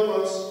and help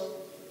us.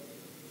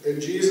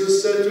 And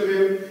Jesus said to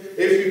him,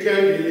 If you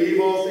can believe,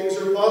 all things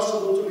are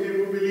possible to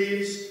him who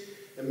believes.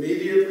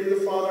 Immediately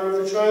the father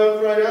of the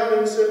child cried out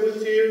and said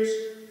with tears,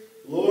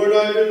 Lord,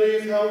 I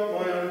believe, help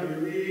my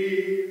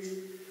unbelief.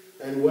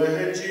 And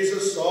when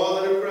Jesus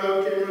saw that a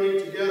crowd came running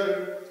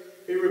together,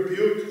 he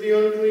rebuked the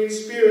unclean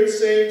spirit,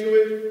 saying to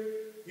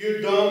it,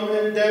 You dumb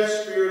and deaf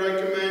spirit,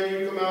 I command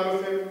you, come out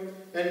of him,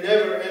 and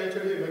never enter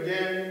him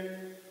again.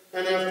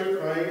 And after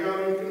crying out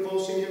and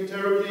convulsing him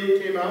terribly,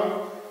 it came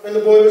out, and the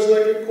boy was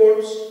like a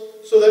corpse,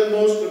 so that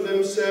most of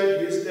them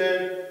said, He is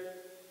dead.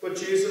 But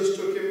Jesus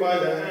took him by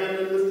the hand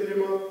and lifted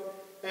him up,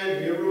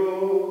 and he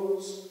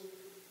arose.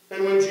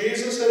 And when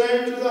Jesus had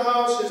entered the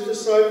house, his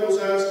disciples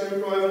asked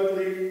him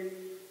privately,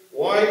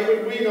 Why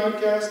could we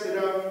not cast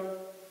it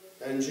out?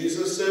 And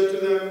Jesus said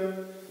to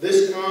them,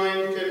 This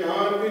kind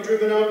cannot be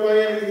driven out by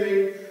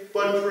anything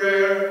but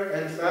prayer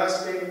and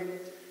fasting.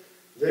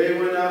 They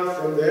went out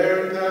from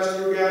there and passed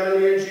through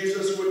Galilee, and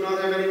Jesus would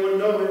not have anyone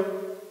know it,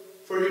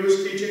 for he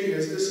was teaching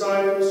his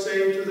disciples,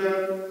 saying to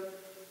them,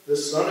 The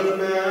Son of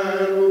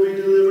Man will be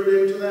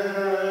delivered into the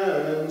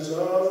hands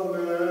of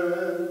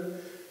men,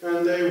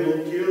 and they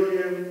will kill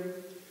him.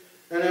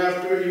 And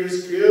after he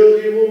is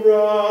killed, he will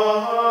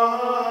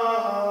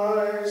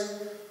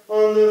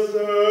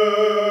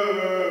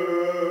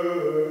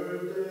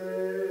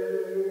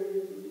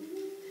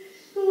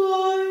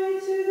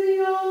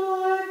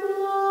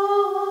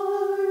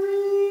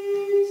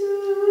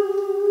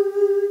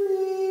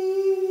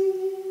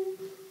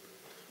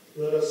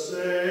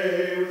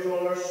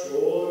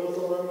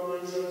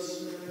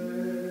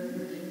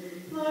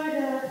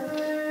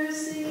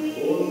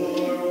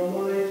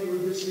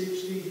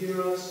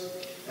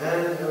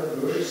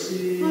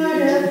mercy.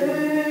 Lord, have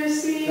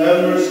mercy.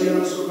 Have mercy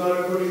on us, O God,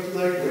 according to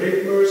thy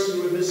great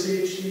mercy. We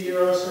beseech thee,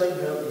 hear us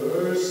and have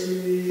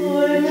mercy.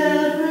 Lord,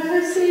 have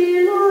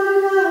mercy.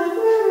 Lord, have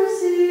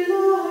mercy.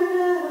 Lord,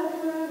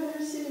 have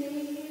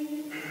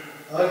mercy.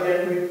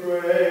 Again we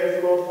pray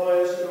for all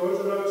pious and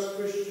Orthodox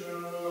Christians.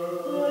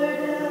 Lord,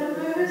 have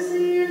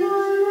mercy.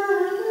 Lord,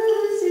 have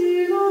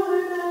mercy.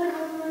 Lord,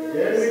 have mercy.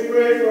 Again we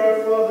pray for our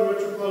Father,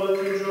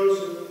 Metropolitan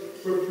Joseph,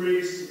 for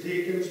priests,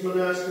 deacons,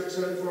 monastics,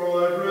 and for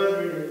all our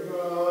brethren in Christ.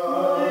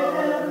 Lord,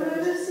 have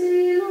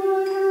mercy.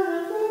 Lord,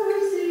 have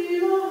mercy.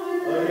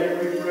 Lord, have Again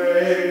we mercy.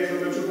 pray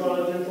for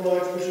Metropolitan Paul,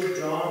 Archbishop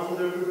John, for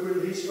their quick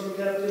release from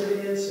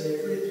captivity and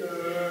safe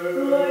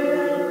return. Lord,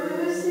 have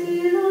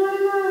mercy. Lord,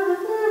 have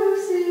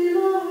mercy.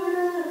 Lord,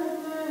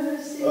 have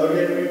mercy.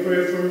 Again we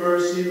pray for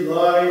mercy,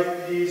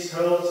 life, peace,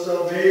 health,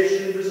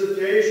 salvation,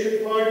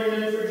 visitation,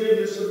 pardon, and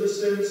forgiveness of the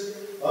sins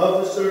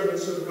of the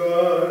servants of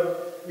God,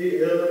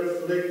 the ill and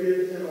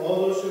afflicted, and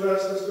all those who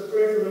ask us to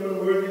pray for them,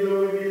 unworthy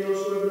though we be,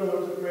 those who have no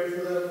one to pray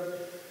for them,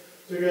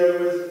 together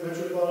with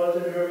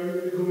Metropolitan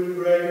Herman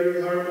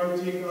Gregory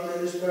Harmonticon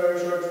and his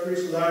parish,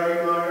 Archpriest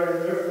Larry Meyer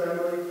and their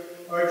family,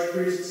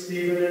 Archpriest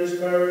Stephen and his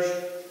parish,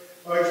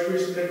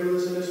 Archpriest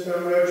Nicholas and his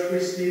family,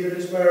 Archpriest Stephen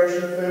and his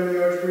parish and family,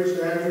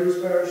 Archpriest Andrew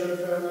his parish and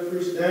family,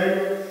 Priest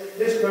Daniel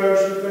his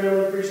parish and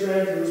family, Priest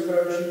Andrew his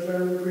parish and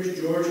family,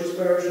 Priest George his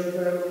parish and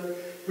family,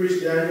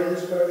 Priest Daniel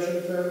his parish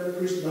and family,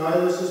 Priest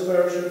Nihilus his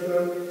parish and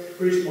family,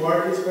 Priest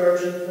Mark his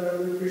parish and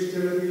family, Priest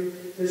Timothy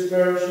his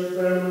parish and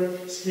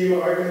family, Schema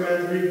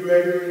Archimandrite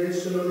Gregory and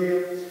his synodia,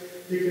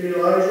 Deacon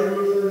Elijah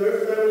Ruth and their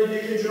family,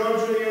 Deacon John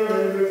Juliana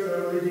and their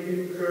family,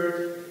 Deacon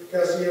Kurt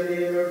Cassiani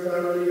and their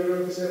family,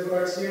 Yonantis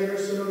Ebraxi and her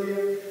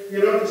synodia,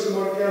 Yonantis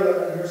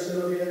Marcella and her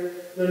synodia,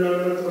 the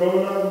Nun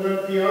Matrona,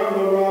 Nun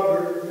Piano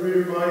Robert,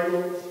 Reader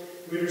Michael,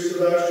 Reader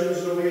Sebastian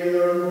Zoe and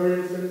their unborn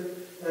infant,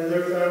 and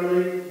their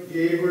family,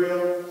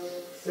 Gabriel,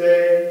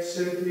 Faye,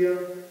 Cynthia,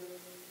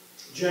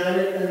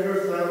 Janet and her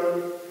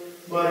family,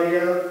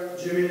 Maria,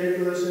 Jimmy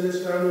Nicholas and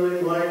his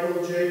family,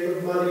 Michael,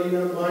 Jacob,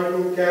 Marina,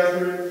 Michael,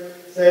 Catherine,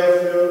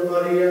 Theophil,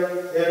 Maria,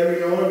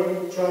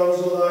 Hermione,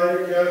 Charles,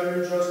 Elida,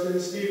 Catherine, Justin,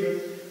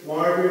 Stephen,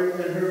 Margaret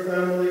and her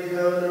family,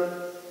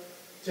 Helena,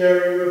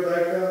 Terry,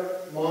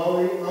 Rebecca,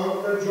 Molly,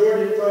 Anka,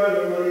 Jordan,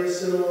 Tyler, Maria,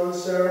 Silouan,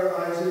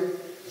 Sarah,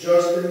 Isaac,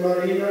 Justin,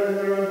 Marina and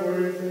their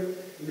unborn infant,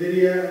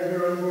 Lydia and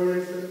her unborn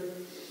infant,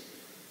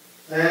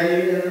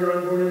 Annie and her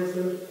unborn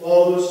infant,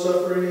 all those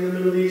suffering in the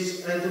Middle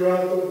East and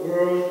throughout the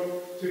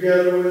world,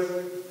 together with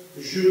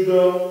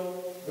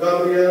Judo,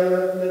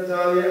 Gabriella,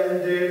 Natalia,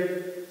 and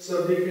David,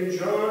 Sadiq,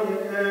 John,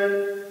 and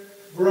Anne,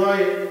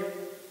 Brian,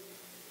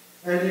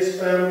 and his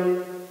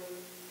family,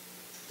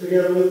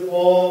 together with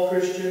Paul,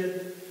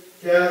 Christian,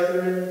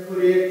 Catherine,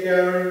 Korea,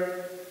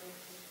 Karen,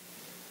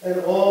 and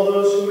all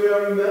those whom we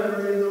are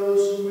remembering,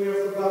 those whom we have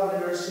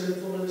forgotten in our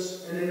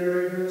sinfulness and in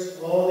our ignorance,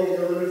 all the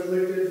ill and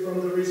afflicted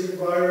from the recent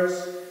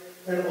virus,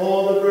 and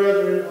all the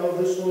brethren of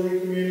this holy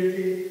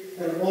community,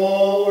 and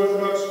all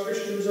Orthodox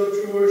Christians of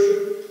true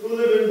worship who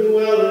live and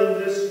dwell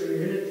in this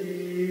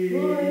community.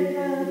 Lord,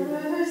 have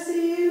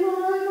mercy.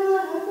 Lord,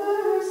 have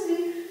mercy.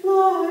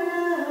 Lord,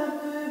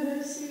 have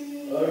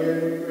mercy. Again,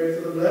 we pray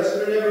for the blessed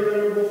and ever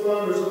venerable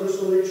founders of this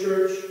holy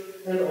church,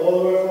 and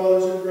all of our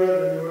fathers and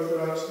brethren, the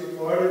Orthodox,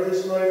 departed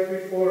this life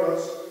before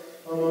us.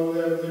 Among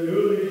them, the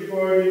newly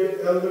departed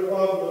Elder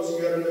Pavlos,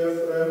 Gerard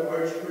Ephraim,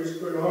 Archpriest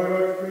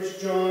Bernard,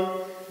 Archpriest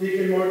John,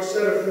 Deacon Mark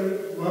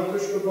Serafin,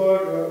 Matushka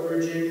Barbara,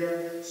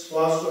 Virginia,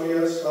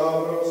 Spasoya,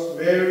 Stavros,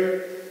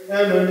 Mary,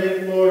 Emma,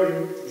 Nick,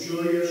 Lauren,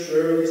 Julia,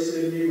 Shirley,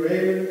 Sidney,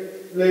 Raymond,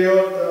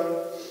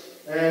 Leota,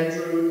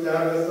 Andrew,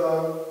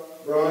 Tabitha,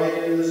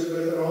 Brian,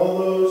 Elizabeth, and all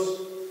those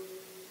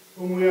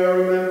whom we are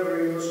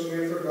remembering, those whom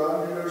we have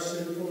forgotten in our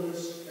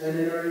sinfulness and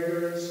in our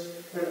ignorance,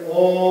 and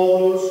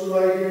all those who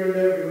lie here and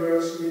everywhere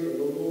asleep.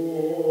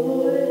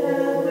 Lord,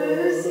 have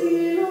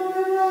mercy.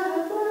 Lord,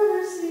 have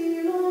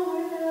mercy.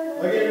 Lord, have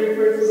mercy. Again, we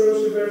pray for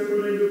those who bear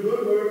fruit and do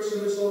good works in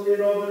this holy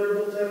and all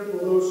venerable temple,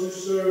 those who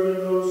serve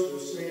and those who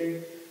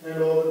sing,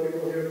 and all the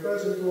people here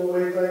present who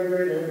await thy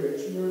great and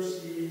rich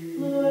mercy.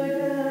 Lord,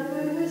 have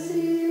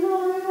mercy.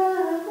 Lord,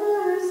 have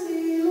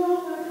mercy.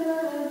 Lord,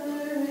 have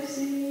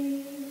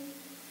mercy.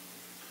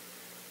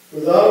 For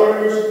thou art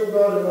merciful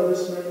God and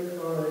lovest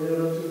mankind, and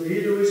unto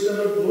thee do we send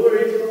up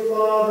glory to the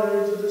Father,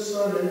 and to the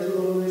Son, and to the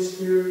Holy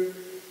Spirit,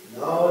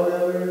 now and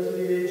ever, and to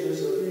the ages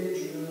of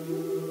ages.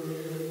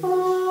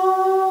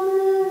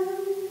 Amen.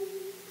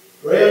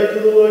 Pray unto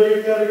the Lord, you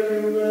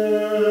catechumens.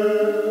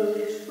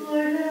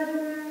 Lord, have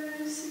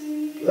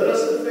mercy. Let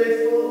us, the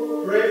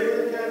faithful, pray for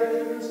the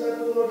catechumens, that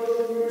the Lord will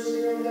have mercy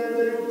on them,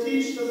 that he will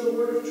teach them the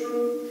word of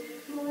truth,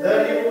 that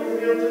he will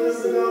reveal to them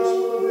the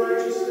gospel of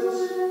righteousness,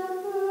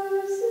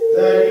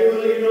 that he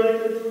will unite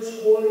them to his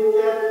holy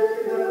Catholic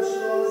and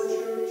Apostolic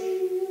Church.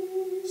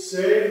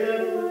 Save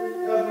them,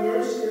 have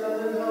mercy on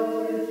them, help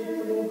them, and keep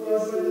them, O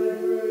God, by thy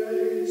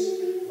grace.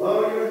 Bow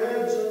your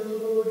heads unto the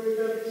Lord, your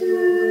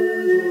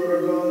catechumens, O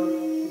Lord God,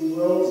 who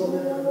dwells in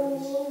the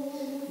heavens.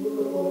 Look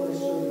upon thy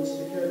servants,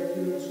 the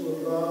catechumens, who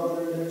have bowed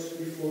their necks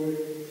before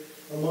you.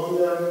 Among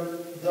them,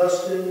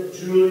 Dustin,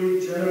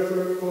 Julie,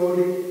 Jennifer,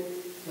 Cody,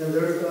 and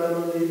their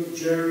family,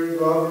 Jerry,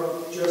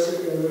 Robert,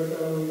 Jessica, and their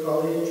family,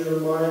 Colleen,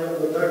 Jeremiah,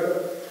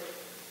 Rebecca,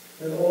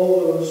 and all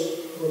those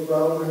who have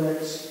bowed their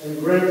necks, and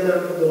grant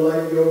them the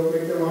light yoke,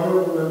 make them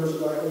honorable members of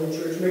thy holy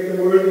church, make them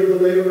worthy of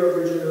the labor of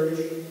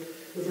regeneration,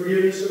 the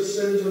forgiveness of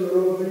sins and the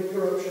robe of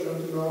incorruption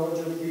unto knowledge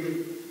of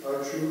thee,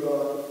 our true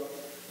God.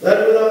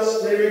 That with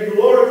us they may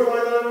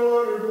glorify thy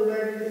honorable,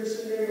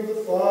 magnificent name of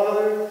the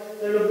Father,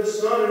 and of the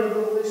Son, and of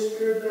the Holy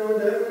Spirit, now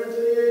and ever, into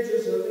the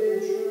ages of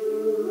ages.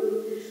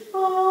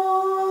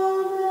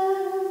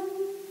 Amen.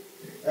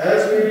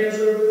 As we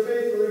observe the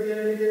faithful again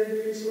and again in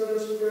peace, let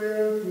us pray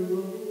unto the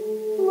Lord.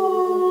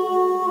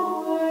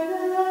 Lord,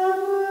 have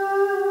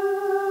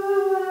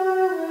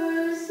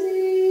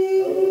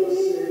mercy. Help us,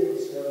 save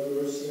us, have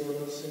mercy on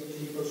us, and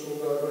keep us, O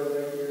God, by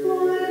thy grace.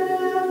 Lord,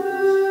 have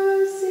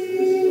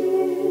mercy.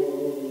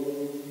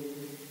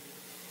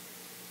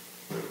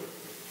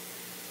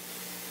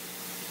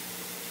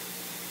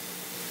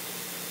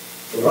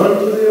 For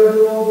unto thee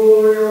are all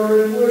glory, honor,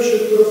 and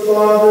worship, to the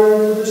Father,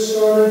 and to the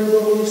Son, and to the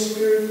Holy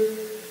Spirit,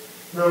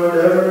 now and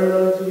ever, and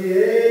unto the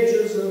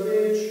ages of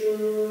ages.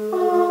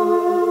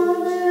 Amen.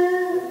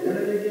 Again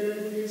and again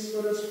in peace,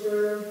 let us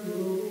pray unto the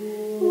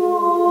Lord.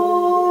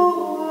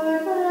 Lord,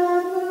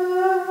 have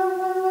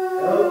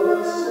Help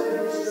us, save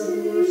us, have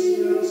mercy. mercy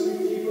on us, and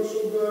keep us, O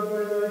God,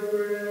 by thy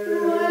grace.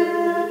 Lord,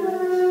 have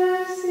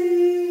mercy.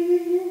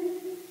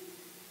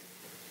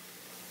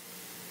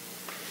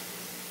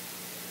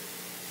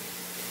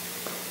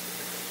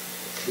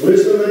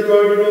 Wisdom that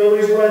guarded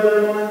always by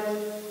thy might,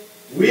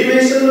 we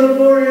may send up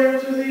glory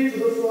unto thee, to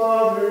the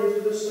Father, and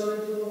to the Son,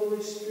 and to the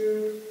Holy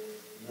Spirit,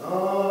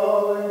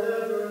 now and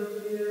ever, and to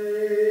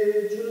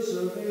the ages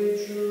of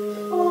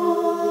ages. Amen.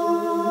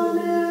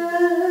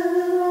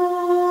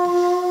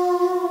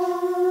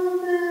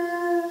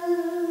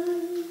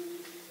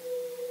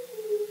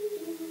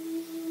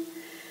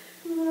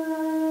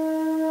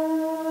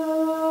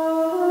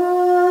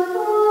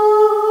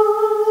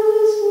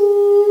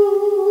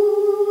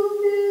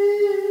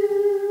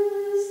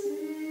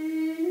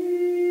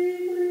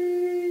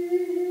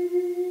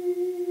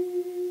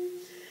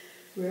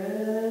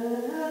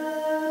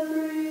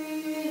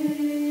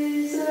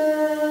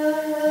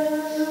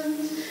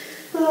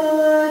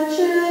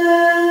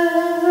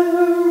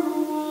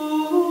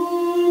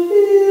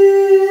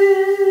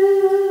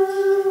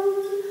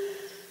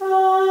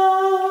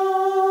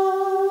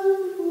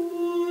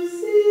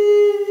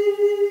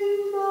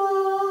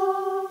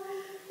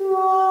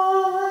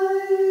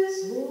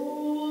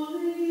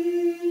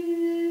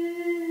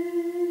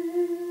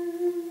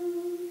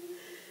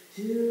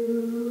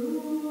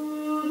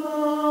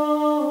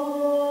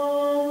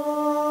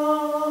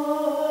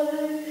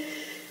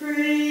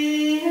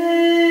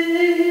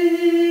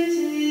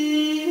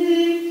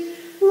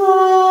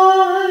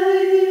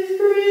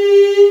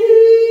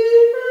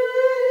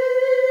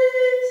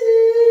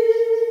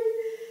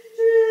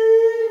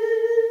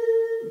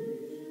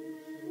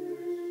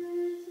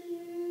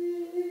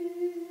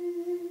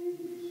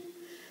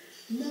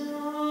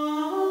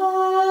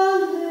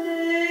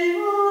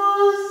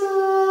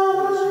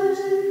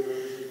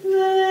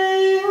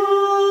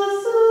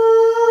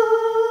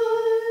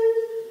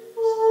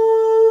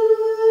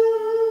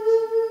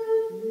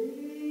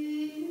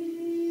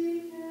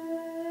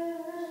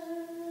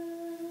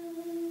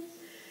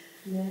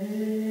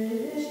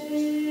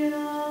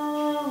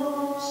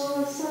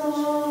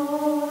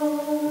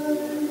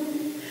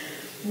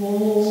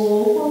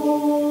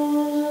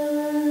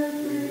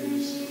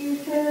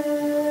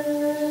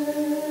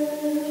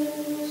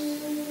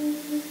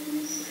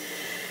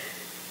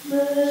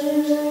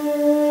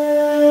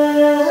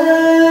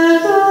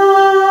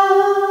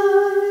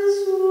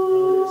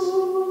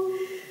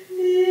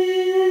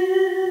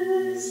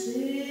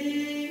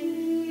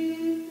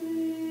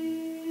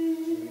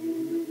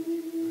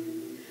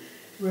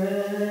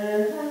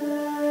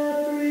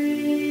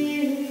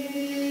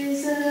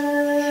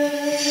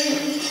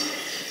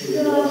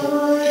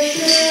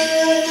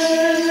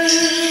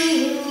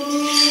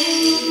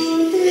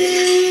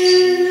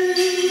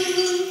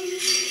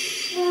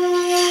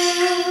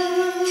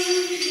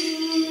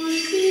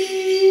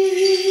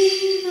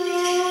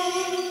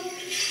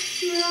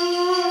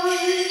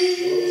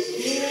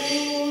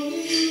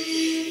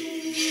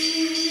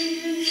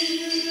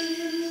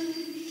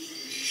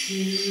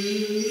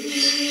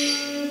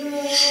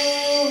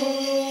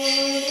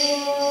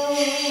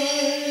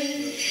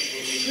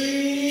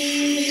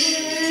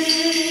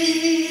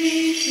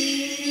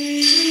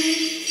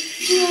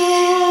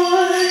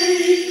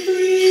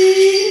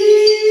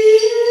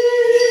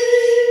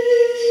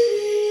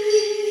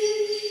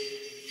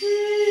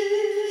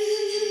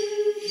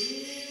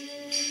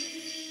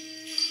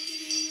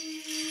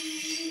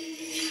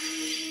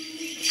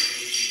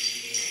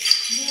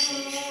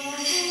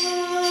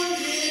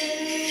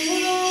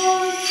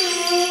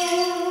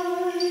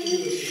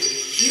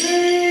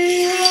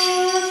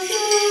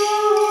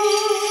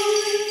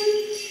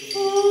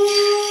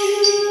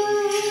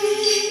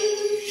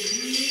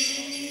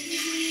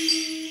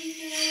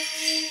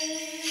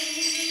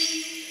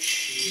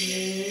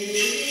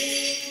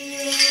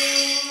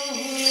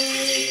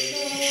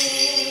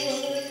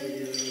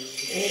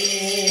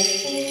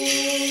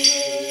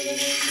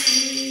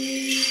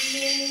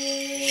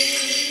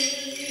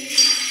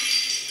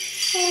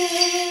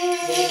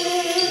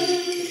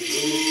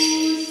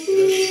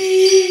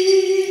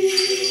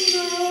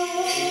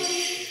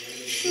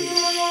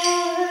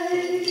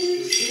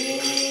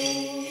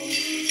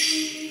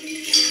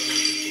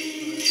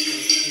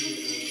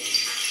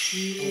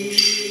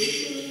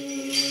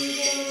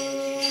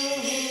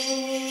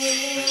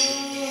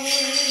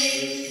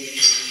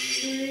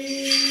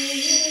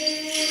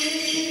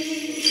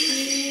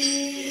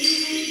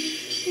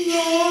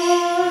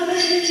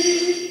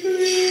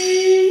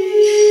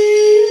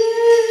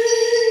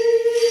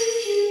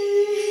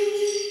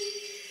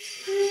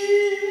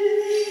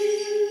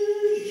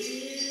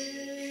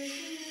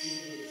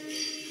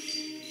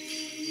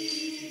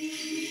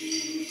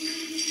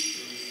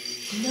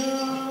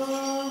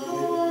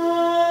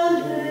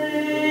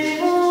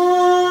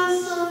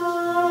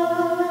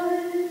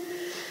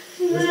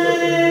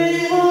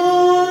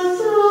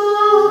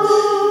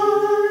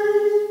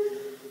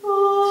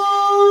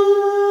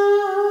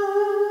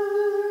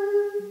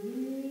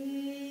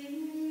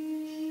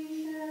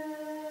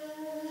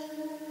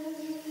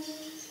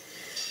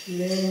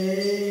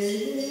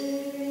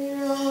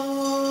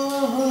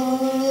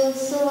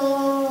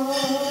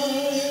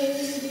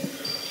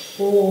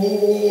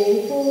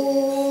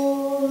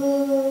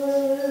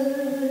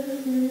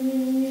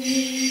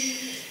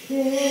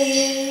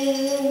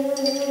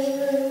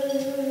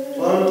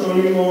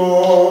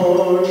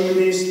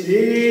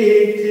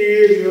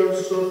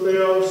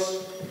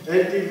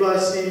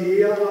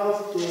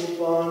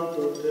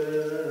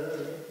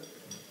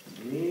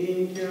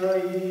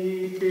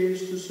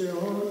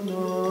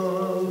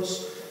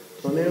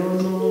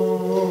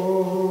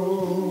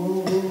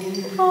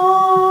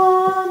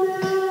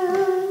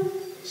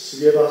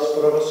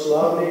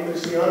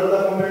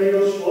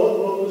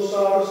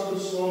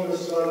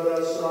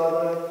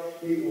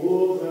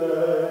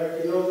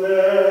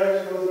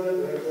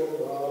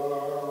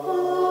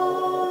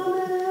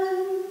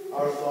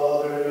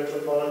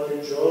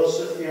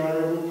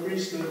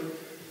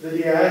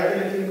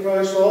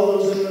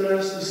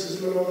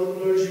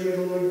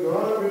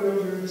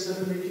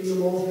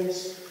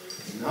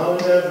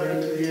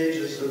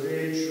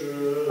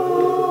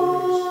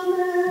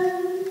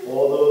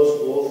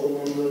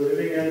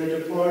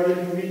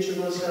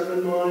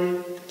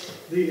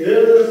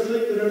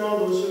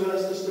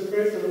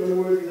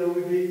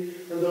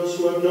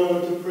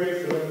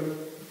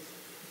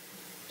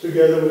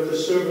 Together with the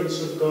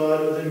servants of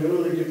God, the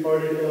newly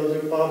departed Elder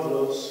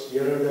Pavlos,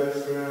 Yerendak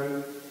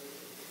friend,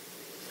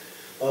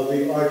 of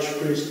the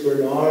Archpriest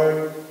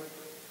Bernard,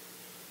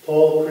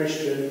 Paul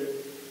Christian,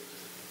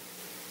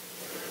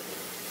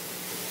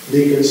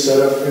 Deacon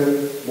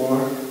Seraphim,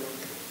 Mark,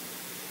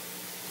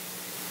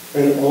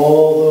 and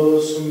all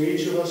those whom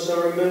each of us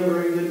are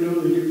remembering, the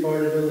newly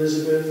departed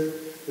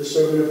Elizabeth, the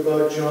servant of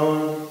God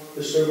John,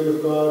 the servant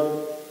of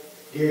God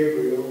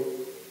Gabriel,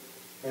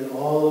 and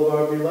all of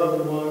our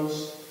beloved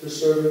ones, the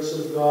servants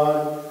of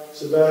God,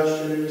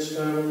 Sebastian and his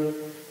family,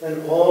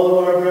 and all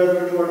of our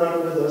brethren who are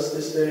not with us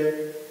this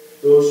day,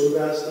 those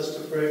who've asked us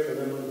to pray for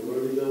them,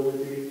 unworthy though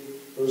we be,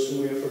 those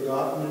whom we have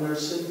forgotten in our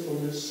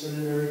sinfulness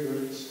and in our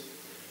ignorance.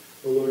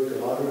 O Lord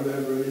God,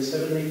 remember in his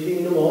heavenly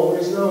kingdom,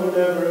 always now and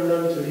ever, and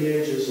unto the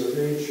ages of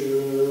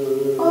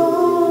ages.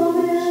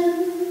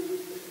 Amen.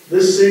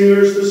 The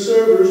singers, the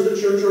servers,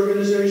 the church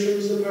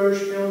organizations, the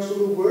parish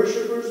council, the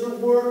worshipers, the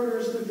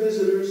workers, the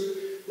visitors,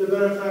 the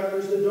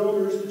benefactors, the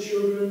donors, the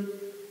children,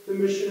 the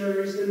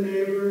missionaries, the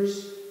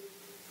neighbors,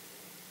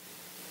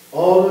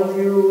 all of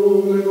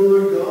you, may the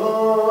Lord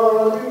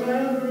God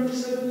remember in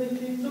his heavenly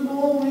kingdom,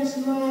 always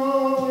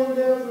now and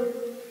ever,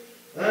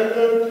 and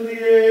unto the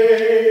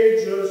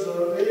ages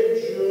of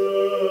ages.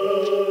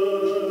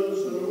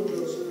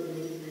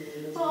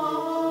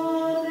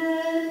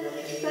 Amen.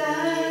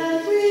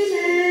 That we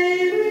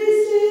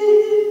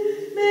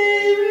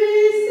may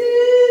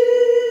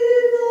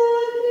receive the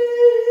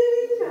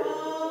kingdom,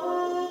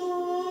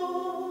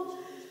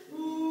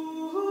 who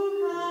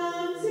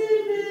comes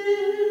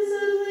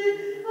invisibly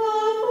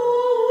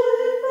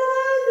upon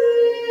by the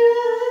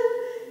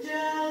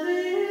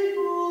angelic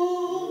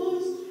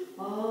host.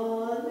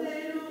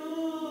 Alleluia.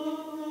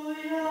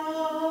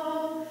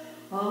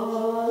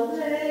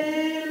 Alleluia.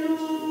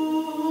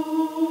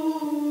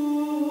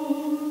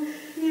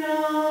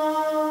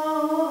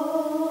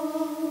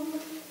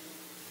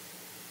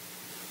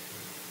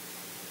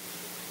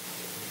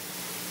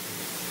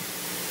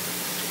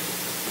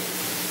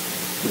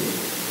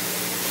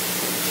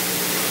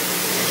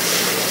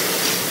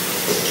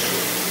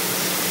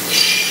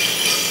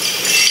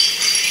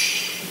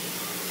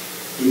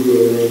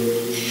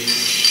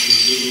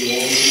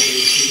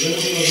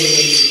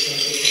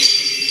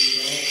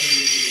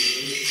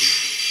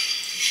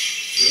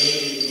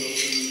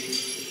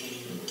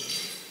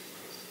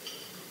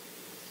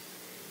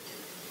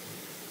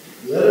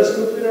 Let us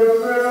complete our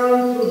prayer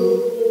unto the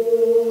Lord.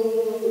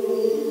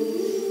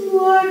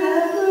 Lord,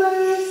 have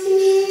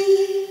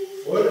mercy.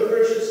 For the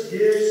precious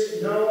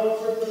gifts now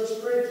offered, let us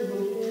pray to the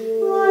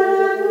Lord. Lord,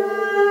 have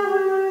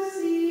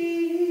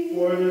mercy.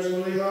 For this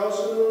holy house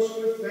and those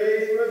who with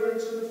faith,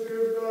 reverence, and the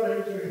fear of God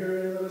enter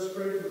herein, let us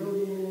pray to the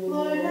Lord.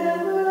 Lord,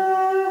 have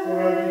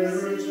For our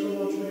deliverance mercy. from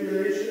all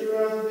tribulation,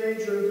 wrath,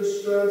 danger, and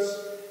distress,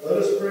 let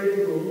us pray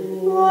to the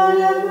Lord. Lord,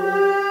 have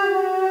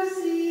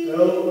mercy.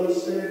 Help us,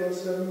 save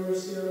us, have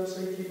mercy on us,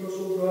 and keep us, O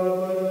God,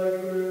 by thy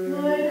grace.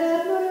 Lord,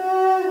 have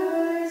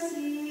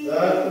mercy.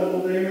 That the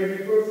whole day may be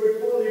perfect,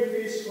 holy,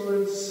 peaceful,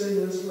 and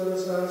sinless, let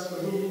us ask the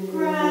Lord.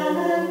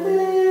 Grant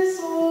this,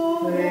 O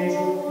An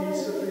angel of Lord.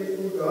 peace, a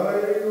faithful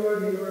guide, and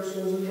guardian of our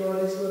souls and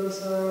bodies, let us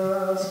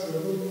ask the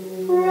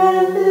Lord.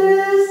 Grant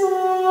this, O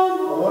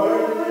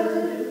Pardon and Lord.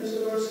 forgiveness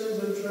of our sins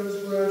and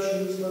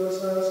transgressions, let us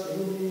ask the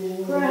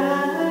Lord.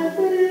 Grant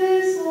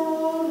this, O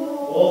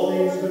All Lord.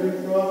 things good and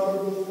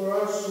profitable for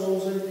our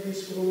souls and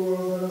peace for the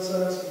world, let us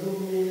ask the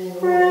Lord.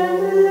 Grant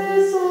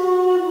this, O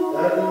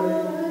That we may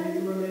Lord. complete the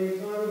remaining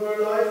time of our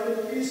life in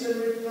peace and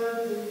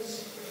repentance,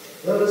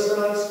 let us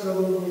ask the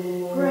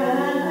Lord.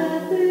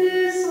 Grant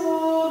this, O A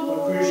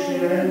Lord.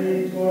 Christian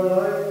ending to our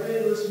life,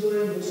 painless,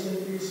 blameless, and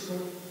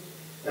peaceful,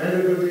 and a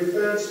good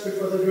defense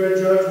before the dread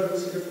judgment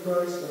seat of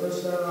Christ, let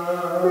us ask.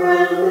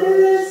 Grant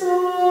this, O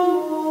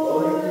All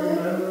Lord.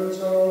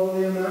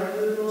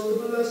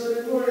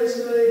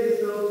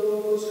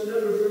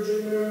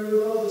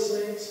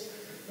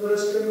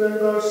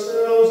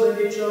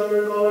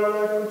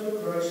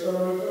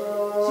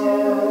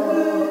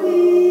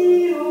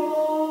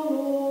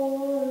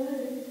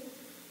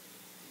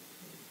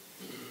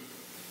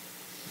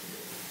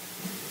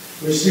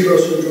 Receive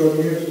us who draw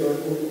near to thy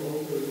holy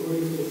altar,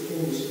 according to the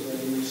fullness of thy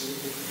mercy.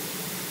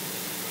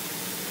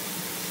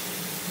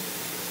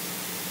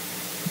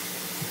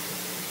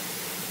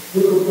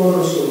 Look upon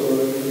us, O Lord,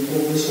 and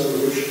behold this our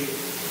worship.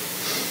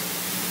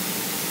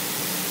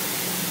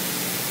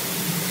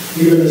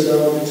 Even as thou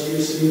didst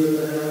receive at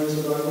the hands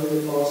of thy holy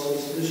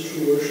apostles this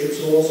true worship,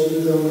 so also do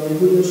thou in thy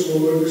goodness, O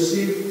Lord,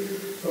 receive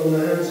from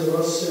the hands of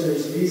us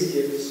sinners these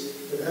gifts,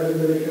 that having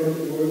been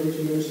accounted worthy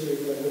to minister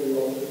at thy holy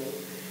altar,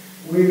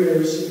 we may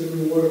receive the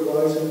reward of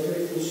wise and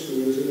faithful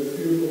stewards in the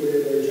fearful day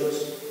of thy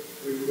just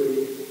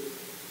requital.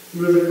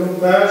 Through the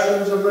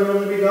compassions of thy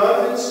only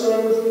begotten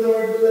Son, with whom thou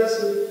art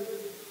blessed,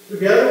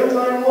 together with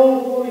thine whole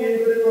holy and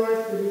good and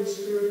life-giving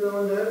Spirit,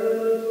 now and ever and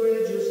unto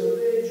ages of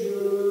ages.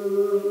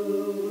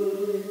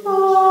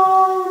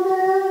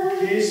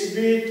 Amen. Peace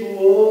be to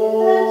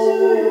all. And to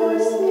your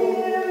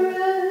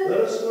spirit. Let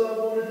us love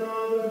one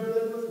another,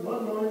 that with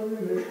one mind we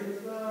may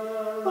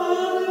confess.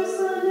 Father,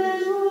 Son,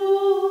 and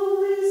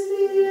Holy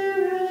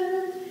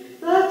Spirit,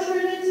 the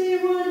Trinity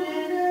one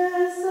in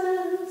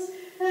essence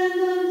and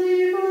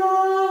undivided.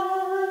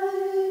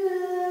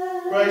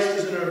 Christ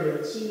is in our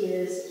midst. He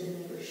is and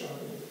never shall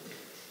be.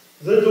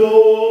 The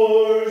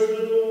doors,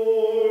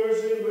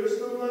 in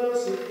wisdom let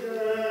us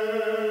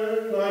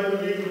attend. I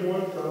believe in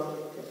one God,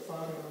 The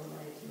Father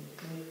Almighty,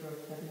 maker of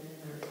heaven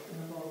and earth, and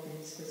of all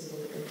things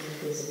visible and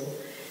invisible,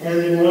 and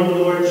in one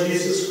Lord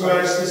Jesus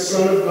Christ, the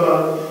Son of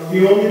God,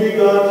 the only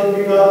begotten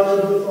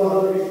of the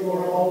Father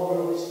before all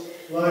worlds,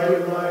 light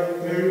of light,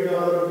 very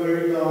God of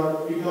very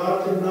God,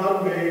 begotten,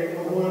 not made,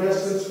 of one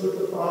essence with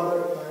the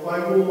Father, by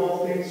whom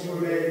all things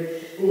were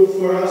made, who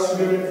for us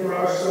men and for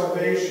our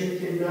salvation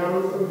came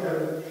down from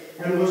heaven,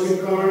 and was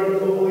incarnate of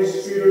the Holy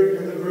Spirit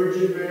and the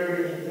Virgin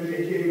Mary, and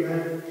became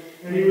man.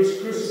 And he was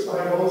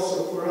crucified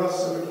also for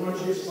us under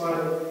Pontius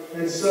Pilate,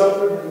 and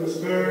suffered and was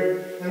buried,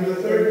 and the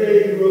third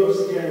day he rose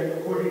again,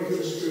 according to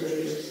the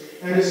Scriptures,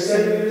 and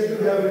ascended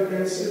into heaven,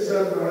 and sits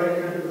at the right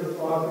hand of the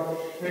Father.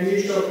 And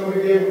he shall come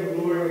again with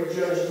glory to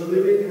judge the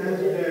living and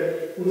the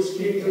dead, whose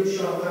kingdom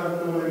shall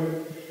have no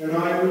end. And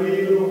I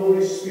believe in the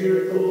Holy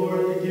Spirit, the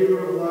Lord, the giver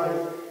of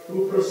life,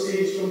 who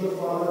proceeds from the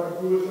Father,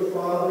 who with the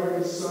Father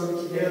and the Son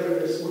together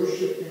is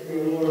worshipped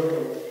and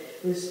glorified.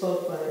 who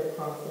spoke by the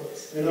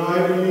prophets. And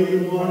I believe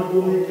in one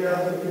holy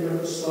Catholic and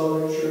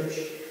Apostolic Church.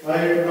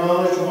 I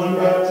acknowledge one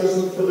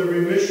baptism for the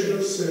remission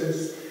of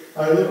sins.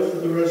 I look for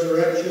the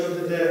resurrection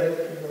of the dead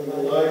and the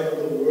life of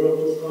the world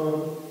to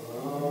come.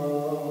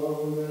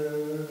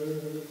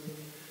 Amen.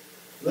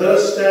 Let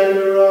us stand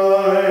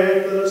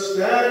aright, let us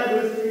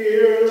stand with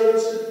fear, let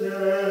us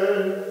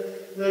attend,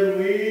 that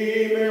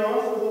we may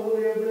offer the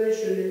holy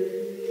oblation in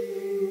peace.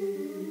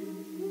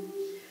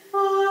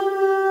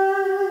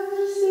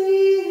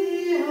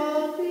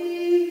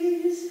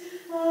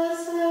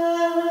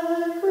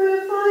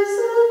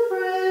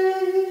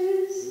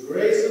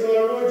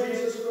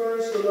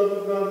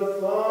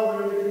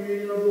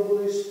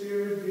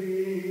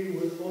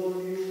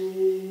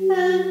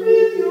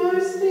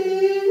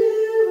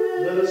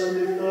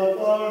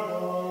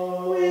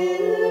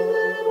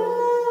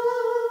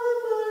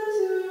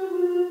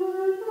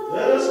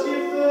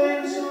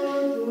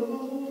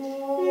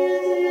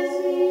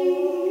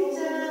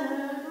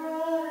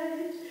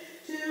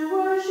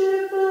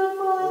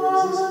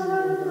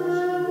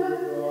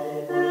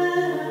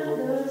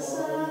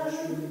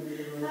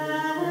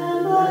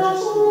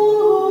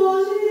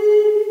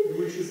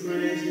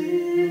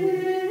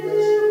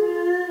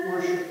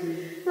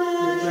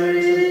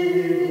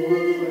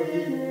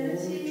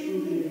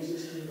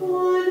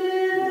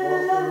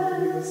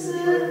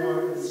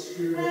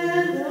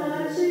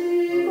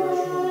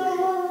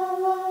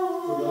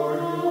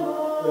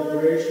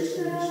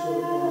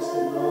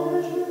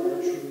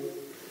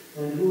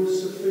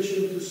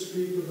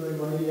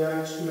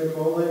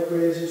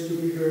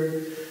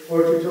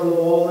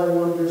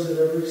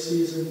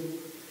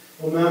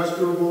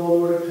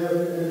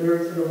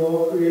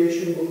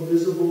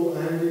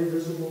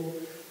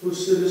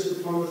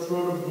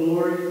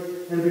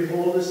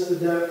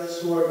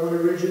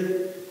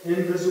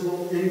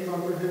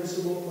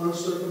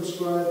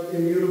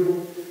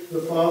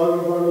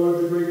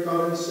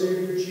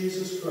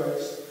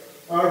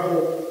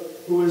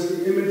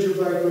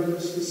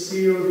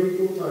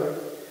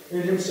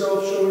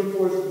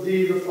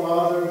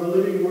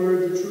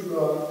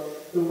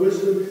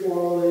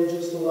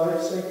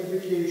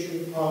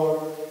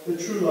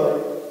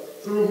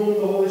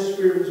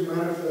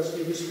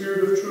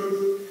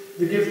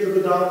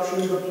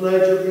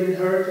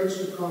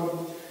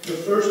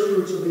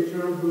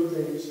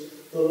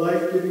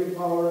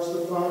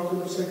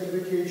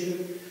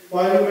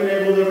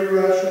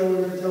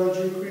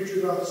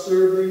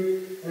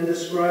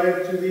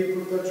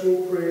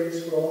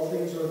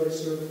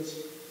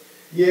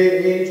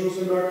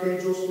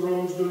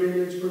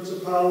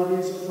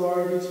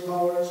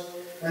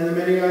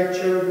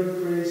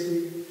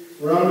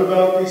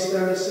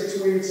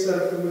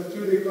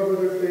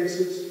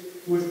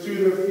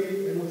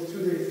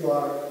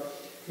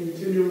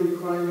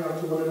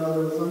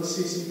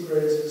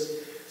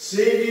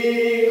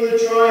 singing the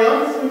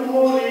triumphant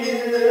holy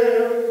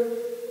hymn,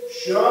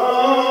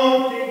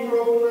 shouting,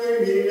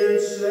 proclaiming,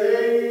 and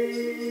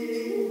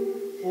saying,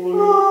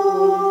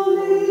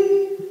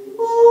 Holy,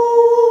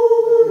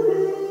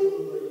 holy,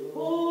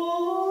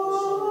 holy,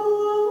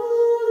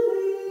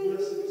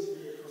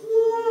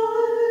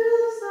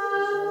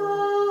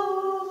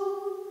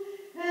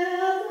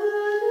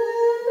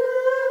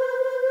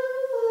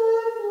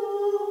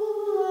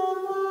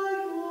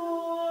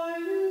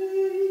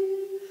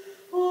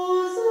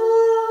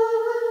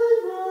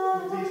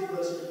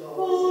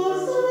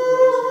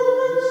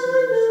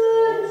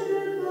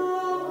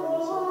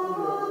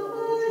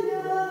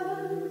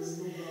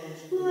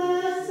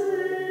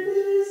 blessed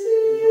is he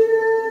that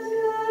comes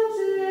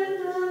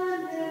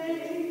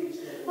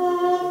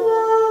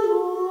with these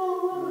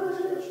blessed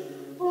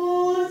powers,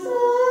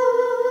 the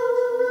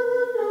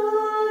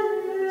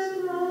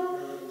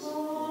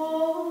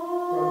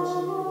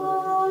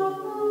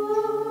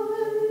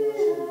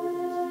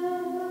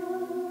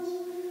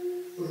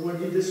But when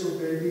he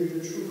disobeyed thee, the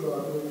true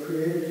God, who had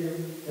created him,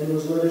 and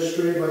was led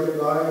astray by the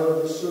guile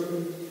of the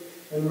serpent,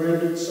 and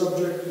rendered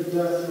subject to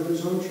death through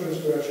his own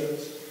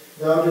transgressions,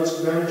 thou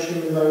didst banish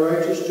him in thy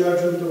righteous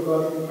judgment, O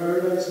God, from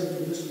paradise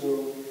into this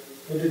world,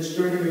 and didst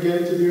turn him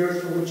again to the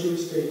earth from which he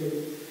was taken,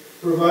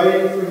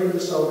 providing for him the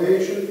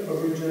salvation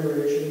of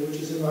regeneration, which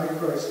is in thy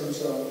Christ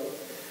himself.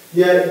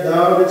 Yet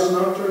thou didst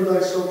not turn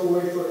thyself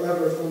away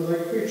forever from thy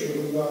creature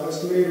whom thou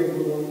hast made, O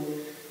good one.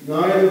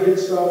 Neither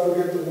didst thou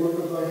forget the work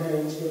of thy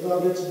hands, but thou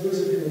didst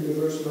visit him in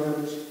diverse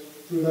manners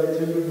through thy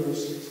tender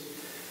mercies.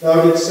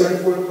 Thou didst send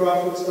forth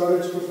prophets, thou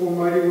didst perform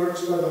mighty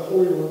works by the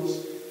holy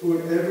ones, who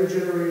in every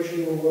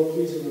generation were well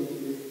pleasing unto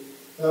thee.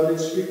 Thou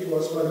didst speak to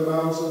us by the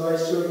mouths of thy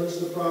servants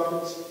the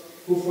prophets,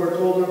 who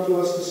foretold unto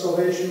us the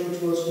salvation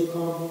which was to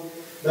come.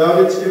 Thou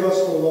didst give us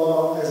the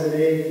law as an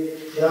aid.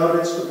 Thou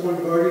didst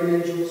appoint guardian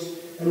angels,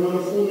 and when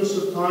the fullness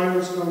of time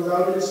was come,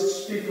 thou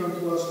didst speak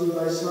unto us through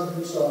thy Son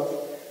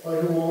himself, by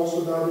whom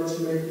also thou didst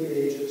make the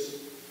ages.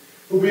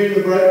 Who being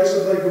the brightness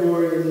of thy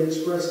glory and the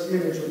express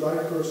image of thy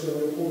person,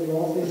 and upholding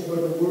all things by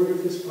the word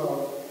of his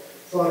power,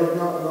 thought it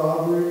not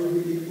robbery to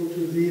be equal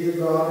to thee, the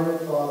God and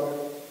Father.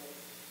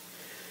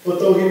 But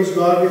though he was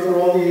God before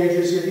all the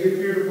ages, yet he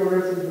appeared upon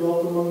earth and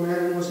dwelt among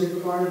men, and was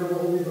incarnate of a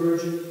holy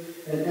virgin,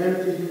 and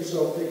emptied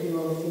himself, taking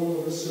on the form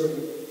of a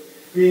servant,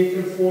 being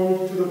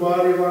conformed to the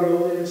body of our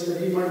lowliness,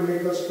 that he might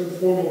make us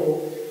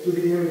conformable to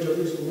the image of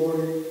his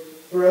glory.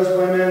 For as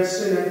by man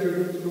sin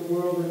entered into the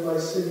world, and by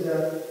sin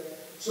death,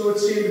 so it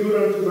seemed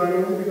good unto thine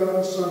only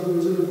begotten Son, who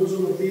is in the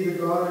bosom of thee, the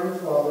God and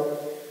Father,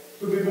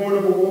 to be born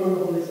of a woman,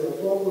 the Holy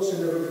Theotokos,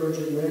 and ever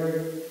Virgin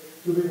Mary,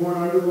 to be born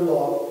under the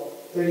law,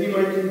 that he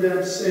might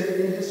condemn sin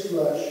in his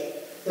flesh,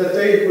 that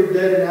they who were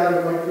dead in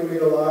Adam might be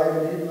made alive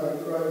in him,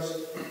 like Christ.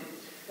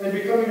 And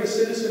becoming a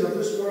citizen of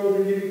this world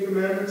and giving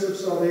commandments of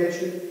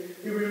salvation,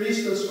 he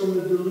released us from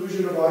the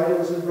delusion of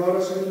idols and brought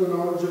us into a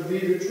knowledge of thee,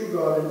 the true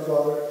God and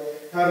Father,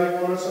 having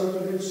won us unto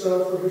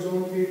himself for his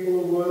own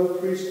people, a royal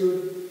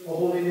priesthood, a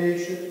holy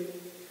nation,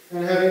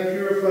 and having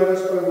purified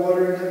us by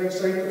water and having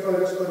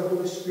sanctified us by the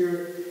Holy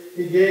Spirit,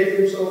 he gave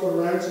himself a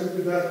ransom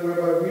to death,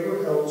 whereby we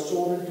were held,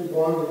 sold into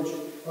bondage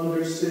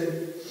under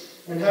sin.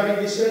 And having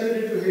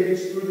descended into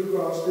Hades through the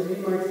cross, that he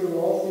might fill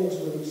all things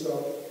with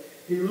himself,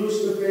 he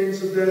loosed the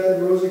pains of death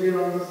and rose again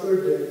on the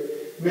third day,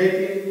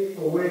 making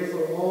a way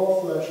for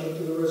all flesh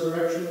unto the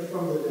resurrection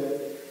from the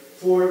dead.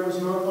 For it was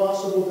not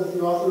possible that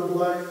the author of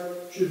life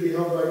should be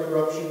held by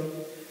corruption,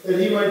 that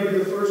he might be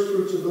the first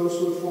fruits of those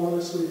who had fallen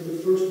asleep, the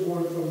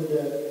firstborn from the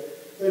dead,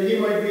 that he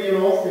might be in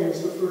all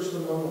things the first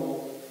among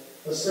all.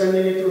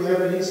 Ascending into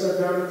heaven, he sat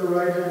down at the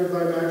right hand of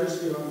thy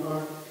majesty on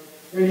high.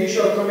 And he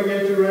shall come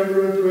again to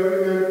render unto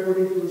every man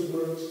according to his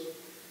works.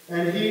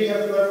 And he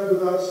hath left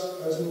with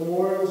us, as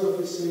memorials of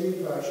his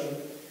saving passion,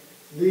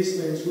 these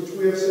things which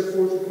we have set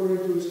forth according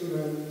to his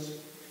commandments.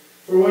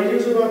 For when he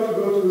was about to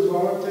go to his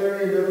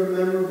voluntary and ever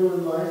memorable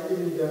and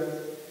life-giving death,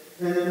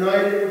 and the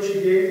night in which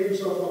he gave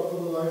himself up for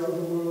the life of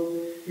the world,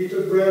 he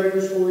took bread in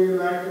his holy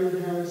immaculate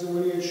hands, and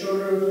when he had shown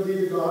it unto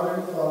thee, the God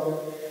and Father,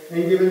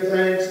 and given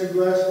thanks, and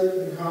blessed it,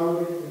 and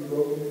hallowed it, and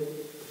broken it,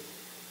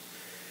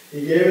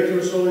 he gave it to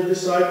his holy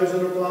disciples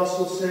and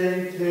apostles,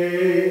 saying,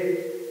 Take,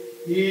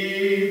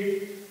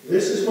 eat,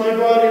 this is my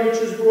body which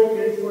is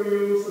broken for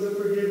you for the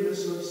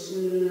forgiveness of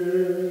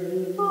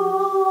sin.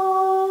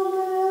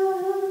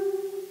 Amen.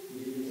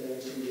 He gave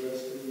thanks and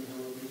blessed it, and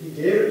hallowed it. He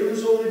gave it to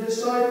his holy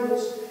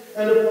disciples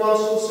and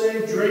apostles,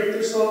 saying, Drink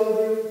this, all of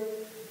you.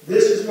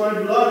 This is my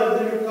blood of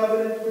the new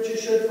covenant, which is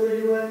shed for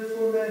you and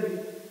for many,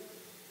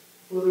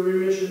 for the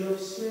remission of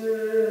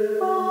sins.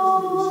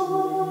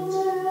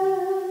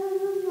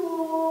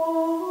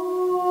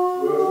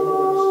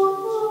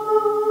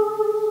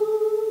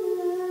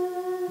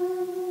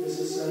 This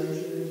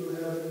ascension into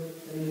heaven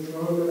and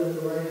enthronement at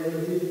the right hand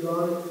of thee,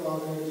 God and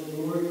Father, in his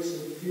glorious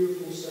and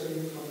fearful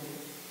second coming.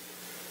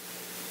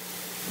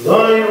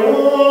 Thine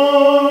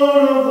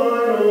own of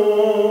thine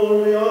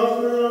own we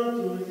offer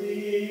unto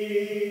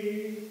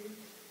thee,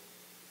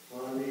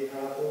 on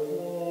behalf of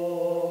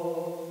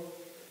all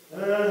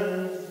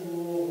and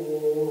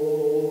for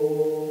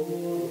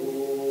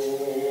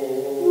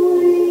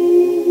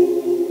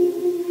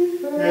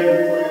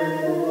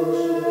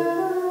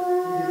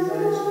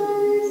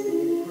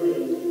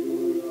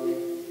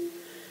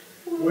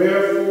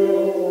Wherefore,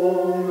 O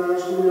all,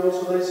 Master, we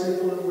also thy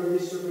sinful and worthy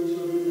servants who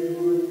have been made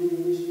worthy to be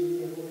received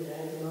the holy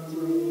altar, not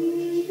through our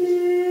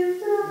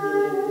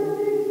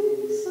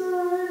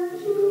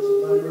because of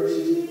thy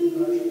mercies and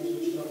compassions,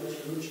 which thou hast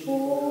richly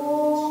provided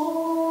us,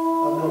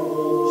 have not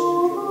boldness to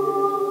draw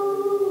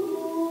near to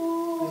thy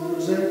and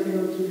presenting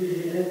unto thee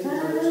the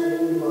antitypes of the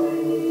holy body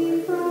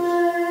and blood of thy Christ.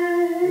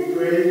 We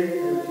pray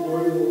and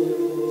implore thee, O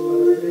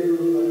Lord, by the favor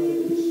of thy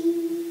goodness,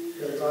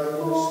 that thy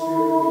Holy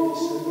Spirit may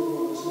descend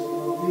upon us, and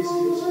upon these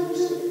gifts we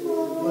receive,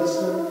 and bless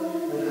them,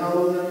 and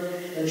hallow them,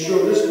 and show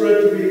this bread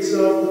to be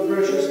itself the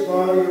precious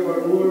body of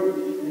our Lord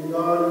and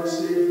God and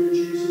Savior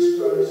Jesus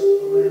Christ.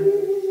 Amen.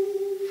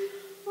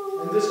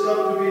 And this cup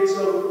to be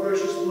itself the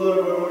precious blood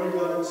of our Lord and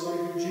God and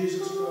Savior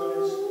Jesus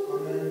Christ.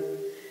 Amen.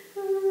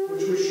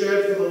 Which was shed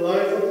for the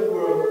life of the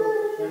world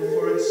and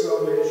for its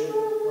salvation.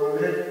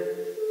 Amen.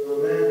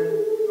 Amen.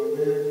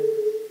 Amen.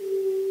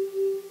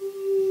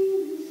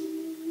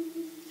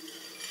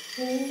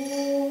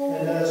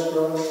 And as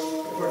for us,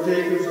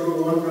 partakers of the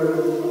one bread of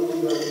the cup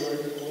together,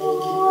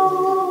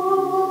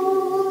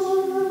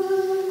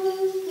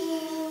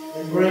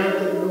 and grant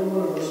that no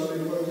one of us may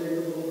partake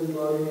of the holy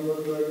body and blood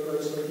of thy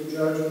Christ, like the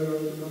judgment or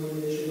the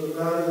condemnation, but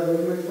rather that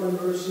we may find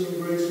mercy and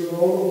grace with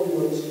all the holy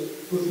ones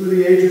who through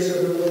the ages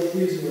have been well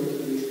pleasing unto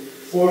thee.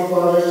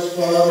 Forefathers,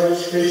 fathers,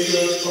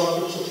 patriarchs,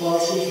 prophets,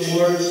 apostles,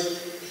 martyrs,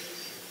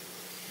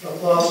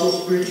 apostles,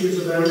 preachers,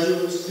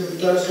 evangelists,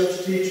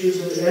 confessors, teachers,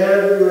 and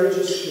every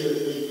righteous spirit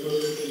that is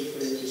perfect in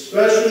faith,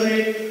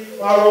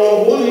 especially our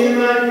all holy,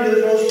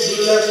 immaculate, most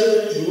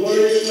blessed, and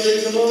glorious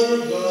Lady, the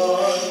Mother of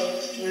God,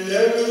 and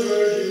ever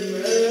Virgin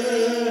Mary.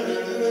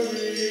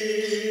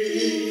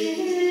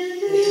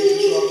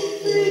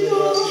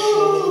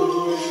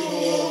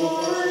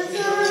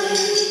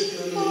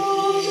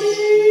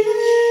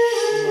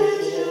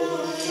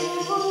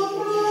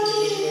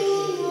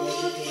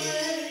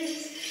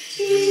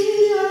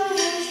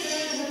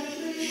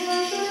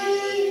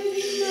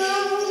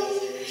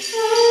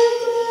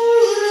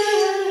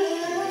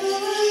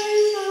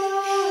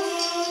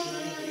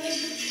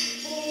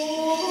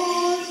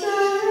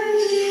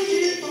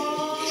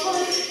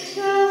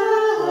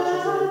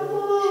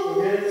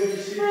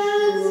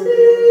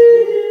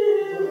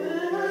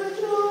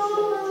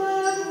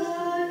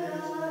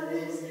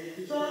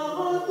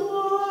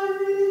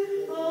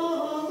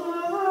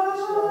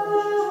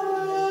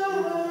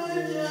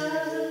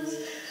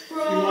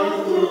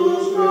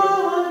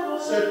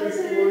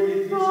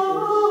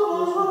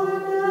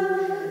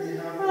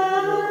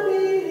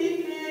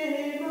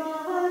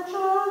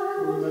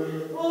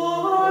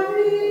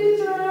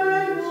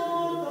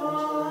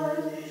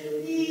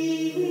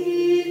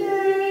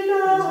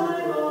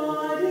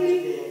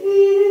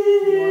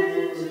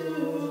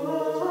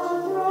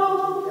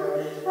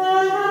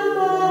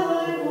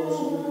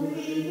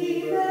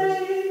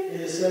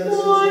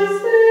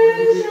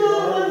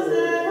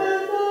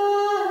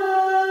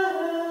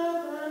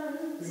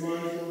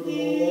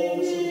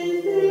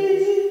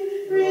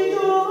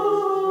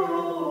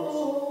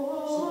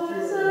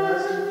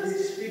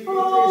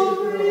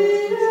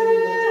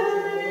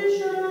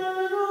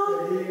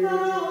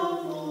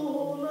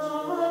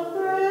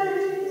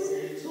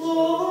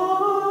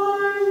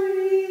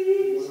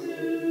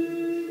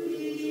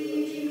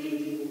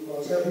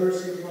 Have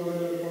mercy upon them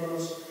and upon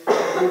us,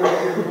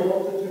 according to the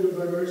multitude of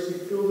thy mercy,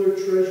 fill their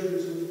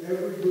treasuries with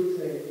every good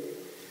thing.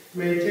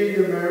 Maintain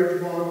their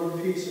marriage bond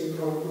with peace and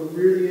comfort.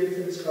 Rear the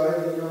infants, guide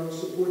the young,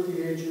 support the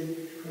aged,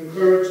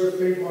 encourage the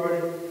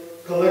faint-hearted,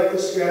 collect the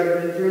scattered,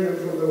 and turn them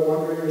from their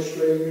wandering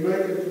astray.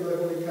 Unite them to thy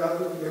holy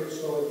Catholic and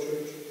Apostolic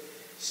Church.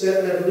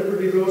 Set at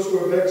liberty those who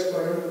are vexed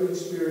by unclean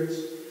spirits.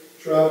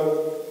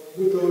 Travel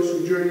with those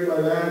who journey by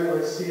land,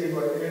 by sea, and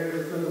by air.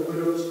 Defend the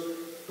widows.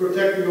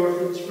 Protect the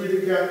orphans, free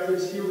the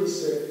captives, heal the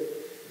sick,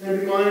 and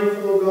be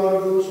mindful, O God,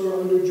 of those who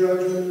are under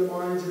judgment in the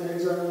mines and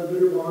exile and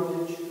bitter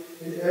bondage,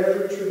 in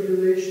every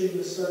tribulation,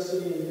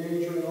 necessity, and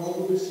danger, and all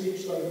who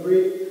beseech thy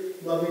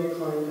great loving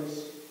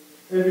kindness.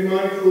 And be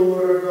mindful, O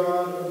Lord our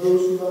God, of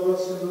those who love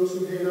us, and those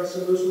who hate us,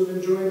 and those who have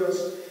enjoined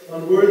us,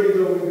 unworthy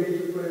though we be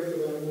to pray for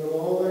them, and of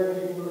all thy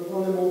people, and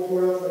upon them all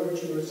pour out thy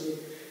rich mercy,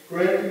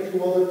 granting to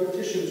all their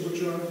petitions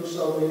which are unto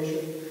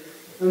salvation.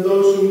 And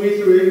those whom we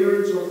through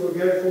ignorance or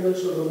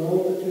forgetfulness or the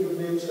multitude of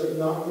names have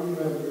not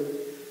remembered,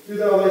 do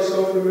thou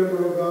thyself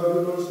remember, O God,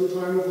 who knows the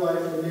time of life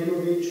and the name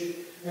of each,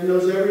 and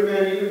knows every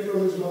man even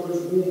from his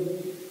mother's womb.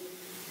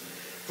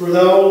 For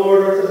thou, O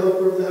Lord, art the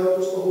helper of the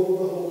helpless, the hope of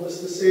the hopeless,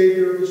 the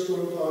Savior of the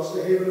storm-tossed,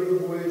 the haven of the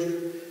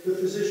voyager, the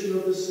physician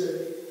of the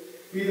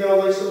sick. Be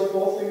thou thyself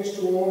all things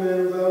to all men,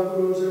 O thou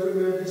who knows every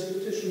man his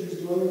petition, his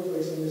dwelling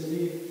place, and his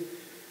need.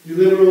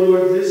 Deliver, O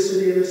Lord, this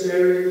city and this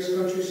area, this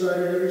countryside,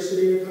 and every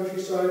city and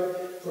countryside,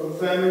 from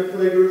famine,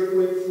 plague,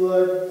 earthquake,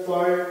 flood,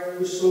 fire,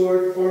 the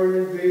sword, foreign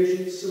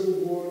invasion, civil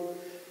war.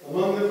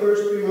 Among the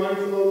first be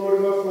mindful, O Lord,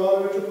 of our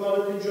Father,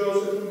 Metropolitan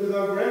Joseph, whom do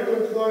thou grant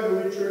unto thy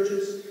holy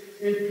churches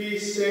in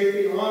peace,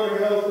 safety, honor,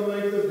 health, and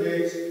length of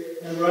days,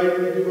 and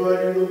rightly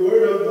dividing the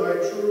word of thy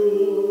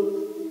truth.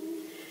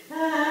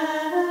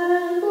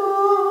 And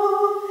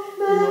all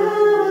the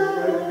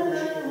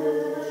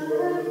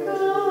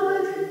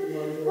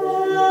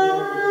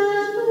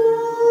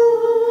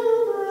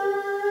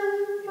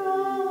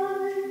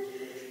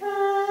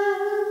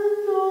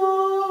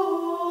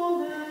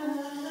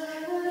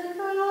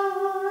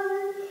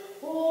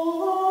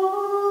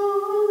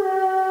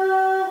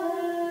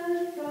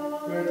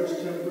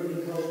harvest, temperate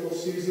and healthful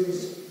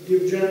seasons.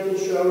 Give gentle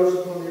showers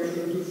upon the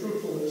earth unto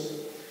fruitfulness.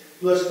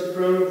 Bless the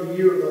crown of the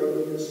year of thy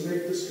goodness.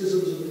 Make the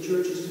schisms of the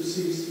churches to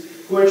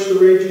cease. Quench the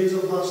ragings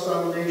of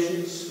hostile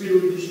nations.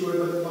 Speedily destroy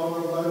by the power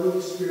of thy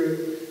Holy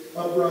Spirit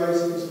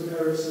uprisings and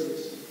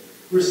heresies.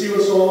 Receive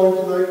us all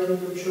into thy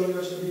kingdom, showing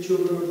us to be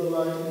children of the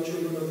light and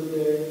children of the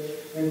day.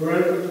 And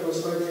grant unto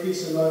us thy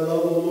peace and thy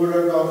love, O Lord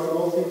our God, for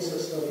all things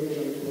hast thou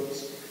given unto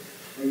us.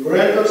 And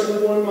grant us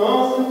with one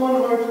mouth and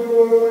one heart to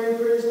glorify and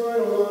praise thy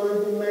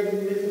holy,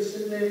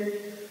 magnificent name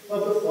of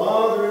the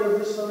Father, and of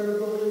the Son, and of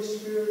the Holy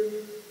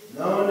Spirit,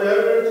 now and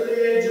ever, to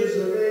the ages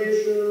of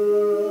ages.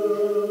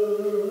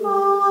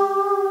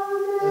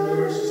 Amen. And the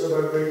mercies of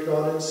our great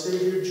God and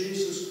Savior,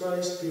 Jesus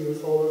Christ, be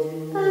with all of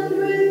you. And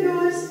with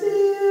your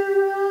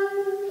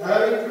spirit.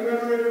 Having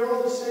commemorated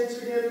all the saints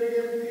again and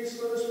again in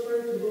peace, let us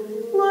pray to the Lord.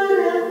 Lord,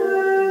 have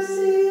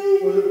mercy.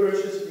 For the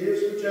precious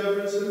gifts which have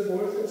been sent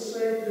forth and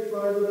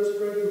sanctified, let us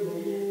pray to the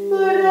Lord.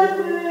 Lord, have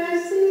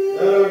mercy.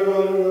 That our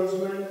God who loves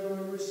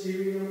mankind,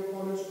 receiving them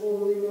upon his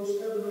holy,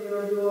 most heavenly and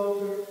ideal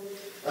altar,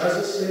 as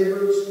a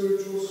savor of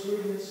spiritual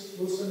sweetness,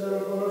 will send down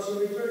upon us in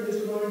return his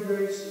divine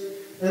grace,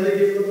 and the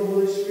gift of the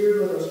Holy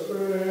Spirit, let us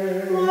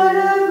pray. Lord,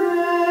 have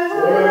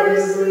For our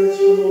mercy. deliverance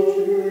from all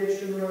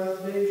tribulation, wrath,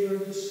 danger,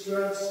 and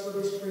distress, let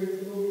us pray to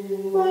the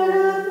Lord. Lord,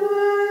 have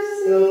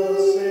mercy. Help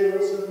us, save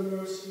us, have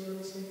mercy on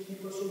us, and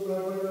keep us, O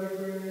God, by thy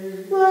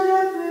grace. Lord,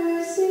 have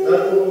mercy. That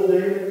the whole day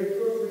may be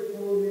perfect,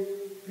 holy,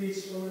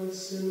 peaceful, and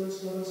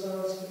sinless, let us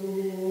ask the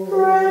Lord.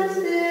 Grant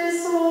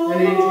this, O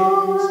And angel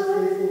of peace, a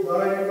Lord. faithful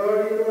guide and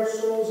guardian of our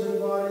souls and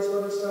bodies,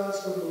 let us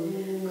ask of the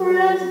Lord.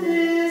 Grant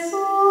this, O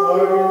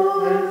Pardon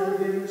and Lord.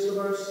 forgiveness of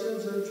our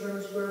sins and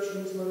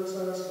transgressions, let us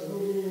ask of the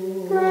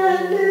Lord.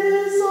 Grant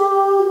this,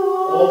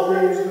 O All Lord.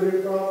 things good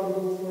and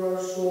profitable for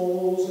our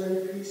souls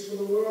and peace for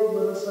the world,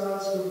 let us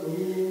ask of the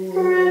Lord.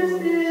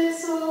 Grant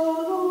this, O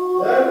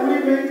Lord. That we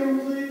may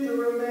complete the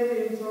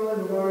remaining time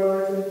of our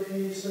life in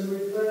peace and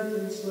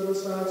repentance, let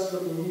us ask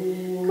of the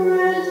Lord.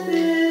 Grant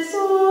this,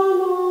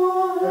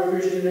 O Our Lord.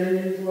 Christian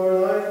ending to our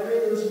life,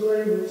 painless,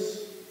 blameless,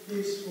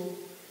 peaceful,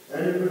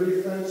 and in good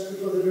defense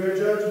before the dread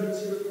judgment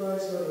seat of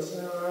Christ, let us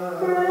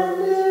Grant ask.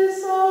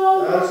 this, O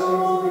Asking for the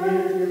Lord.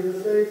 unity of the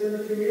faith and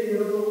the communion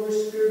of the Holy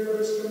Spirit, let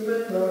us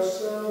commend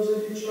ourselves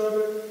and each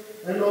other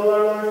and all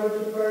our life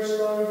unto Christ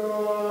our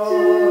God. To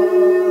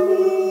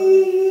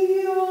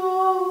thee, O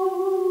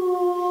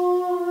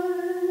Lord.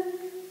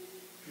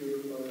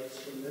 Purify us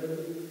from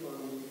every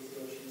defilement of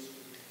flesh and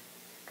spirit.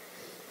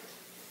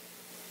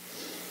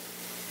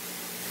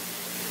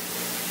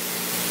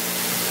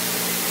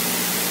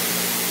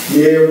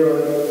 Yea, O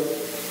God,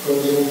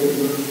 cause all the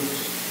world.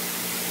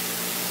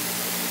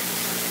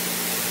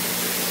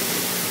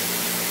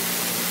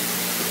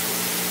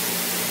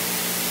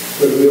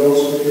 But we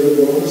also hear of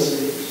all the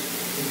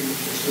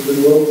saints, who have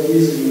been well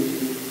pleasing with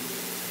you.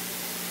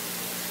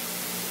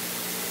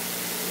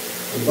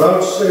 And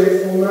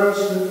vouchsafe, O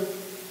Master,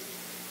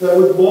 that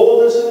with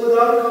boldness and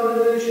without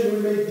condemnation we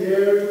may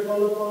dare to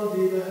call upon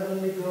thee, the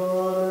heavenly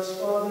God, as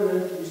Father,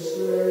 and to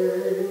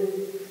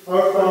say,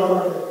 Our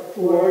Father,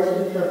 who art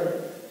in heaven,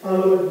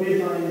 hallowed be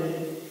thy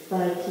name.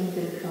 Thy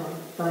kingdom come,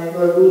 thy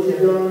Thy will be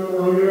done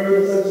on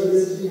earth as it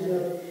is in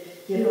heaven.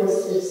 Give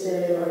us this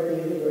day our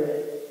daily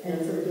bread, and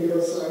forgive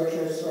us our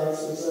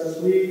trespasses, As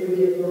we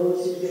forgive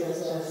those who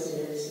trespass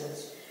against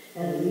us.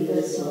 And lead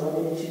us not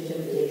into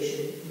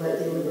temptation, but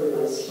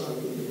deliver us from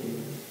evil.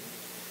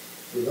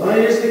 For thine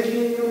is the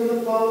kingdom, and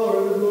the power,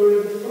 and the glory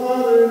of the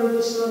Father, and of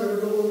the Son, and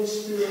of the Holy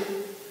Spirit,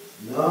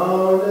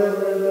 now and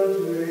ever, and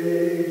unto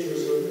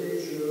ages of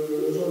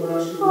ages. O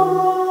Master,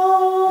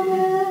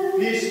 Amen.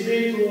 peace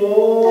be to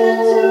all. And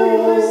to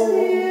your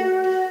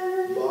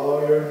spirit.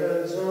 Bow your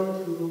heads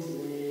unto the Lord.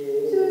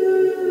 To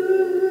thee,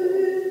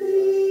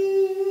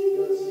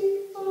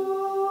 O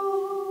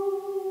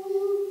Lord.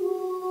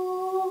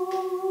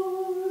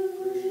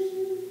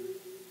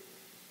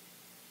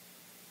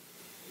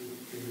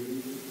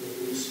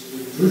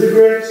 Through the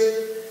grace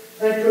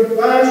and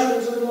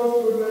compassions and love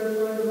toward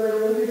mankind of thy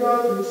only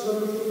begotten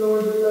Son, of the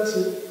Lord the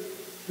Blessed,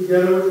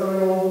 together with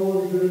thine all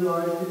holy, good and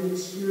life-giving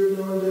Spirit,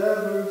 now and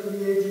ever, to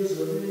the ages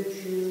of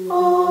ages. Amen.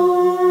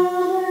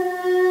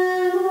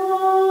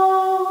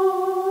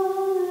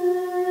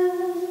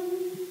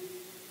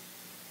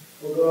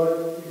 O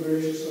God, be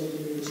gracious unto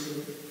me this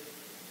day.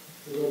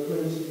 O God,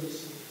 cleanse us.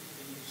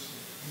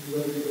 And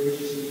let be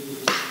gracious unto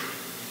us.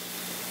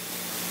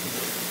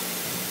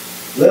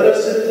 Let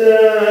us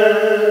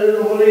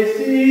attend holy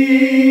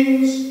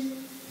things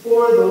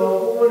for the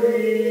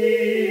holy.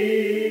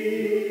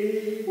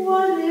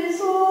 One is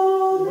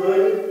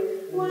holy,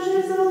 one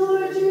is the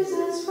Lord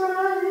Jesus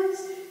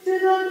Christ, to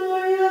the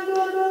glory of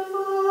God the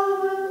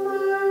Father.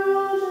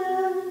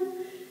 Amen.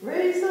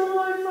 Praise the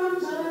Lord from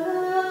the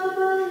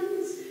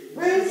heavens,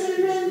 praise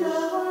Him in the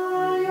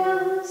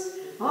highest.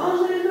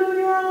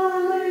 Alleluia,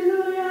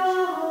 alleluia,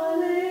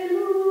 alleluia.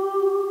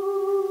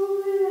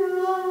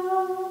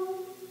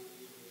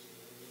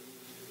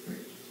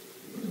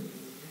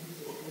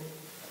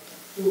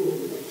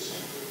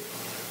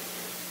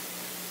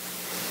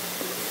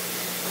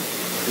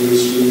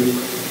 Please speak,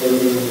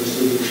 pardon and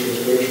receive the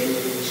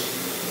transgressions.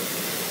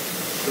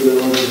 For the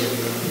honor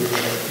of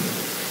God.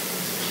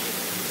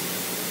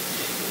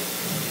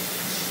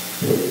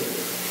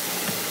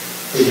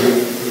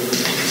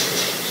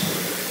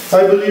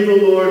 I believe, O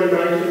Lord, and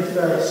I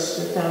confess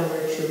that thou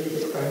art truly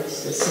the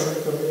Christ, the Son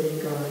of the living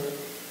God,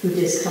 who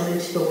didst come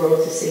into the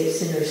world to save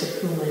sinners, of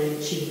whom I am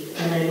chief.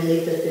 And I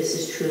believe that this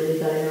is truly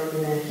thine own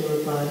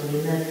immaculate body,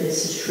 and that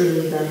this is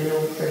truly thine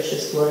own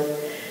precious blood.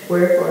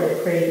 Wherefore I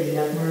pray thee,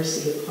 have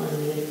mercy upon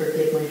me, and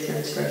forgive my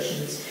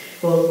transgressions,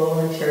 both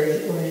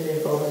voluntary or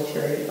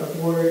involuntary, of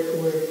word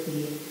or of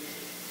deed,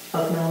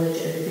 of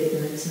knowledge and of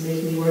ignorance, and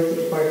make me worthy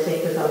to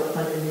partake without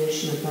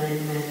condemnation of thine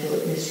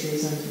immaculate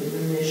mysteries unto the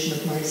remission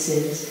of my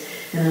sins,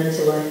 and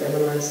unto life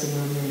everlasting.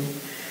 Amen.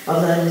 Of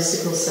thy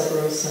mystical supper,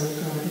 O Son of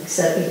God,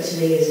 accept me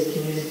today as a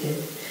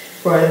communicant,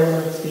 for I will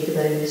not speak of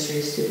thy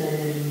mysteries to thine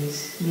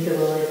enemies, neither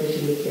will I give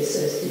thee a kiss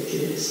as did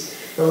Judas,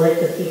 but like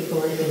the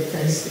people I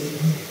confess thee.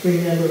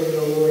 Remember me,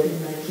 O Lord, in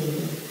thy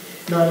kingdom,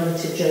 not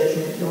unto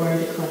judgment, nor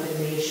unto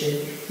condemnation,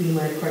 be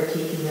my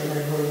partaking of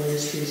thy holy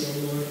mysteries, O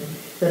Lord,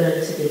 but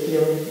unto the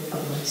healing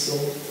of my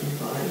soul and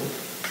body.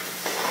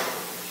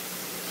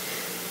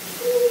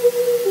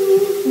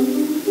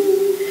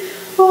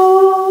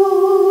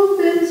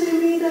 Open to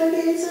me the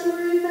gates of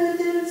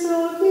repentance, O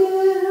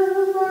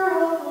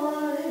giver of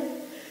life,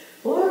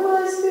 for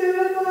my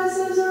spirit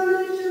passes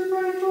early to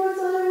pray towards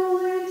thy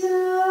holy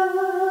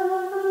temple.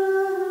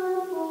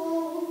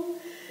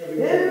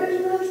 There is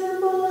the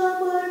temple of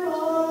my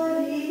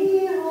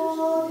body,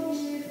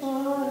 wholly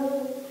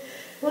defiled,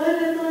 but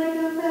in thy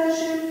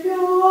compassion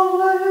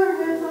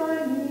purify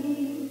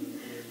me,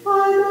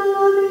 by the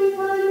loving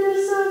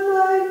kindness of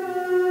thy mercy.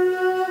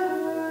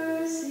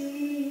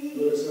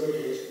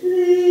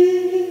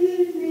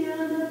 Lead me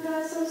on the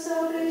path of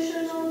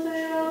salvation, O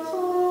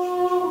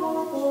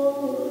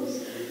Theotokos,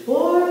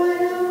 for I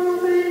have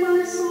profaned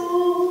my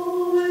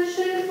soul with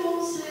shameful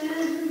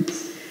sins,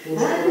 and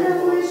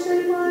have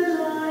wasted my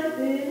life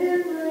in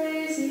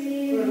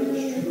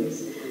laziness.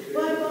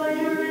 But by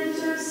your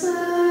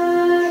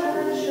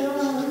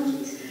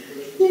intercessions,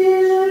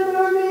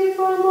 deliver me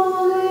from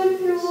all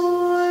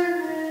impurity.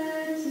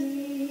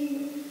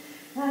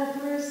 Have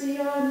mercy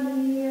on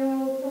me, O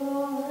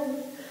God,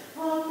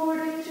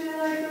 according to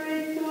thy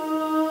great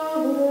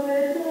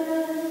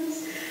goodness,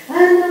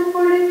 and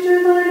according to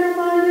thine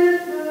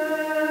abundant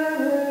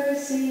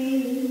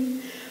mercy.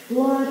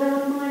 Blot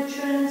out my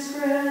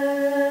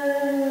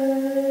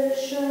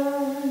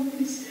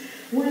transgressions,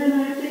 when I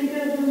think of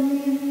the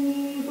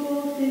many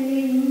evil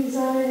things I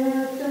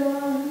have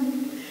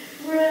done.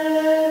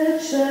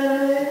 Wretched I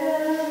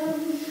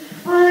am,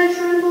 I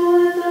tremble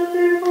at the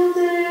fearful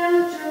day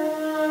of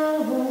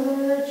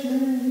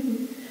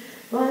judgment,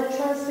 but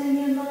trusting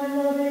in thy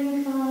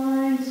loving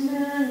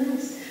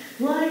kindness,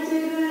 like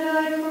David I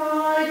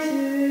cry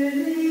to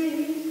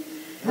thee.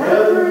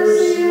 Have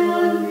mercy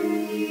on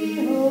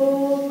me, O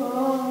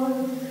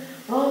God,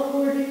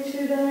 according to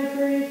thy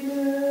great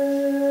mercy.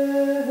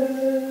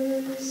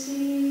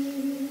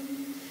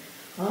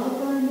 Of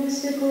thy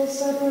mystical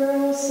supper,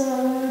 O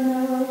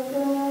Son of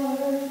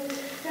God,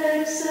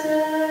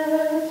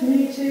 accept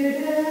me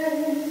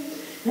today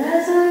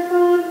as I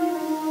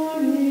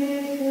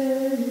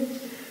communicant,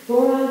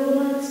 for I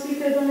will not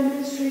speak of thy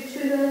mystery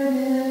to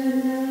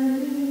thine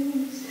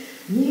enemies,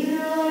 neither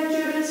like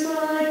Judas will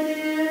I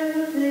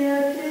give thee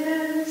a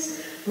kiss,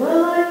 but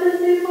like the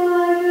thief will I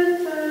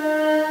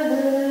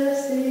confess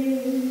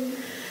thee.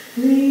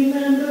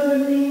 Remember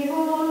me, O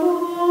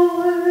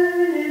Lord,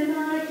 in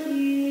thy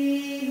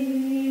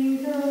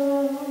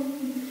kingdom.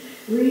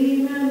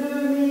 Remember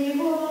me,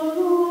 O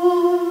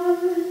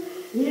Lord,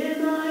 in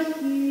thy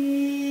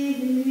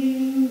kingdom.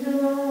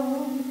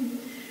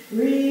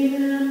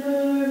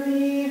 Remember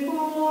me, O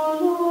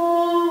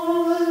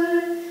Lord,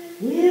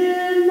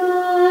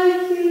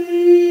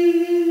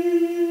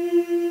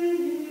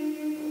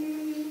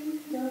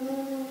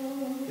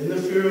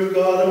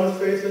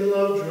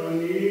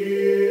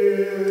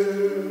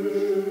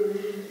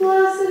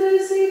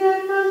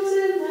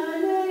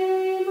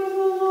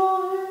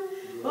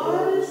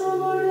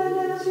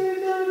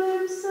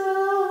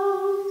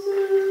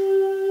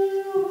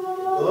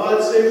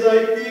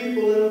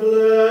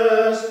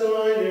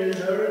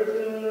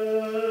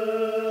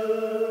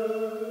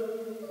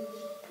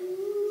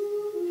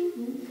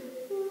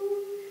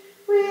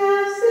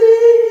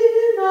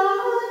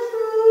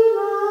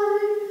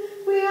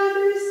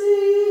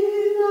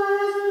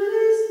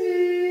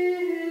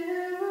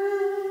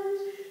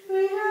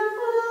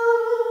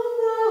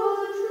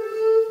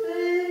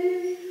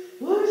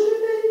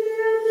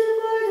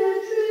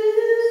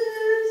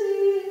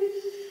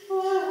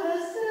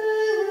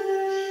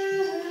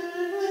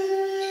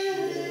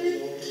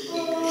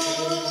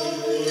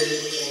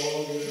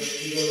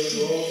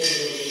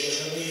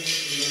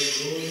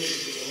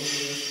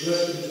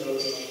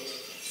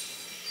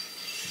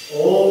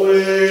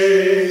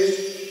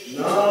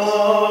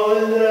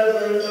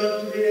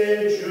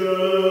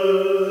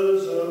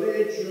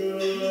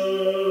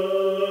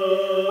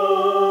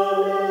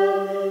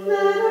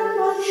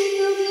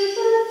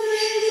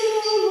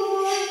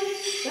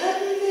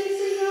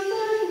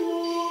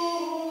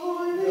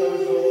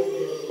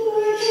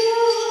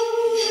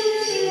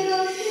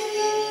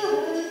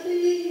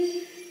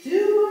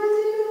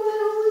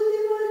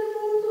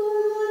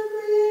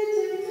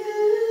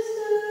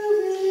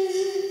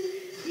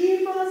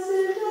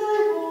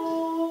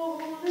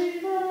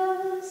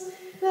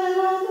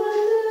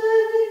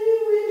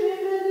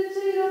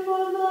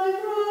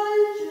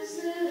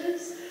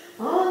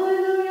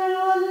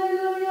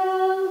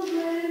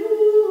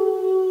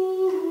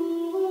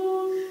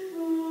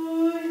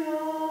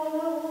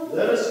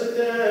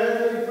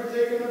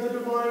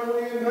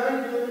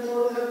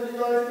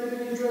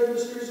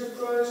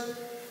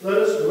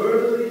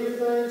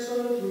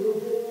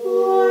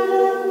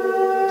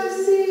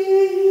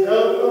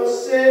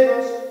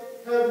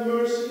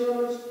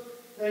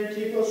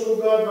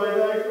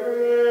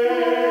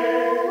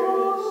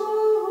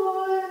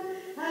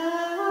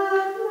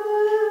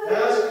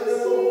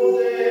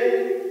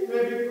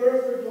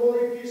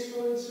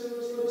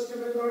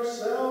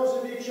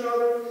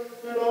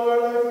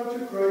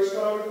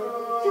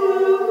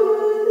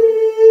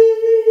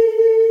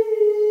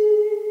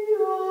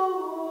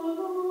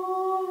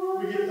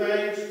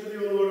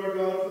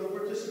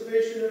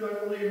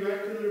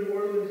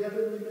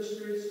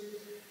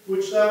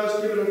 which thou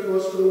hast given unto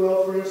us for the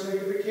welfare and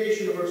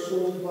sanctification of our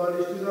souls and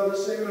bodies, do thou, the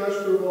same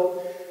Master of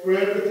all,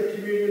 grant that the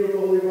communion of the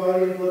holy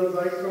body and blood of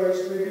thy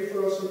Christ may be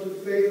for us unto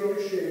faith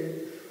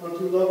unashamed,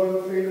 unto love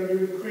unfeigned,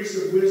 unto increase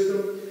of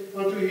wisdom,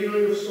 unto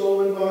healing of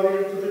soul and body,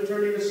 unto the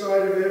turning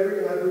aside of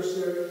every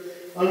adversary,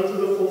 unto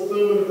the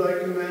fulfillment of thy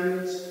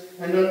commandments,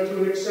 and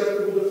unto an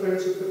acceptable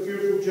defense of the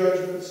fearful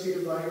judgment seat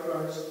of thy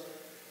Christ.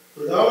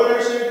 For thou art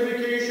our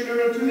sanctification,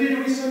 and unto thee do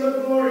we send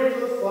up glory, to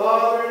the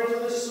Father, and to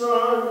the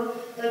Son,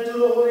 and to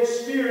the Holy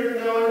Spirit,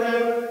 now and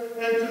ever,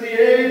 and to the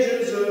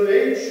ages of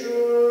ages.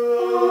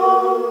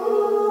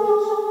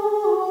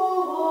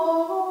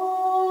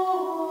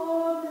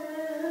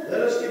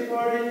 Let us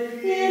depart in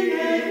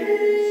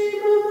peace.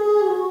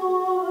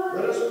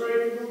 Let us pray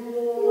to the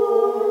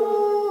Lord.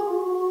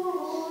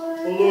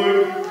 O Lord,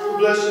 who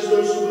blesses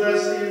those who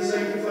bless thee, and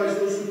sanctifies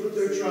those who put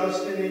their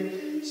trust in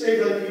thee, save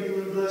thy people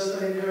and bless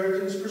thy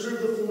inheritance. Preserve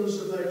the fullness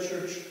of thy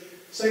church.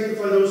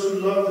 Sanctify those who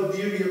love the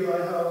beauty of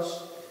thy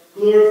house.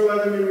 Glorify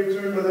them in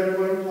return by thy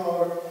divine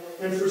power,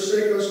 and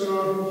forsake us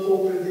not who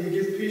hope in thee.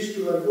 Give peace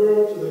to thy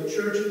world, to thy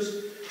churches,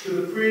 to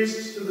the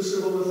priests, to the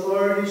civil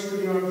authorities, to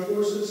the armed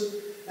forces,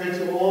 and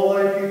to all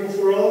thy people.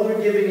 For all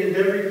good giving and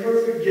every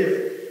perfect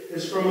gift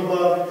is from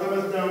above, and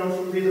cometh down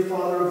from thee, the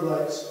Father of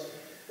lights.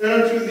 And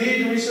unto thee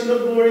do we send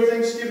up glory,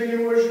 thanksgiving,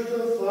 and worship, to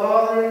the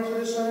Father, and to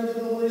the Son, and to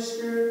the Holy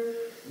Spirit,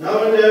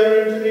 now and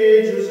ever, and to the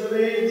ages of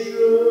ages.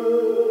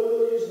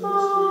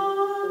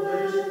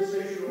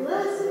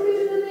 Blessed be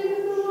the name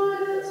of the Lord,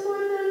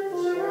 henceforth and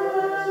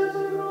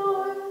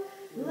forevermore.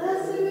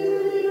 Blessed be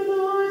the name of the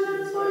Lord,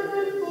 henceforth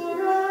and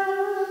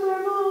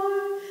forevermore.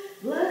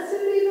 Blessed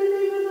be the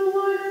name of the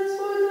Lord,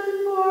 henceforth and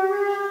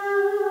forevermore.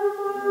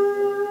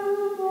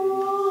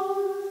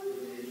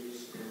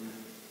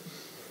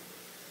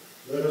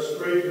 Let us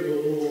pray to the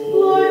Lord.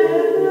 Lord,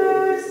 have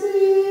mercy.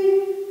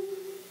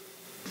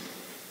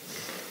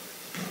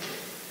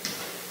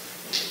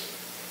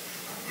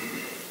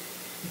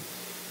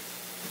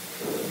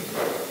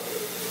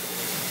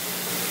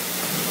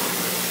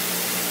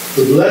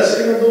 The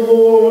blessing of the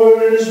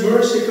Lord and his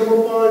mercy come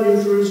upon you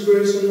through his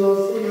grace and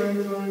love for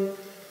mankind,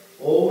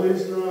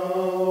 always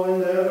now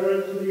and ever,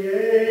 and to the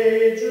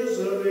ages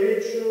of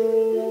ages.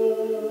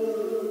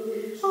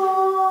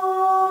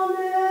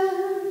 Amen.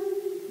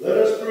 Let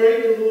us pray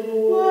to the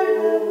Lord. Lord,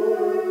 have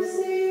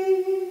mercy.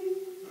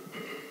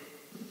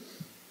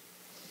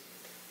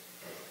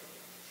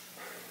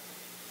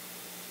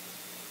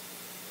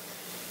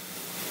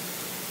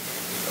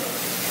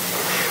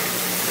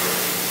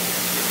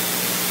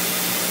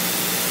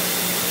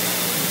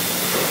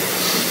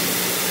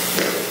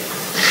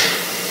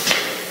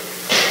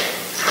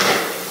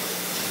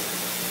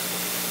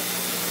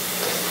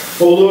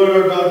 O Lord,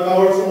 our God,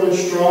 powerful and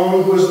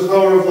strong, who has the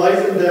power of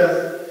life and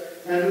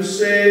death, and who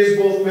saves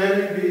both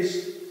man and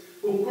beast,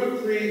 who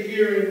quickly,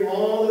 hearing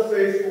all the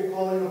faithful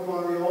calling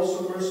upon thee,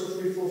 also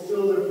mercifully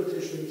fulfill their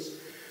petitions.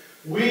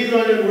 We,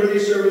 thine unworthy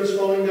servants,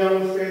 falling down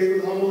with faith,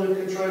 with humble and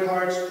contrite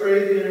hearts, pray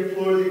thee and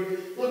implore thee,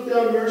 look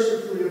down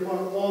mercifully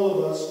upon all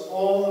of us,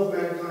 all of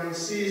mankind,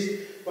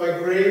 seized by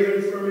grave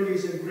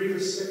infirmities and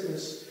grievous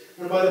sickness,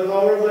 and by the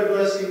power of thy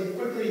blessing,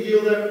 quickly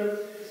heal them,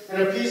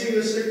 and appeasing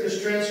the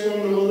sickness,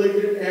 transform the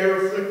malignant air,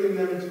 afflicting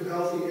them into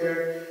healthy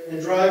air, and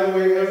drive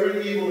away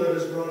every evil that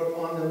is brought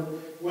upon them,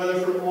 whether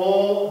from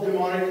all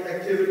demonic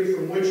activity,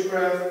 from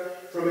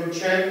witchcraft, from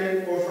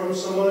enchantment, or from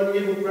some other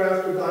evil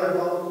craft or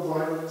diabolical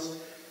violence.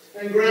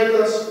 And grant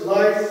us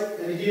life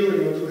and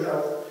healing unto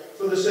health,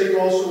 for the sake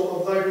also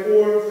of thy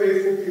poor,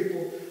 faithful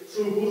people,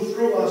 who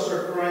through us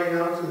are crying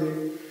out to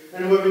thee,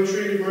 and who have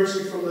entreated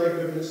mercy from thy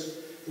goodness.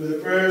 Through the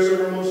prayers of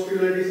our most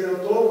pure Lady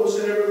Theotokos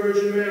and ever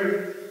Virgin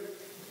Mary,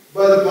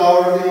 by the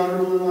power of the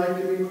honorable and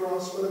life-giving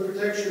cross, by the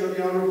protection of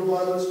the honorable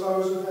Bible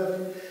powers of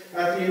heaven,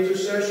 at the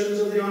intercessions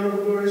of the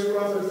honorable glorious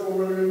prophet,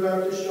 forerunner and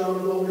Baptist John,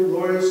 of the holy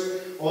glorious,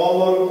 all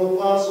laudable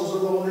apostles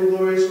of the holy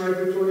glorious and right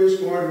victorious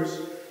martyrs,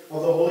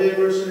 of the holy and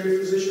mercenary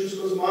physicians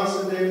Cosmas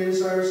and Damian,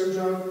 Cyrus and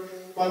John,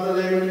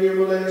 Pantaleon and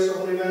Yermoleus, the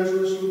holy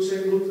evangelist Luke,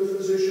 St. Luke the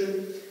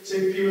physician,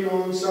 St.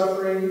 Pimenol in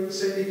suffering,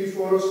 St.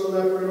 Nicephorus the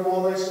leper, and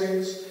all thy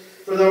saints.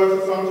 For thou art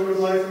the fountain of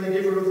life and the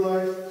giver of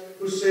life,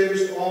 who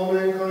savest all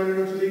mankind, and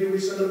unto thee do we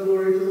send up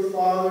glory, to the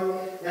Father,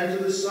 and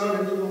to the Son,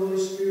 and to the Holy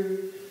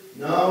Spirit,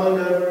 now and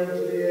ever, and to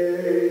the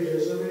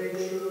ages of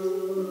ages.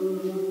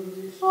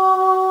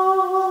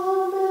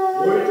 Amen.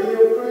 Glory to thee,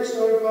 O Christ,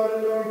 our God,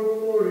 and our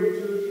glory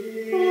to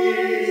thee.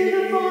 Glory to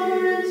the Father,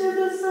 and to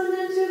the Son,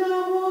 and to the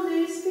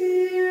Holy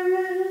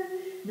Spirit,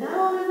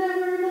 now and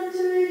ever, and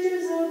unto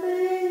ages of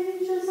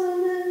ages.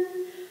 Amen.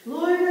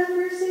 Lord, have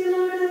mercy,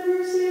 Lord, have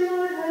mercy,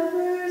 Lord, have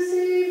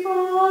mercy,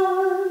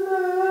 Father,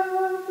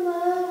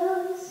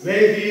 bless.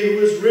 May he who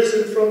is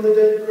risen from the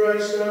dead,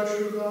 Christ, our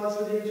true God,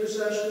 through the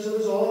intercessions of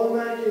his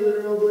all-immaculate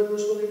and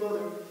all-blameless Holy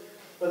Mother,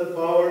 by the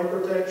power and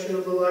protection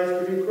of the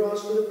life-giving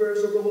cross, by the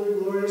prayers of the holy,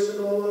 glorious,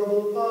 and all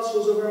honorable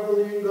apostles of our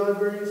holy and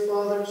God-bearing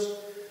fathers,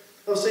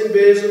 of St.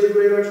 Basil, the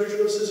great Archbishop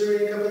of Caesarea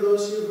and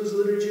Cappadocia, whose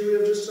liturgy we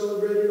have just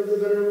celebrated, of the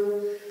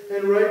venerable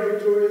and right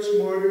victorious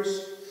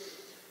martyrs,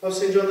 of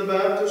St. John the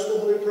Baptist, the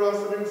holy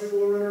prophet and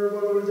forerunner of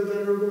our Lord, the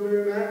venerable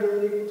Mary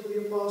Magdalene, equal to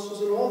the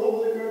apostles, and all the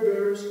holy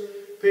Myrrhbearers,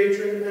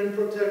 patron and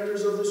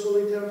protectors of this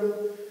holy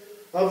temple,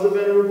 of the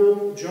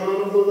venerable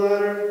John of the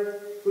Ladder,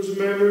 whose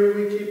memory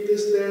we keep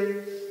this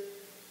day,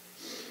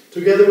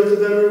 together with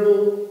the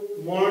venerable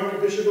Mark,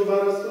 Bishop of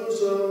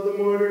Arathusa,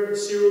 the martyr,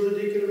 Cyril the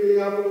deacon of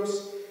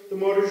Iliapolis, the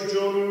martyrs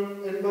Jonah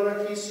and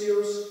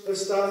Barachisios,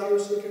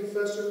 Eustathius the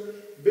confessor,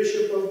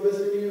 Bishop of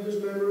Bithynia,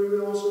 whose memory we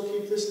also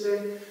keep this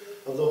day,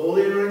 of the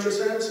holy and righteous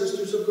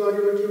ancestors of God,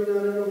 Joachim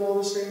and of all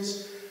the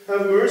saints.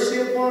 Have mercy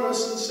upon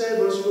us and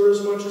save us, for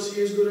as much as he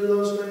is good and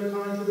loves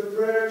mankind, through the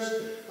prayers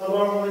of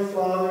our holy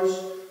fathers.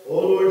 O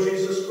Lord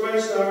Jesus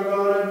Christ, our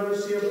God, have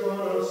mercy upon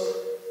us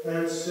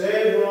and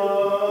save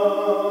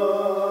us.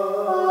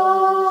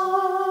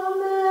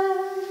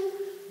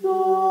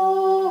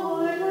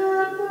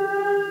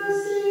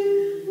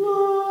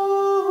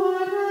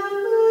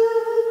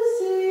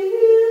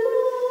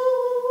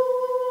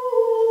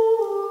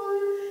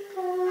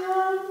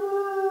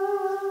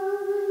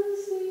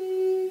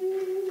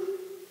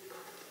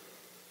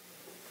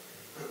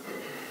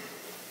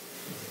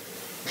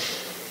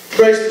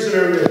 Christ is in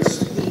our midst.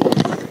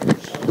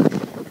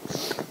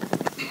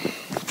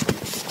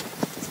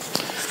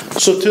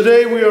 So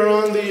today we are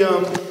on the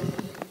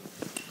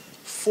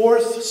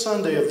fourth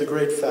Sunday of the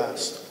Great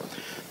Fast.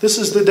 This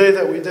is the day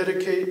that we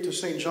dedicate to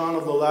St. John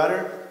of the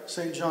Ladder,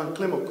 St. John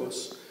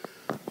Climacus,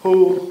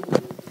 who,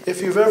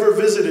 if you've ever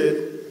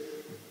visited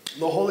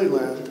the Holy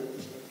Land,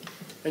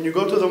 and you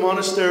go to the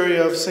monastery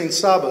of St.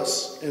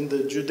 Sabas in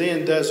the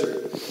Judean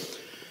desert,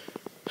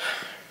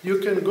 you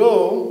can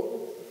go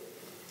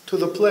to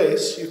the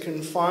place, you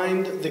can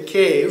find the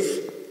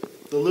cave,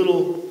 the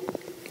little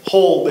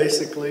hole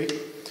basically.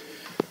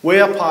 Way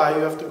up high,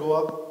 you have to go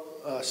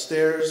up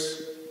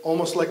stairs,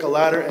 almost like a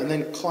ladder, and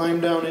then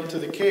climb down into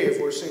the cave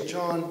where St.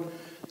 John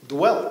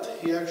dwelt.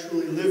 He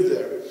actually lived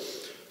there.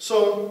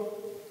 So,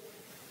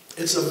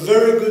 it's a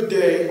very good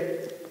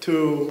day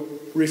to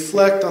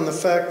reflect on the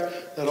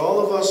fact that all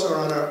of us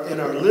are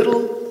in our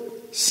little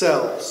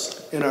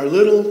cells, in our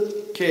little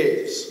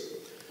caves.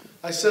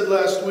 I said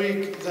last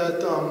week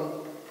that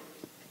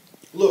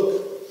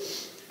look,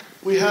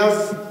 we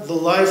have the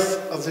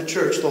life of the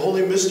church, the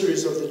holy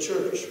mysteries of the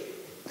church.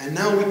 And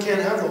now we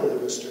can't have the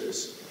holy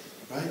mysteries,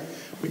 right?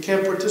 We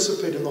can't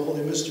participate in the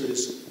holy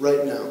mysteries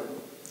right now.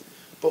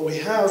 But we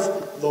have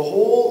the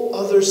whole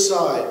other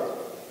side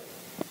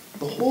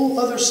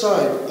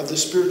of the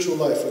spiritual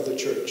life of the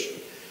church.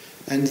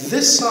 And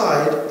this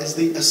side is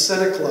the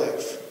ascetic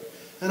life.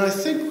 And I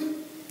think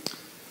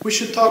we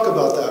should talk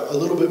about that a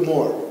little bit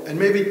more and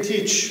maybe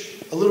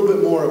teach a little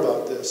bit more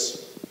about this.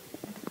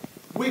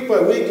 Week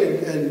by week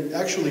and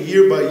actually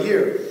year by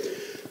year,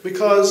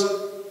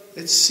 because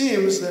it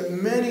seems that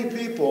many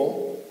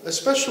people,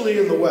 especially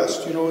in the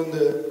West, in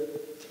the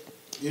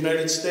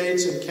United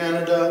States and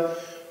Canada,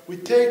 we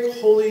take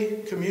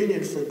Holy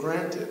Communion for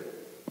granted.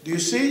 Do you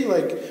see?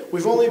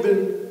 We've only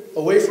been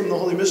away from the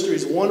Holy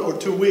Mysteries 1 or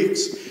 2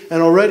 weeks,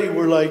 and already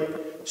we're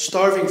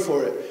starving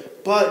for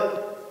it.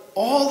 But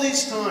all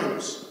these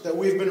times that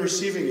we've been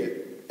receiving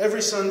it,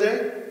 every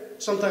Sunday,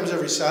 sometimes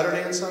every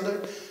Saturday and Sunday,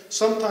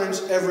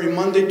 sometimes every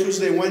Monday,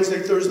 Tuesday, Wednesday,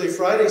 Thursday,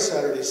 Friday,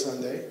 Saturday,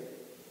 Sunday.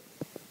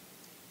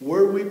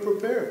 Were we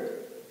prepared?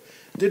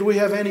 Did we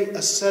have any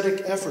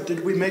ascetic effort?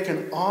 Did we make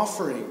an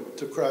offering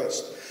to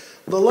Christ?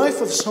 The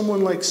life of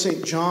someone like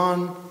St.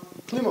 John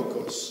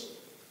Climacus,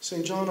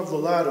 St. John of the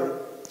Ladder,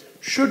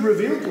 should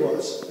reveal to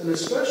us, and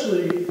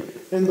especially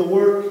in the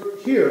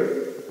work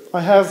here,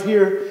 I have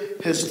here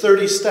his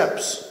 30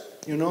 steps,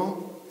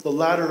 the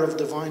ladder of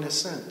divine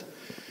ascent.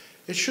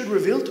 It should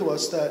reveal to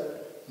us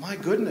that, my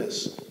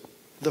goodness,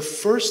 the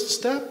first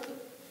step,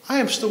 I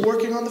am still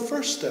working on the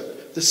first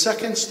step. The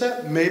second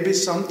step, maybe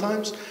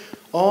sometimes,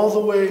 all the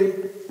way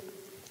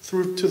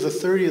through to the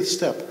 30th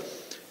step.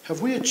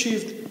 Have we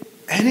achieved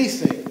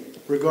anything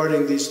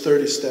regarding these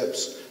 30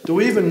 steps? Do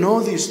we even know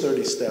these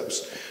 30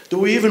 steps? Do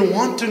we even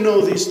want to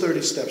know these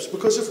 30 steps?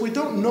 Because if we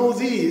don't know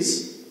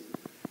these,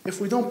 if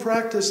we don't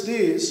practice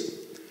these,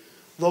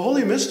 the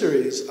Holy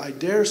Mysteries, I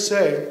dare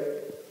say,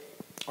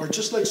 are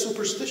just like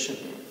superstition.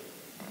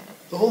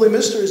 The Holy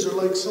Mysteries are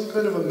like some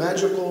kind of a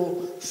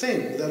magical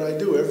thing that I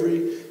do.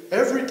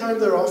 Every time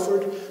they're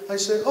offered, I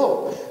say,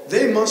 oh,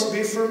 they must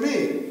be for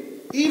me,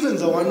 even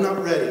though I'm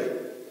not ready.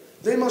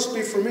 They must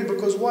be for me,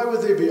 because why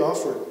would they be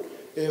offered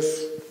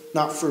if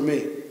not for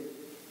me?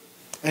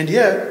 And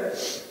yet,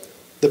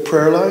 the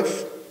prayer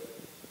life,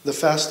 the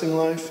fasting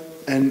life,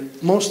 and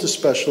most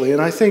especially,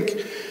 and I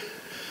think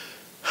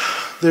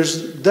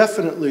there's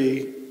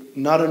definitely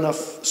not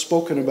enough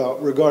spoken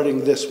about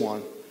regarding this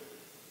one,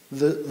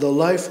 the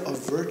life of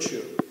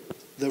virtue,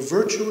 the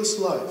virtuous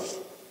life.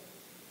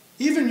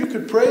 Even you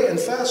could pray and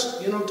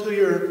fast,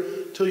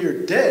 till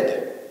you're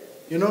dead,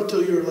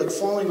 till you're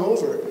falling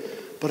over.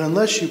 But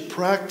unless you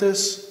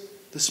practice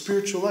the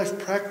spiritual life,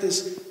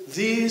 practice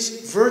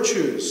these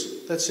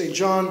virtues that St.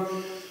 John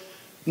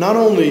not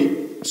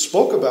only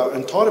spoke about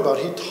and taught about,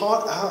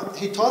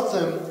 he taught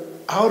them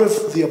out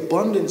of the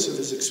abundance of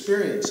his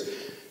experience.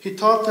 He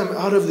taught them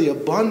out of the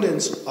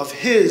abundance of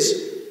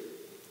his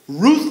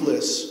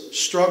ruthless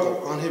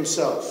struggle on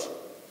himself.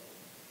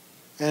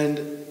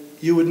 And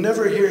you would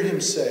never hear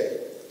him say,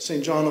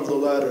 St. John of the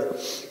Ladder,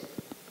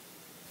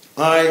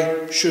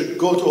 I should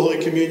go to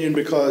Holy Communion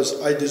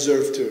because I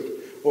deserve to,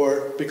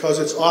 or because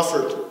it's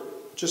offered,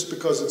 just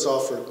because it's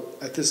offered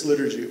at this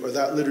liturgy or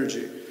that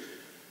liturgy.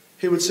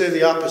 He would say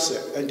the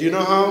opposite. And do you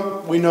know how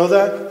we know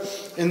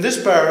that? In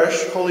this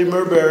parish, Holy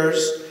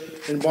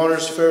Myrrhbearers in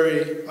Bonners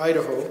Ferry,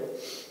 Idaho,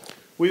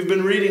 we've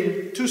been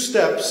reading 2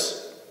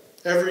 steps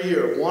every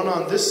year. One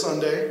on this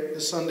Sunday, the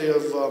Sunday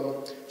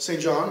of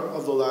St. John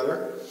of the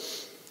Ladder,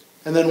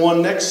 and then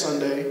one next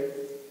Sunday,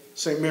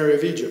 St. Mary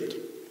of Egypt.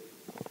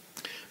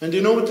 And do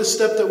you know what the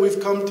step that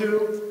we've come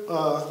to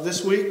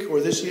this week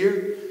or this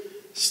year?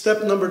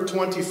 Step number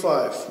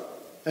 25.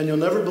 And you'll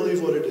never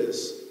believe what it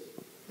is.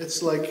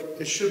 It's like,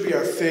 it should be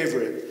our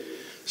favorite.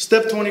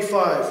 Step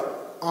 25,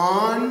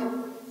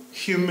 on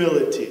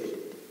humility.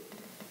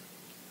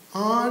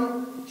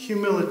 On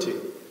humility.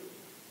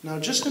 Now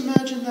just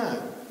imagine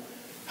that.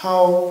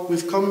 How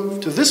we've come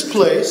to this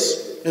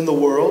place in the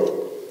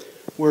world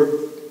where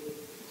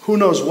who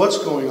knows what's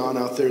going on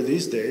out there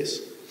these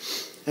days.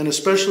 And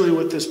especially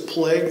with this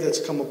plague that's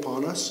come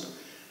upon us.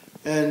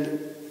 And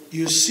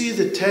you see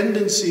the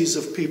tendencies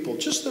of people,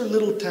 just their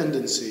little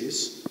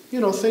tendencies. You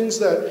know, things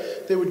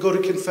that they would go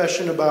to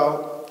confession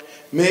about,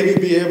 maybe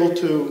be able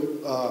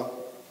to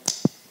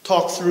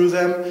talk through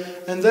them.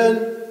 And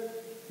then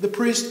the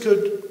priest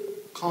could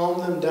calm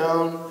them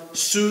down,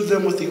 soothe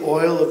them with the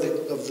oil of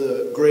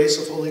the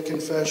grace of Holy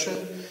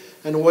Confession,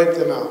 and wipe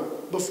them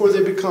out before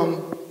they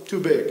become too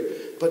big.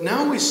 But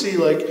now we see,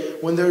 like,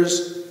 when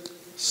there's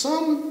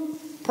some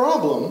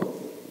problem,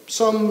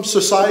 some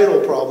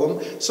societal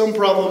problem, some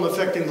problem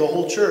affecting the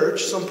whole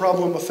church, some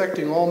problem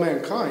affecting all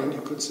mankind,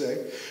 you could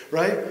say,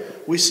 right?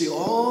 We see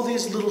all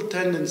these little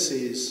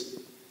tendencies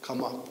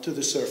come up to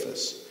the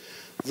surface.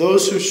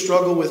 Those who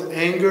struggle with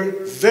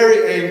anger,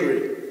 very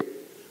angry.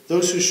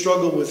 Those who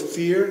struggle with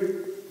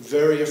fear,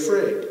 very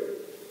afraid.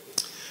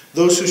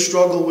 Those who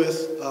struggle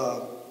with,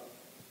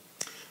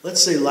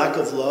 let's say, lack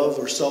of love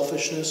or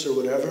selfishness or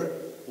whatever,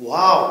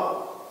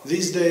 wow,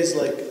 these days,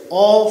 like,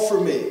 all for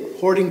me,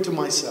 hoarding to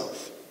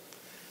myself.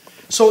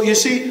 So you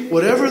see,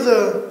 whatever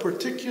the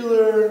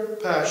particular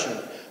passion,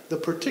 the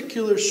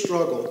particular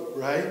struggle,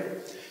 right,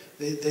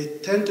 they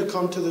tend to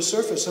come to the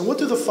surface. And what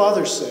do the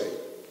fathers say?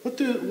 What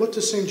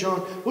does St. John,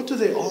 what do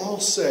they all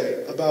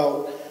say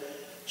about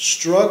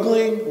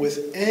struggling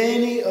with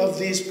any of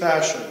these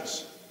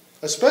passions?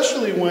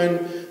 Especially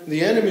when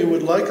the enemy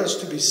would like us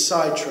to be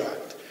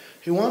sidetracked.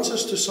 He wants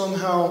us to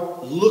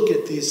somehow look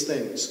at these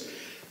things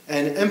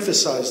and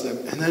emphasize them.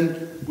 And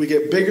then we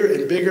get bigger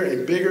and bigger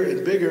and bigger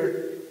and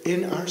bigger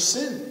in our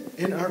sin,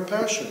 in our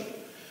passion.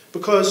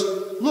 Because,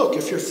 look,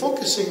 if you're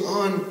focusing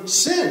on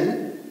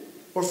sin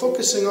or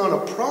focusing on a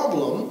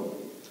problem,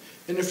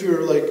 and if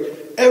you're like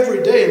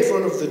every day in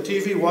front of the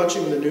TV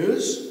watching the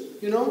news,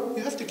 you know,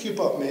 you have to keep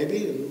up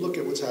maybe and look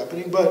at what's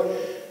happening, but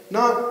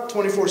not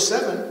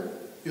 24/7.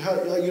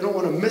 You don't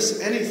want to miss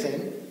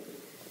anything.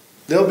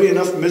 There'll be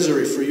enough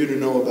misery for you to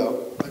know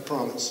about, I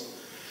promise.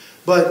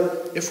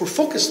 But if we're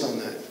focused on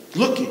that,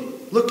 looking,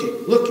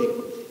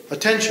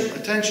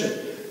 attention,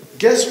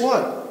 guess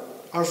what?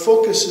 Our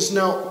focus is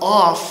now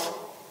off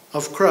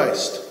of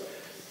Christ.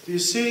 Do you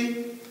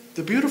see?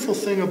 The beautiful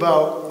thing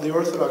about the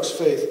Orthodox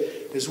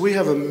faith is we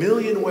have a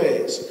million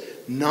ways,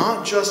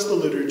 not just the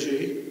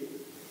liturgy,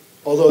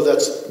 although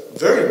that's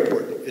very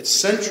important, it's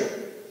central.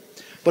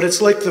 But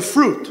it's like the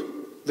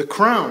fruit, the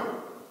crown.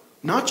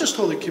 Not just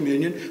Holy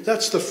Communion,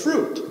 that's the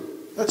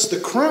fruit. That's the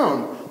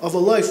crown of a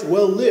life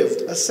well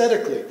lived,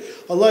 ascetically.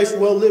 A life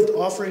well lived,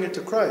 offering it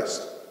to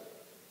Christ.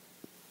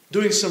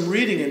 Doing some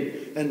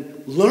reading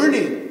and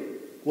learning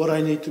what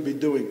I need to be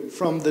doing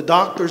from the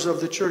doctors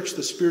of the church,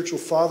 the spiritual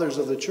fathers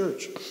of the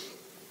church.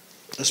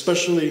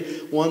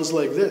 Especially ones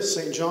like this,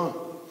 St. John.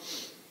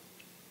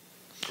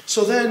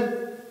 So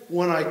then,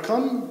 when I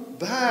come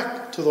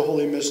back to the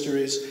Holy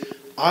Mysteries,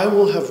 I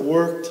will have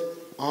worked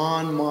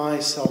on my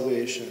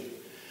salvation.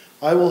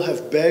 I will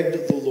have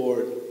begged the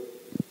Lord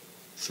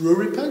through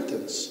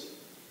repentance,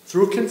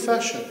 through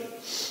confession.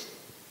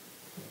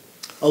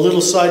 A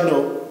little side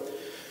note.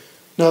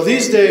 Now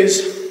these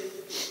days,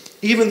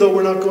 even though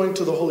we're not going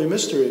to the Holy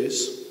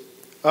Mysteries,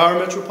 our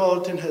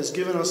Metropolitan has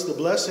given us the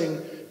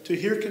blessing to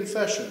hear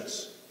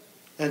confessions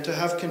and to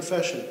have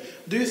confession.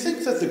 Do you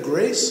think that the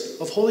grace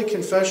of Holy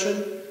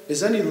Confession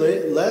is any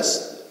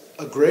less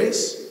a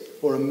grace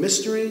or a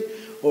mystery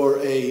or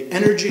an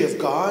energy of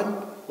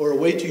God or a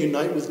way to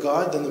unite with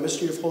God than the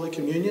mystery of Holy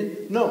Communion?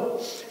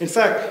 No. In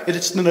fact,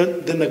 it's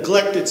the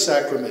neglected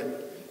sacrament.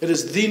 It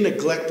is the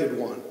neglected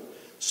one.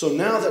 So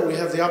now that we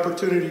have the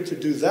opportunity to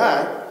do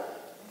that,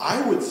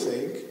 I would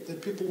think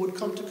that people would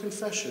come to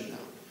confession now.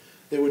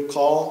 They would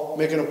call,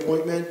 make an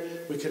appointment,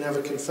 we can have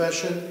a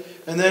confession.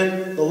 And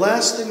then the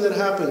last thing that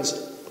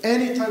happens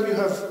anytime you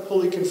have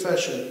Holy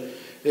Confession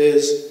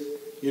is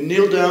you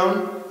kneel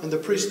down and the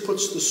priest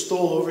puts the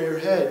stole over your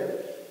head.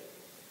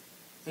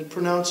 and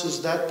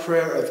pronounces that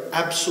prayer of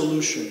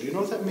absolution. Do you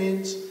know what that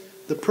means?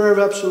 The prayer of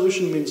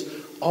absolution means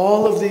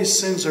all of these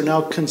sins are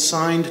now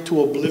consigned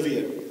to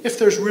oblivion, if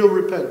there's real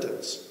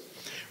repentance.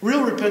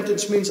 Real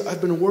repentance means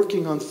I've been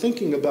working on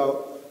thinking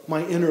about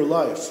my inner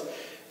life.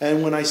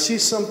 And when I see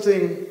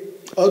something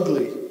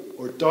ugly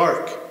or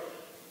dark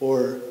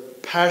or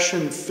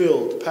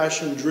passion-filled,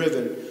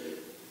 passion-driven,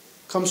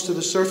 comes to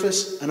the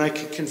surface, and I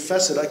can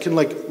confess it. I can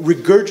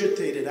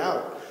regurgitate it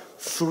out,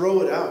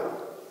 throw it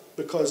out,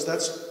 because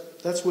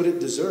that's what it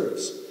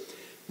deserves.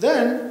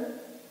 Then,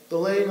 the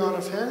laying on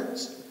of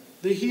hands,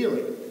 the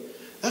healing.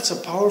 That's a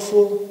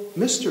powerful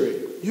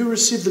mystery. You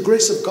receive the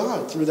grace of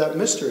God through that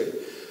mystery.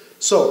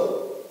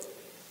 So,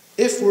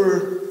 if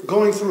we're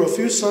going through a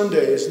few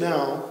Sundays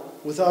now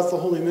without the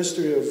holy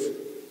mystery of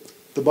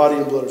the body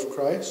and blood of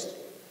Christ,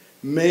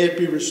 may it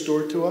be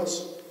restored to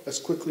us as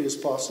quickly as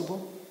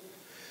possible.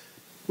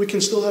 We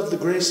can still have the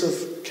grace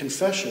of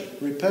confession,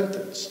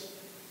 repentance,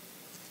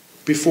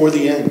 before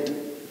the end.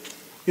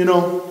 You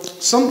know,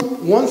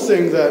 one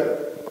thing that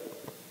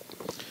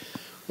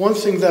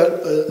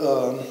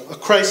a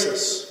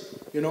crisis,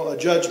 a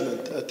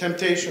judgment, a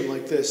temptation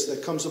like this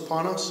that comes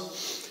upon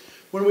us,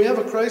 when we have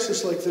a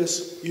crisis like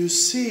this, you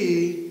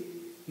see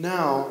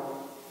now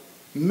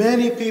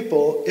many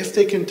people, if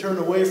they can turn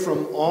away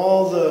from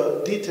all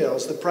the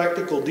details, the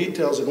practical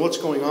details and what's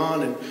going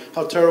on and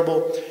how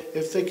terrible,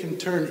 if they can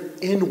turn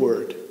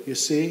inward, you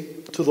see,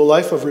 to the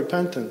life of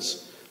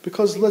repentance.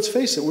 Because let's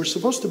face it, we're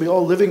supposed to be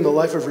all living the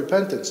life of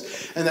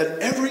repentance. And that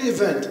every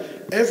event,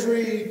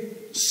 every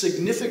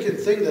significant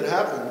thing that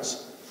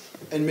happens,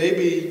 and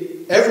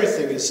maybe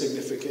everything is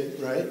significant,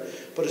 right?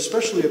 But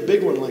especially a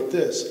big one like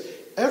this,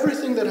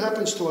 everything that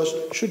happens to us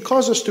should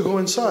cause us to go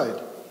inside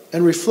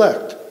and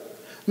reflect.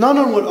 Not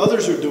on what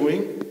others are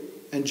doing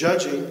and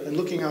judging and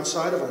looking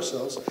outside of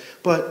ourselves,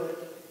 but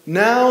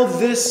now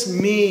this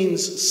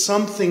means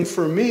something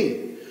for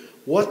me.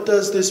 What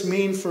does this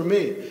mean for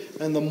me?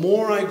 And the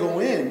more I go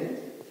in,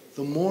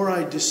 the more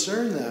I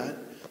discern that,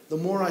 the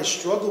more I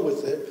struggle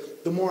with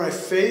it, the more I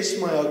face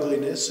my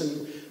ugliness,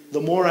 and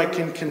the more I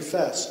can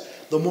confess,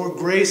 the more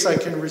grace I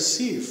can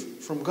receive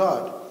from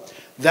God.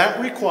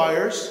 That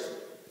requires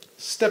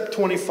step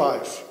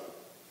 25,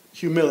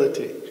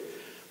 humility.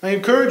 I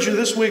encourage you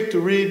this week to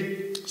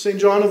read St.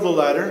 John of the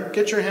Ladder.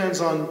 Get your hands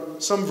on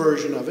some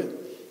version of it.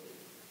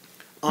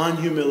 On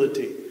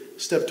humility.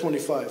 Step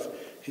 25.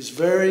 He's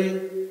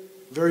very,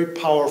 very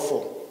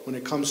powerful when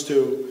it comes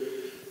to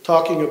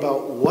talking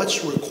about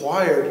what's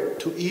required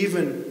to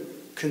even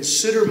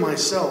consider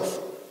myself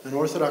an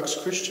Orthodox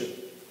Christian.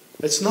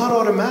 It's not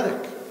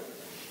automatic.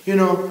 You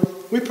know,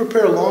 we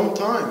prepare a long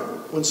time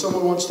when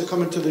someone wants to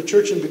come into the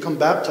church and become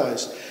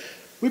baptized.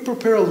 We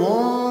prepare a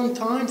long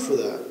time for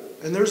that.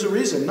 And there's a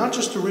reason, not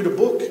just to read a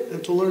book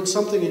and to learn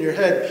something in your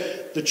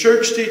head. The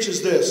church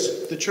teaches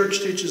this, the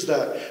church teaches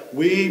that.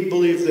 We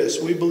believe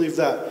this, we believe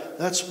that.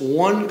 That's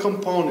one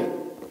component,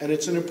 and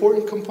it's an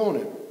important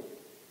component.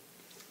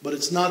 But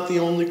it's not the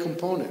only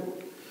component.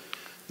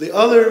 The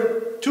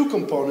other two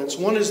components,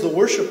 one is the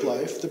worship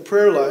life, the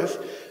prayer life.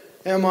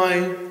 Am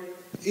I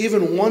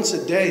even once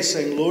a day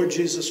saying, Lord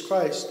Jesus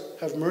Christ,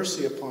 have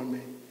mercy upon me?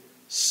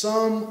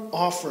 Some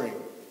offering,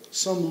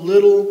 some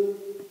little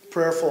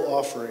prayerful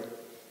offering.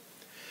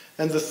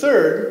 And the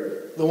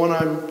third, the one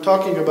I'm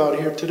talking about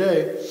here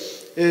today,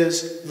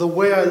 is the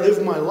way I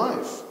live my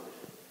life.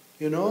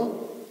 You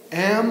know,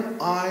 am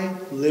I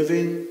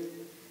living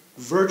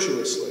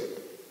virtuously?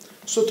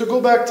 So to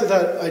go back to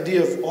that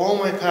idea of all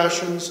my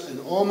passions and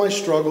all my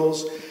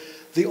struggles,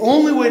 the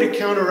only way to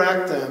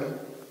counteract them,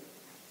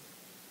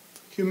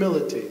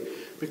 humility.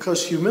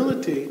 Because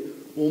humility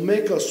will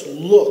make us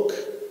look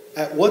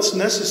at what's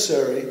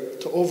necessary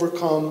to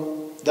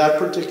overcome that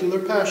particular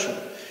passion.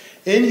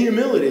 In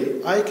humility,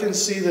 I can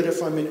see that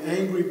if I'm an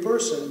angry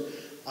person,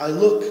 I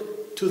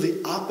look to the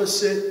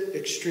opposite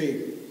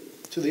extreme,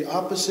 to the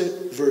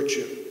opposite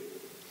virtue.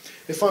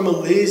 If I'm a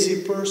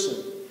lazy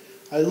person,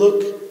 I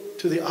look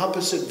to the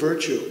opposite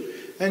virtue.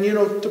 And you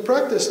know, to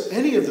practice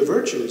any of the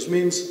virtues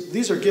means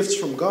these are gifts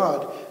from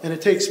God, and it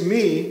takes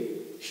me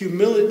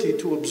humility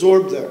to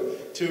absorb them,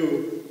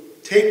 to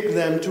take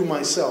them to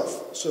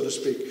myself, so to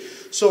speak.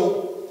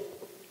 So,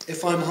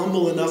 if I'm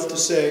humble enough to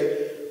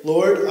say,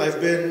 Lord, I've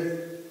been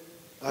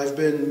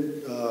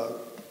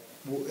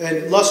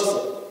and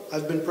lustful.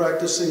 I've been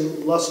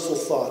practicing lustful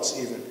thoughts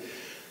even.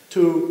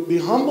 To be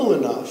humble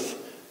enough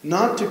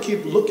not to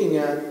keep looking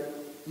at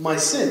my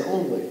sin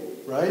only,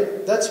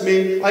 right? That's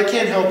me. I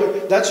can't help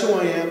it. That's who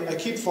I am. I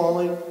keep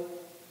falling.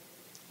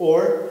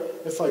 Or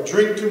if I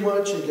drink too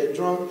much and get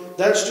drunk,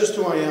 that's just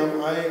who I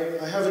am.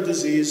 I have a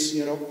disease,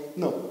 you know.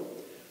 No.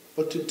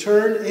 But to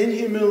turn in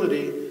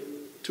humility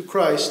to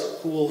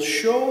Christ, who will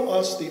show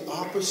us the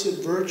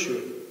opposite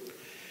virtue.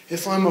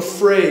 If I'm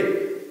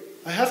afraid,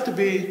 I have to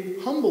be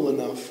humble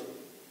enough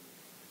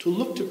to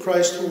look to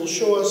Christ, who will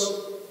show us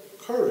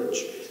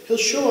courage. He'll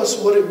show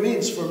us what it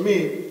means for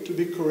me to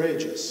be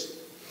courageous.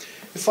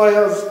 If I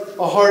have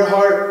a hard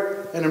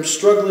heart and I'm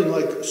struggling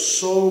like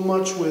so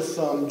much with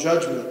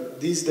judgment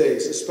these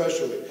days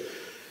especially,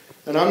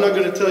 And I'm not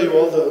going to tell you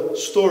all the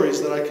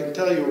stories that I can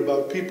tell you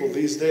about people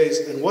these days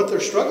and what they're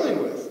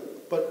struggling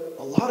with. But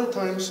a lot of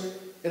times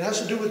it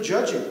has to do with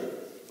judging.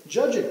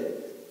 Judging.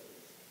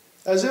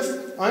 As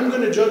if I'm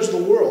going to judge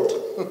the world.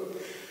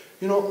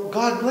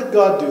 God, let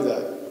God do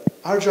that.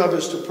 Our job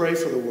is to pray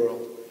for the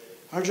world.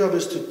 Our job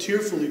is to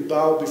tearfully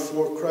bow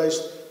before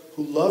Christ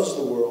who loves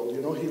the world.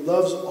 He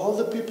loves all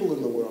the people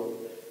in the world.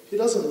 He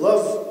doesn't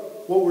love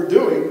what we're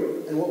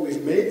doing and what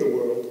we've made the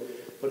world.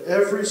 But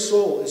every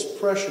soul is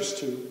precious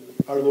to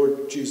our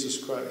Lord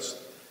Jesus Christ.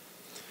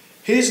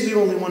 He's the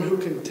only one who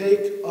can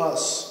take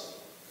us,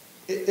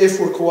 if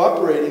we're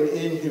cooperating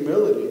in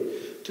humility,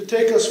 to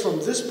take us from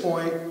this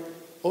point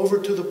over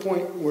to the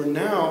point where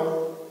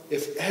now,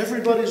 if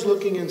everybody's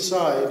looking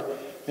inside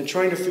and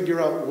trying to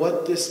figure out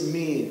what this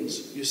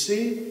means, you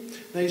see?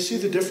 Now you see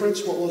the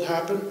difference, what will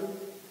happen?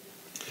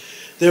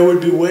 There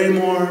would be way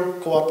more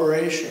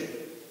cooperation.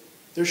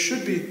 There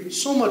should be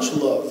so much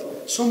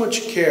love, so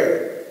much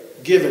care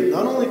given,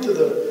 not only to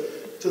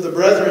the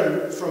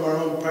brethren from our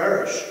own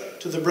parish,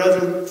 to the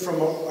brethren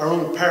from our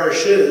own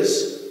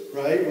parishes,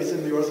 right,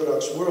 within the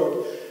Orthodox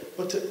world,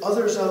 but to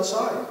others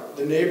outside,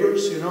 the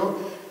neighbors,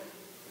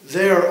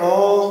 they are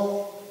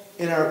all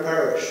in our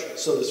parish,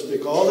 so to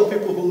speak. All the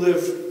people who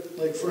live,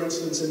 like for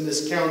instance, in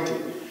this county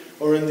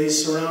or in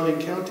these surrounding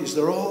counties,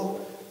 they're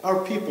all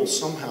our people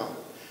somehow.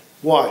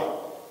 Why?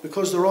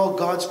 Because they're all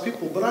God's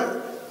people. But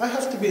I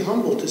have to be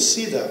humble to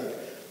see that.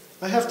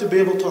 I have to be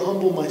able to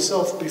humble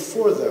myself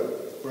before them,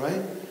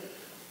 right?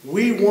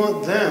 We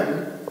want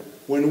them,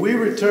 when we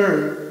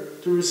return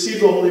to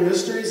receive the Holy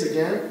Mysteries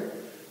again,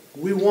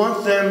 we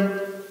want them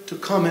to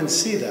come and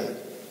see that.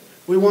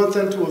 We want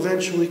them to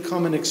eventually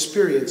come and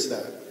experience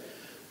that.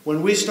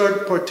 When we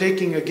start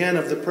partaking again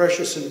of the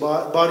precious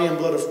body and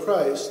blood of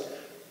Christ,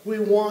 we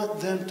want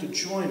them to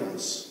join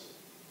us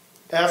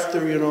after,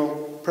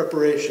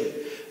 preparation,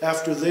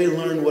 after they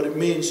learn what it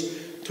means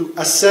to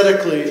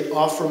ascetically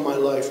offer my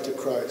life to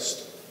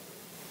Christ.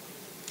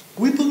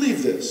 We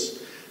believe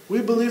this.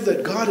 We believe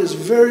that God is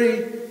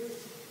very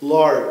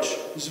large.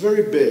 He's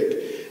very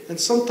big. And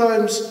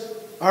sometimes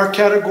our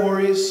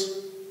categories,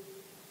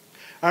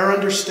 our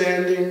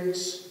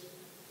understandings,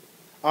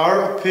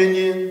 our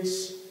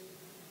opinions,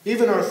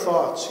 even our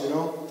thoughts,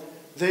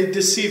 they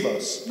deceive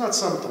us. Not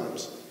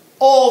sometimes.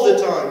 All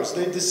the times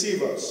they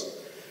deceive us.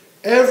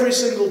 Every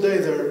single day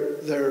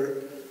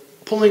they're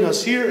pulling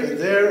us here and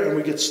there, and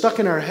we get stuck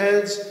in our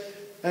heads,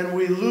 and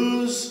we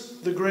lose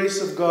the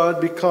grace of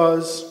God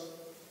because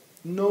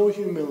no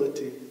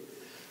humility.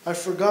 I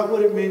forgot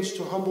what it means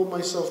to humble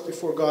myself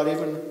before God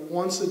even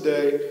once a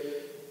day,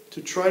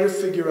 to try to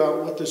figure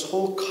out what this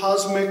whole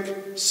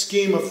cosmic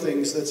scheme of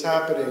things that's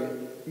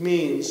happening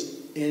means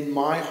in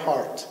my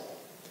heart.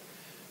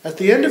 At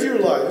the end of your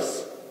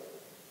life,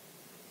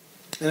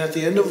 and at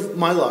the end of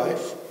my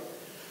life,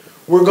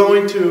 we're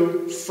going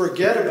to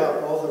forget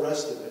about all the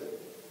rest of it.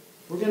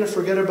 We're going to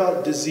forget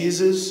about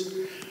diseases,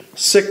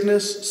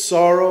 sickness,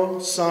 sorrow,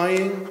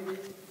 sighing.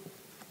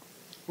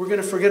 We're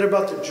going to forget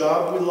about the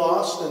job we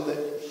lost and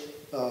the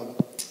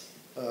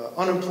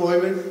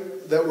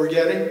unemployment that we're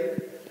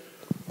getting.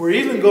 We're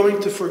even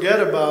going to forget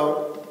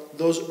about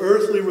those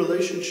earthly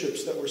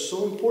relationships that were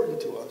so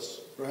important to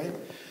us, right?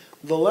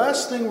 The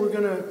last thing we're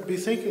going to be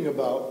thinking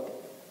about,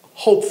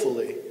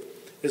 hopefully,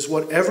 is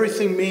what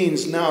everything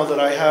means now that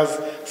I have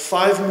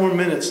 5 more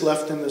minutes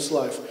left in this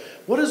life.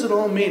 What does it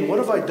all mean? What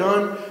have I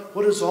done?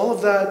 What has all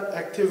of that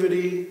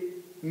activity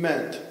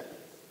meant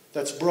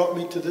that's brought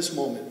me to this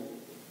moment?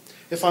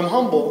 If I'm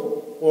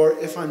humble, or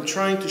if I'm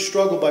trying to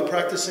struggle by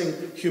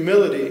practicing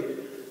humility,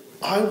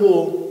 I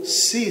will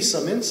see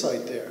some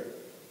insight there.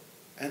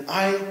 And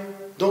I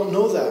don't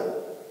know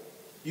that.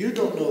 You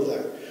don't know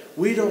that.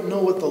 We don't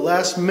know what the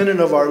last minute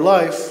of our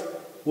life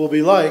will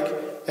be like,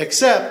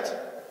 except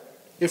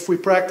if we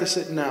practice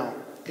it now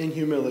in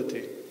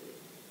humility.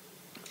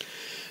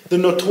 The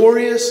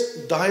notorious,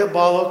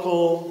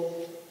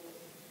 diabolical,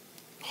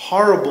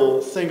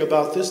 horrible thing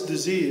about this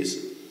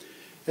disease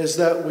is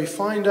that we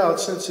find out,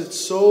 since it's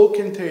so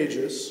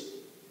contagious,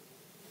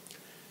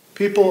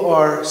 people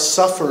are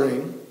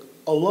suffering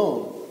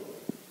alone.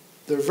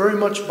 They're very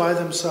much by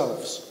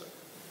themselves.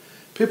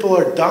 People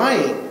are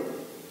dying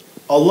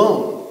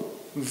alone,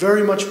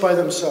 very much by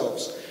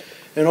themselves.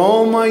 In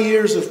all my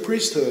years of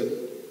priesthood,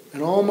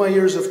 and all my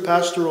years of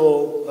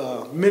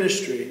pastoral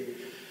ministry,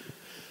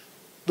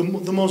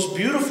 the most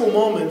beautiful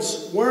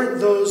moments weren't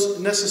those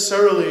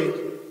necessarily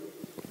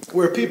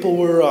where people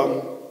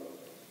were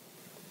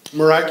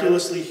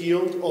miraculously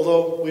healed,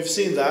 although we've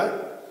seen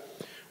that.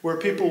 Where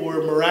people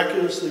were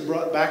miraculously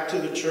brought back to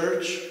the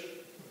church,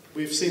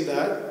 we've seen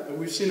that. And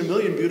we've seen a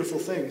million beautiful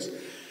things.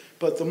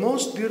 But the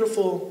most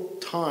beautiful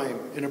time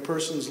in a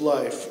person's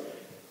life,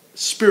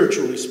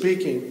 spiritually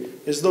speaking,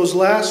 is those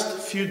last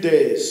few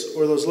days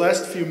or those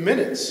last few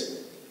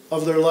minutes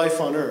of their life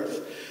on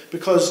earth.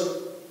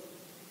 Because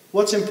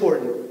what's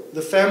important?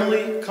 The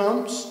family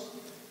comes,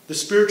 the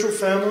spiritual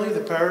family,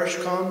 the parish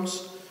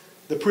comes,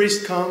 the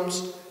priest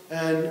comes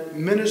and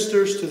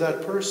ministers to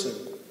that person.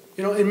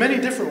 In many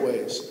different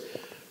ways.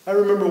 I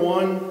remember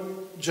one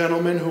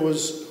gentleman who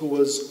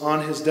was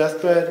on his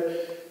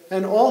deathbed,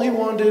 and all he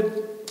wanted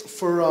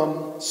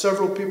for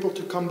several people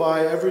to come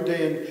by every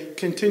day and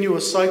continue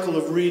a cycle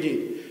of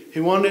reading. He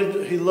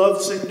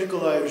loved St.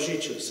 Nikolai of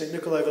Życie, St.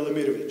 Nikolai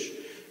Velimirovich.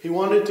 He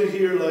wanted to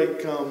hear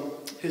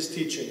his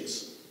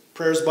teachings,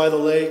 Prayers by the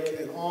Lake,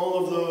 and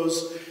all of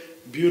those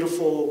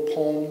beautiful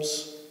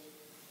poems,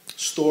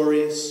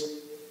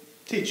 stories,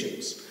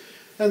 teachings.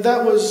 And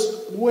that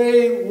was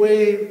way,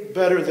 way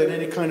better than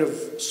any kind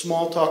of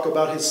small talk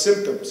about his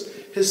symptoms.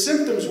 His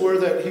symptoms were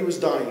that he was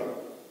dying.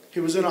 He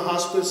was in a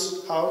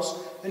hospice house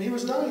and he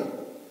was dying.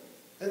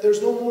 And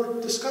there's no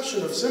more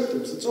discussion of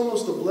symptoms. It's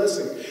almost a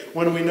blessing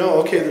when we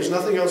know, okay, there's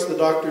nothing else the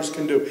doctors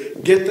can do.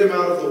 Get them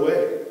out of the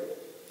way.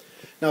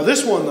 Now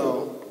this one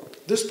though,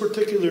 this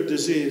particular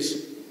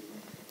disease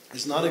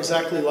is not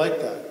exactly like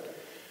that.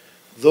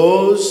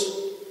 Those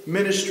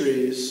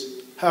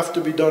ministries have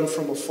to be done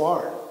from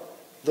afar.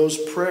 Those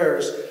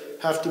prayers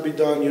have to be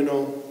done,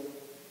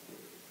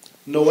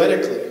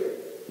 noetically,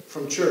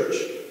 from church,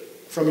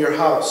 from your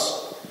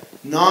house,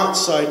 not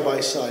side by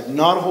side,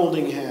 not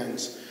holding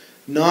hands,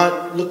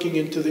 not looking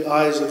into the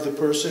eyes of the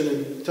person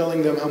and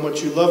telling them how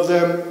much you love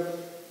them.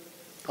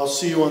 I'll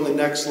see you on the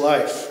next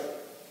life.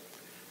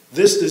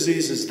 This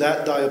disease is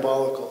that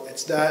diabolical.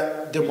 It's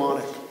that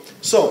demonic.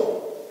 So,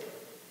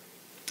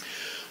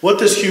 what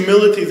does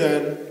humility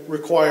then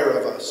require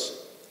of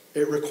us?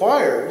 It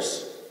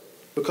requires,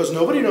 because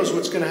nobody knows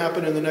what's going to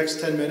happen in the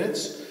next 10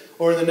 minutes,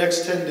 or in the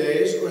next 10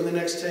 days, or in the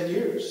next 10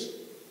 years.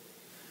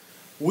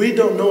 We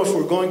don't know if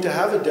we're going to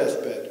have a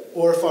deathbed,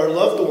 or if our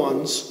loved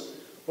ones,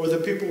 or the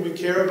people we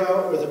care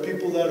about, or the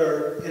people that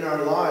are in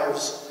our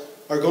lives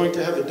are going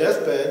to have a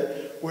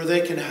deathbed where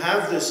they can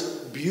have this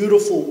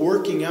beautiful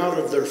working out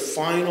of their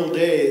final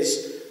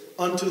days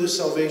unto the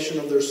salvation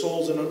of their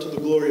souls and unto the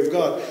glory of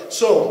God.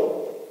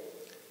 So,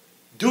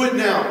 do it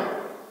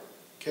now.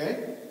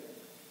 Okay?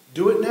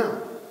 Do it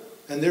now.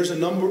 And there's a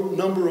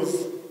number of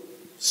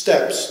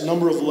steps,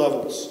 number of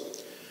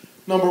levels.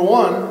 Number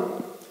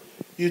one,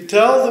 you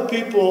tell the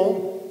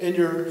people in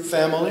your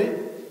family,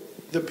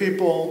 the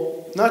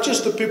people, not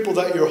just the people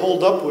that you're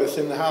holed up with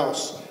in the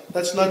house.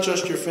 That's not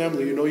just your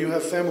family. You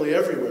have family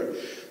everywhere.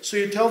 So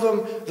you tell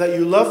them that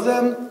you love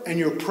them and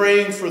you're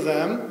praying for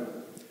them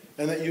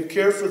and that you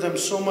care for them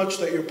so much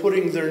that you're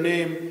putting their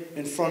name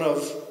in front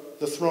of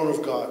the throne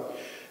of God.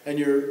 And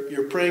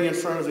you're praying in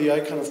front of the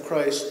icon of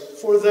Christ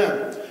for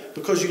them,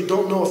 because you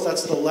don't know if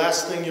that's the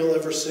last thing you'll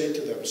ever say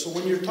to them. So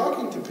when you're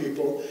talking to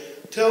people,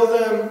 tell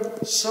them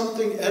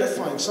something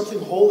edifying,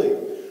 something holy.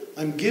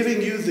 I'm giving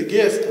you the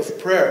gift of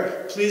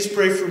prayer. Please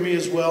pray for me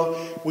as well.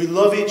 We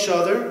love each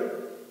other.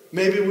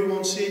 Maybe we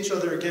won't see each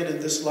other again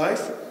in this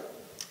life.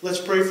 Let's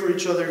pray for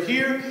each other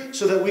here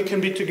so that we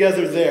can be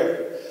together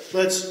there.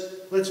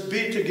 Let's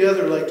be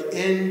together like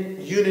in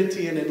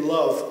unity and in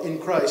love in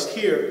Christ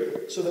here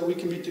so that we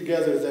can be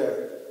together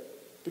there.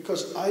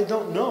 Because I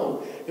don't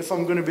know if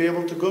I'm going to be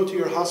able to go to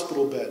your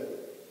hospital bed.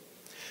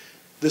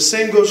 The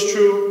same goes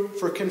true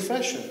for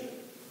confession.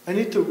 I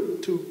need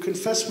to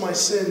confess my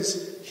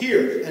sins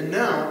here and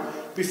now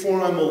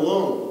before I'm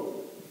alone.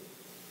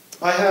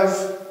 I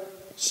have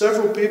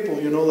several people,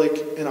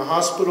 like in a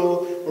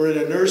hospital or in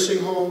a nursing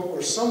home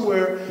or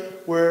somewhere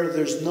where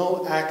there's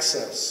no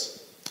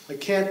access. I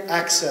can't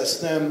access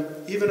them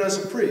even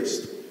as a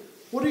priest.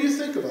 What do you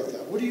think about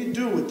that? What do you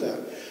do with that?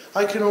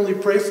 I can only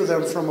pray for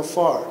them from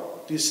afar.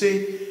 Do you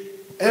see?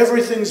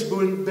 Everything's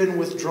been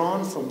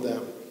withdrawn from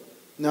them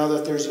now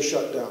that there's a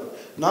shutdown.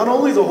 Not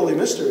only the Holy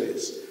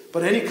Mysteries,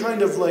 but any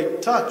kind of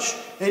touch,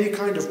 any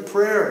kind of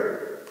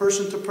prayer,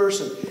 person to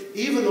person.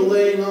 Even the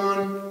laying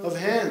on of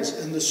hands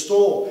and the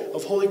stole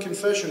of Holy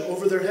Confession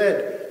over their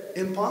head.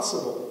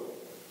 Impossible.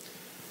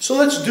 So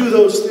let's do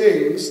those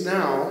things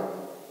now.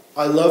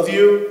 I love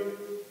you.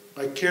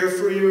 I care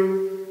for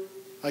you.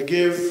 I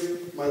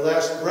give my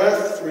last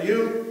breath for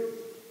you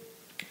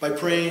by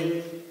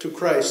praying to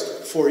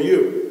Christ for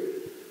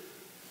you.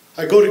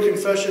 I go to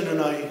confession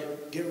and I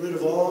get rid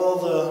of all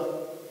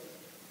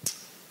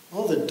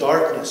the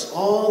darkness,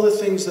 all the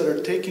things that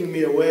are taking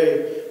me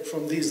away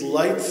from these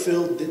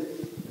light-filled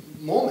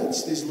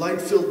moments, these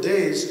light-filled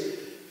days.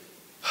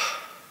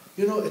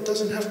 It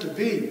doesn't have to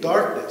be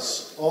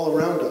darkness all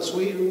around us.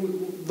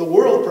 The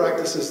world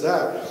practices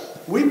that.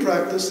 We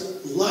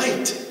practice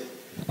light.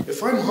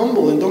 If I'm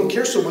humble and don't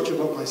care so much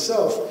about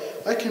myself,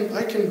 I can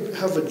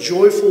have a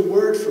joyful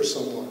word for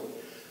someone.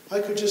 I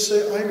could just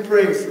say, I'm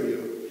praying for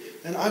you,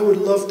 and I would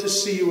love to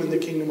see you in the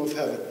kingdom of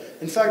heaven.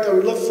 In fact, I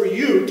would love for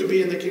you to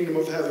be in the kingdom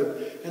of heaven.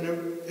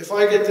 And if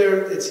I get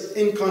there, it's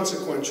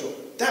inconsequential.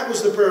 That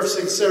was the prayer of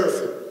St.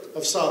 Seraphim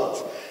of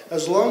Salov.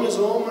 As long as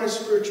all my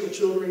spiritual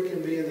children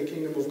can be in the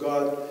kingdom of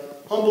God,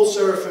 humble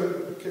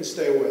Seraphim can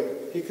stay away.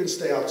 He can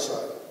stay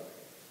outside.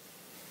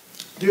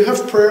 Do you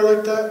have prayer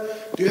like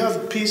that? Do you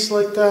have peace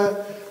like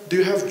that? Do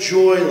you have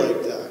joy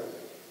like that?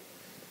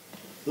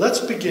 Let's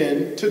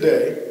begin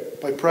today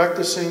by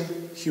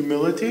practicing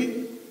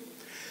humility,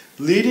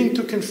 leading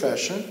to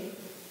confession,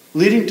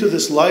 leading to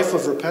this life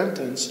of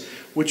repentance,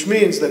 which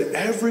means that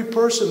every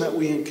person that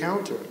we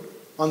encounter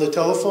on the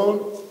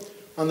telephone,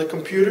 on the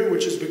computer,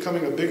 which is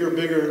becoming a bigger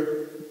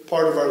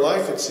part of our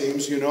life, it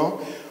seems,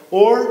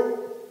 or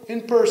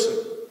in person.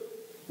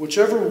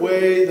 Whichever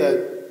way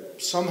that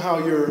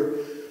somehow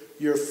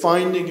you're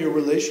finding your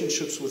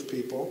relationships with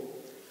people,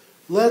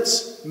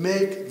 let's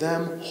make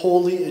them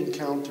holy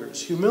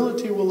encounters.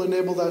 Humility will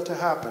enable that to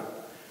happen.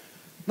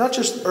 Not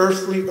just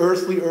earthly,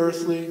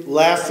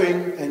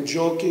 laughing and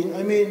joking.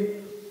 I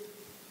mean,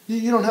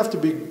 you don't have to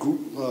be,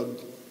 grim.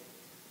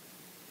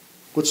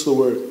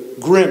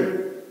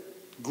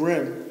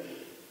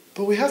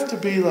 But we have to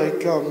be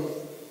like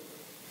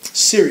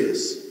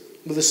serious,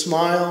 with a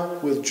smile,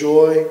 with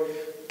joy,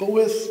 but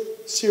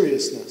with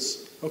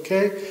seriousness.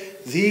 Okay?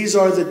 These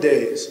are the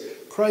days.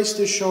 Christ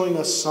is showing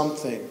us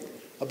something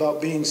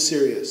about being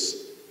serious,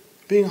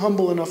 being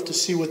humble enough to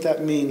see what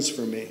that means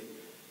for me.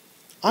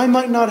 I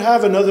might not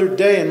have another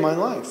day in my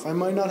life. I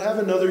might not have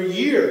another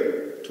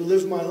year to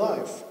live my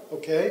life.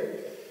 Okay?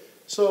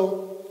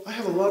 So I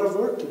have a lot of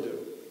work to do.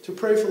 To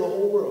pray for the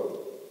whole world.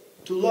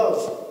 To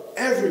love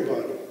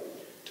everybody.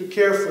 To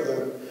care for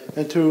them.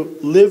 And to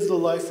live the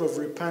life of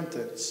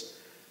repentance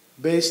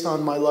based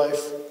on my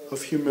life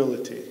of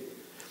humility.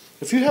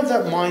 If you have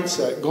that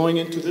mindset going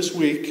into this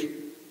week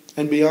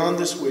and beyond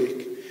this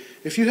week,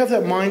 if you have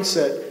that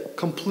mindset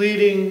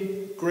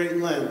completing Great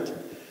Lent,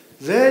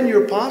 then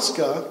your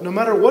Pascha, no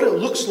matter what it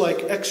looks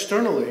like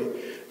externally,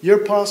 your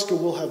Pascha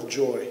will have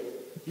joy.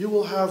 You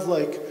will have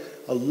like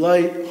a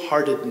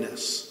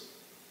light-heartedness.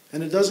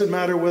 And it doesn't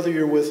matter whether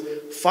you're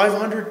with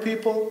 500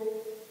 people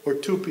or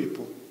 2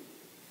 people.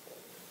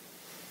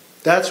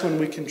 That's when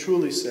we can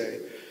truly say,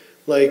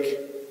 like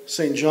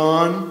St.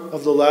 John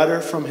of the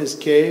Ladder from his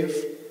cave,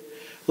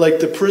 like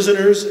the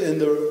prisoners in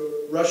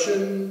the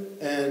Russian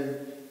and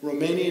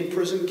Romanian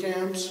prison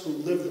camps who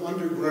lived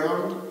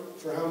underground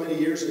for how many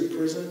years in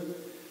prison,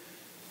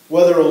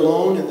 whether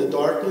alone in the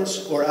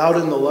darkness or out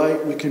in the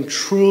light, we can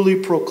truly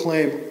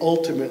proclaim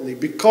ultimately,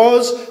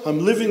 because I'm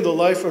living the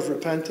life of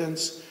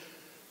repentance,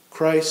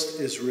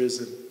 Christ is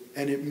risen.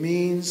 And it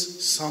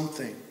means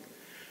something.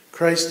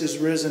 Christ is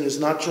risen is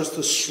not just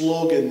a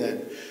slogan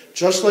then.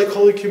 Just like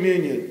Holy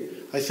Communion,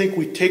 I think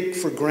we take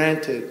for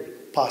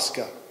granted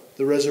Pascha,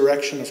 the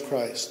resurrection of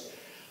Christ.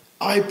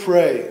 I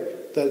pray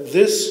that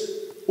this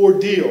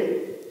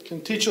ordeal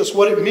can teach us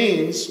what it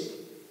means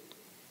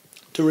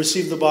to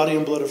receive the body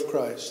and blood of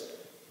Christ.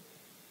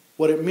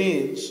 What it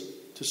means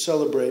to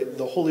celebrate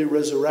the holy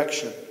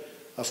resurrection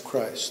of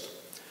Christ.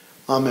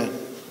 Amen.